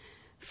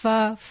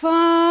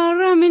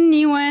ففر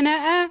مني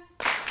ونأى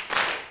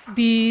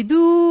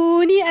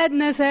بدون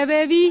أدنى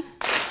سبب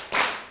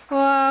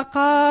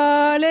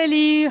وقال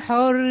لي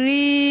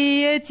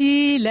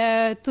حريتي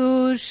لا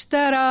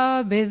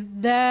تشترى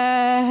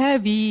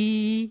بالذهب.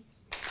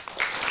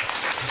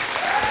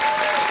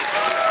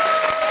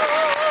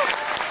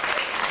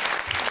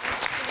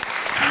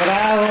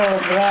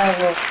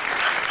 Bravo.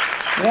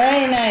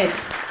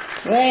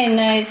 Very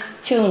nice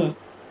tune.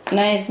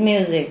 Nice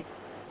music.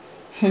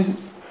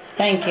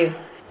 Thank you.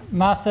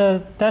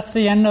 Master, that's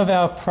the end of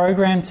our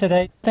program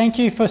today. Thank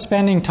you for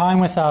spending time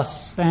with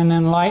us and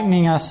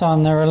enlightening us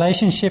on the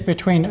relationship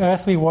between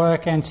earthly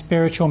work and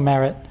spiritual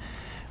merit.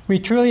 We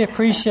truly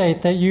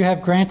appreciate that you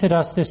have granted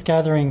us this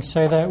gathering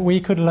so that we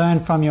could learn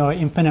from your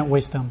infinite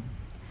wisdom.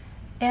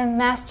 And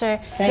Master,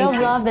 your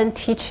love and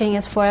teaching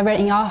is forever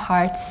in our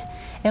hearts.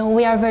 And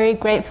we are very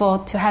grateful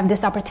to have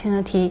this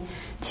opportunity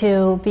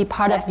to be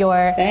part of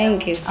your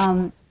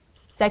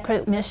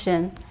sacred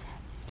mission.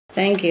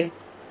 Thank you.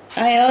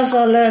 I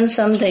also learned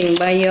something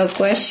by your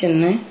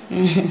question.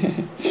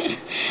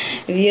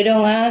 If you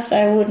don't ask,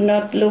 I would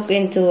not look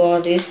into all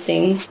these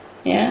things.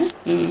 Yeah?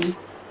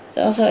 It's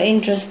also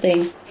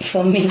interesting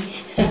for me.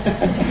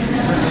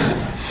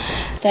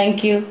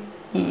 Thank you.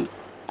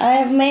 I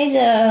have made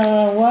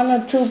 1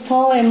 or 2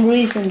 poems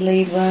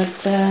recently,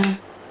 but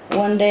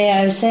one day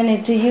I'll send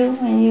it to you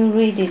and you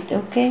read it,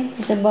 okay?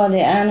 It's about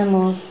the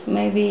animals.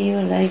 Maybe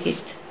you like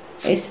it.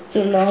 It's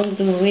too long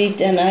to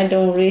read and I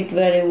don't read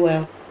very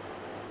well.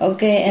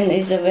 Okay, and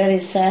it's a very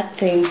sad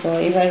thing, so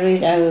if I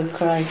read, I will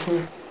cry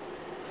too.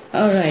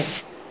 All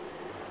right.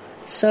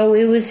 So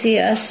we will see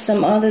us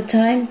some other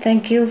time.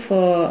 Thank you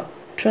for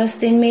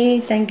trusting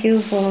me. Thank you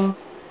for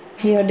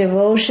your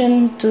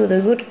devotion to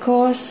the good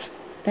cause.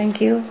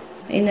 Thank you.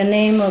 In the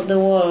name of the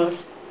world.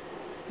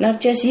 Not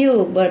just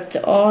you, but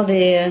all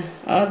the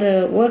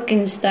other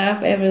working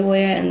staff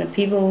everywhere and the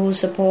people who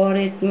support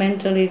it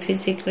mentally,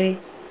 physically,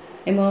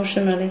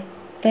 emotionally.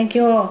 Thank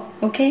you all,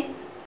 okay?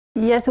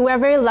 Yes, we are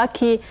very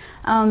lucky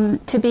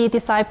to be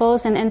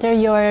disciples and under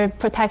your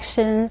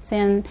protections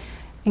and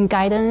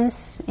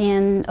guidance,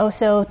 and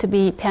also to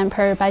be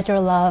pampered by your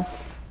love.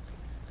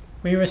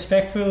 We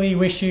respectfully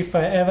wish you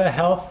forever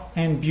health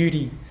and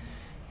beauty,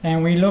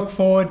 and we look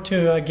forward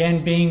to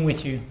again being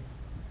with you.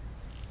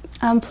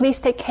 Please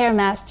take care,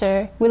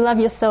 Master. We love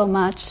you so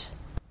much.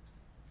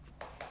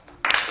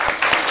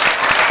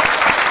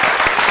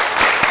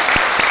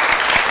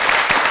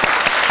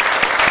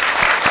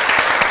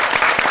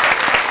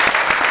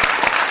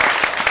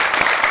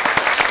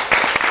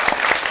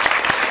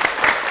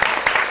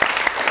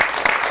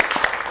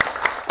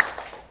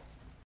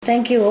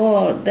 Thank you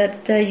all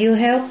that you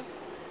help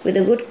with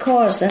a good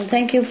cause, and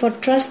thank you for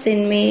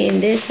trusting me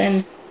in this,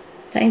 and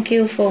thank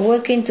you for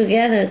working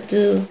together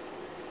to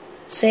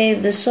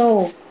save the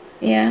soul,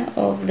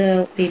 of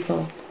the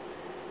people.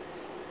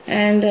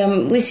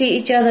 And we see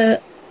each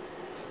other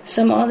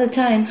some other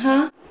time,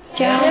 huh?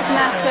 Ciao. Yes,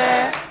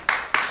 Master.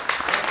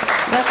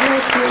 God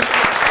bless you.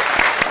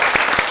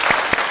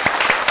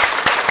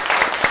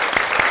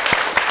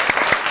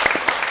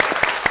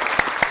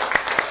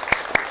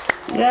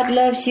 God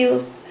loves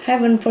you,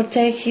 heaven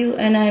protects you,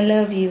 and I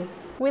love you.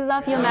 We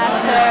love you,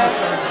 Master.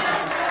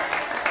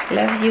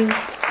 Love you.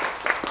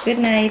 Good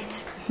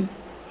night.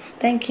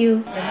 Thank you.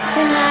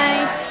 Good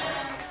night.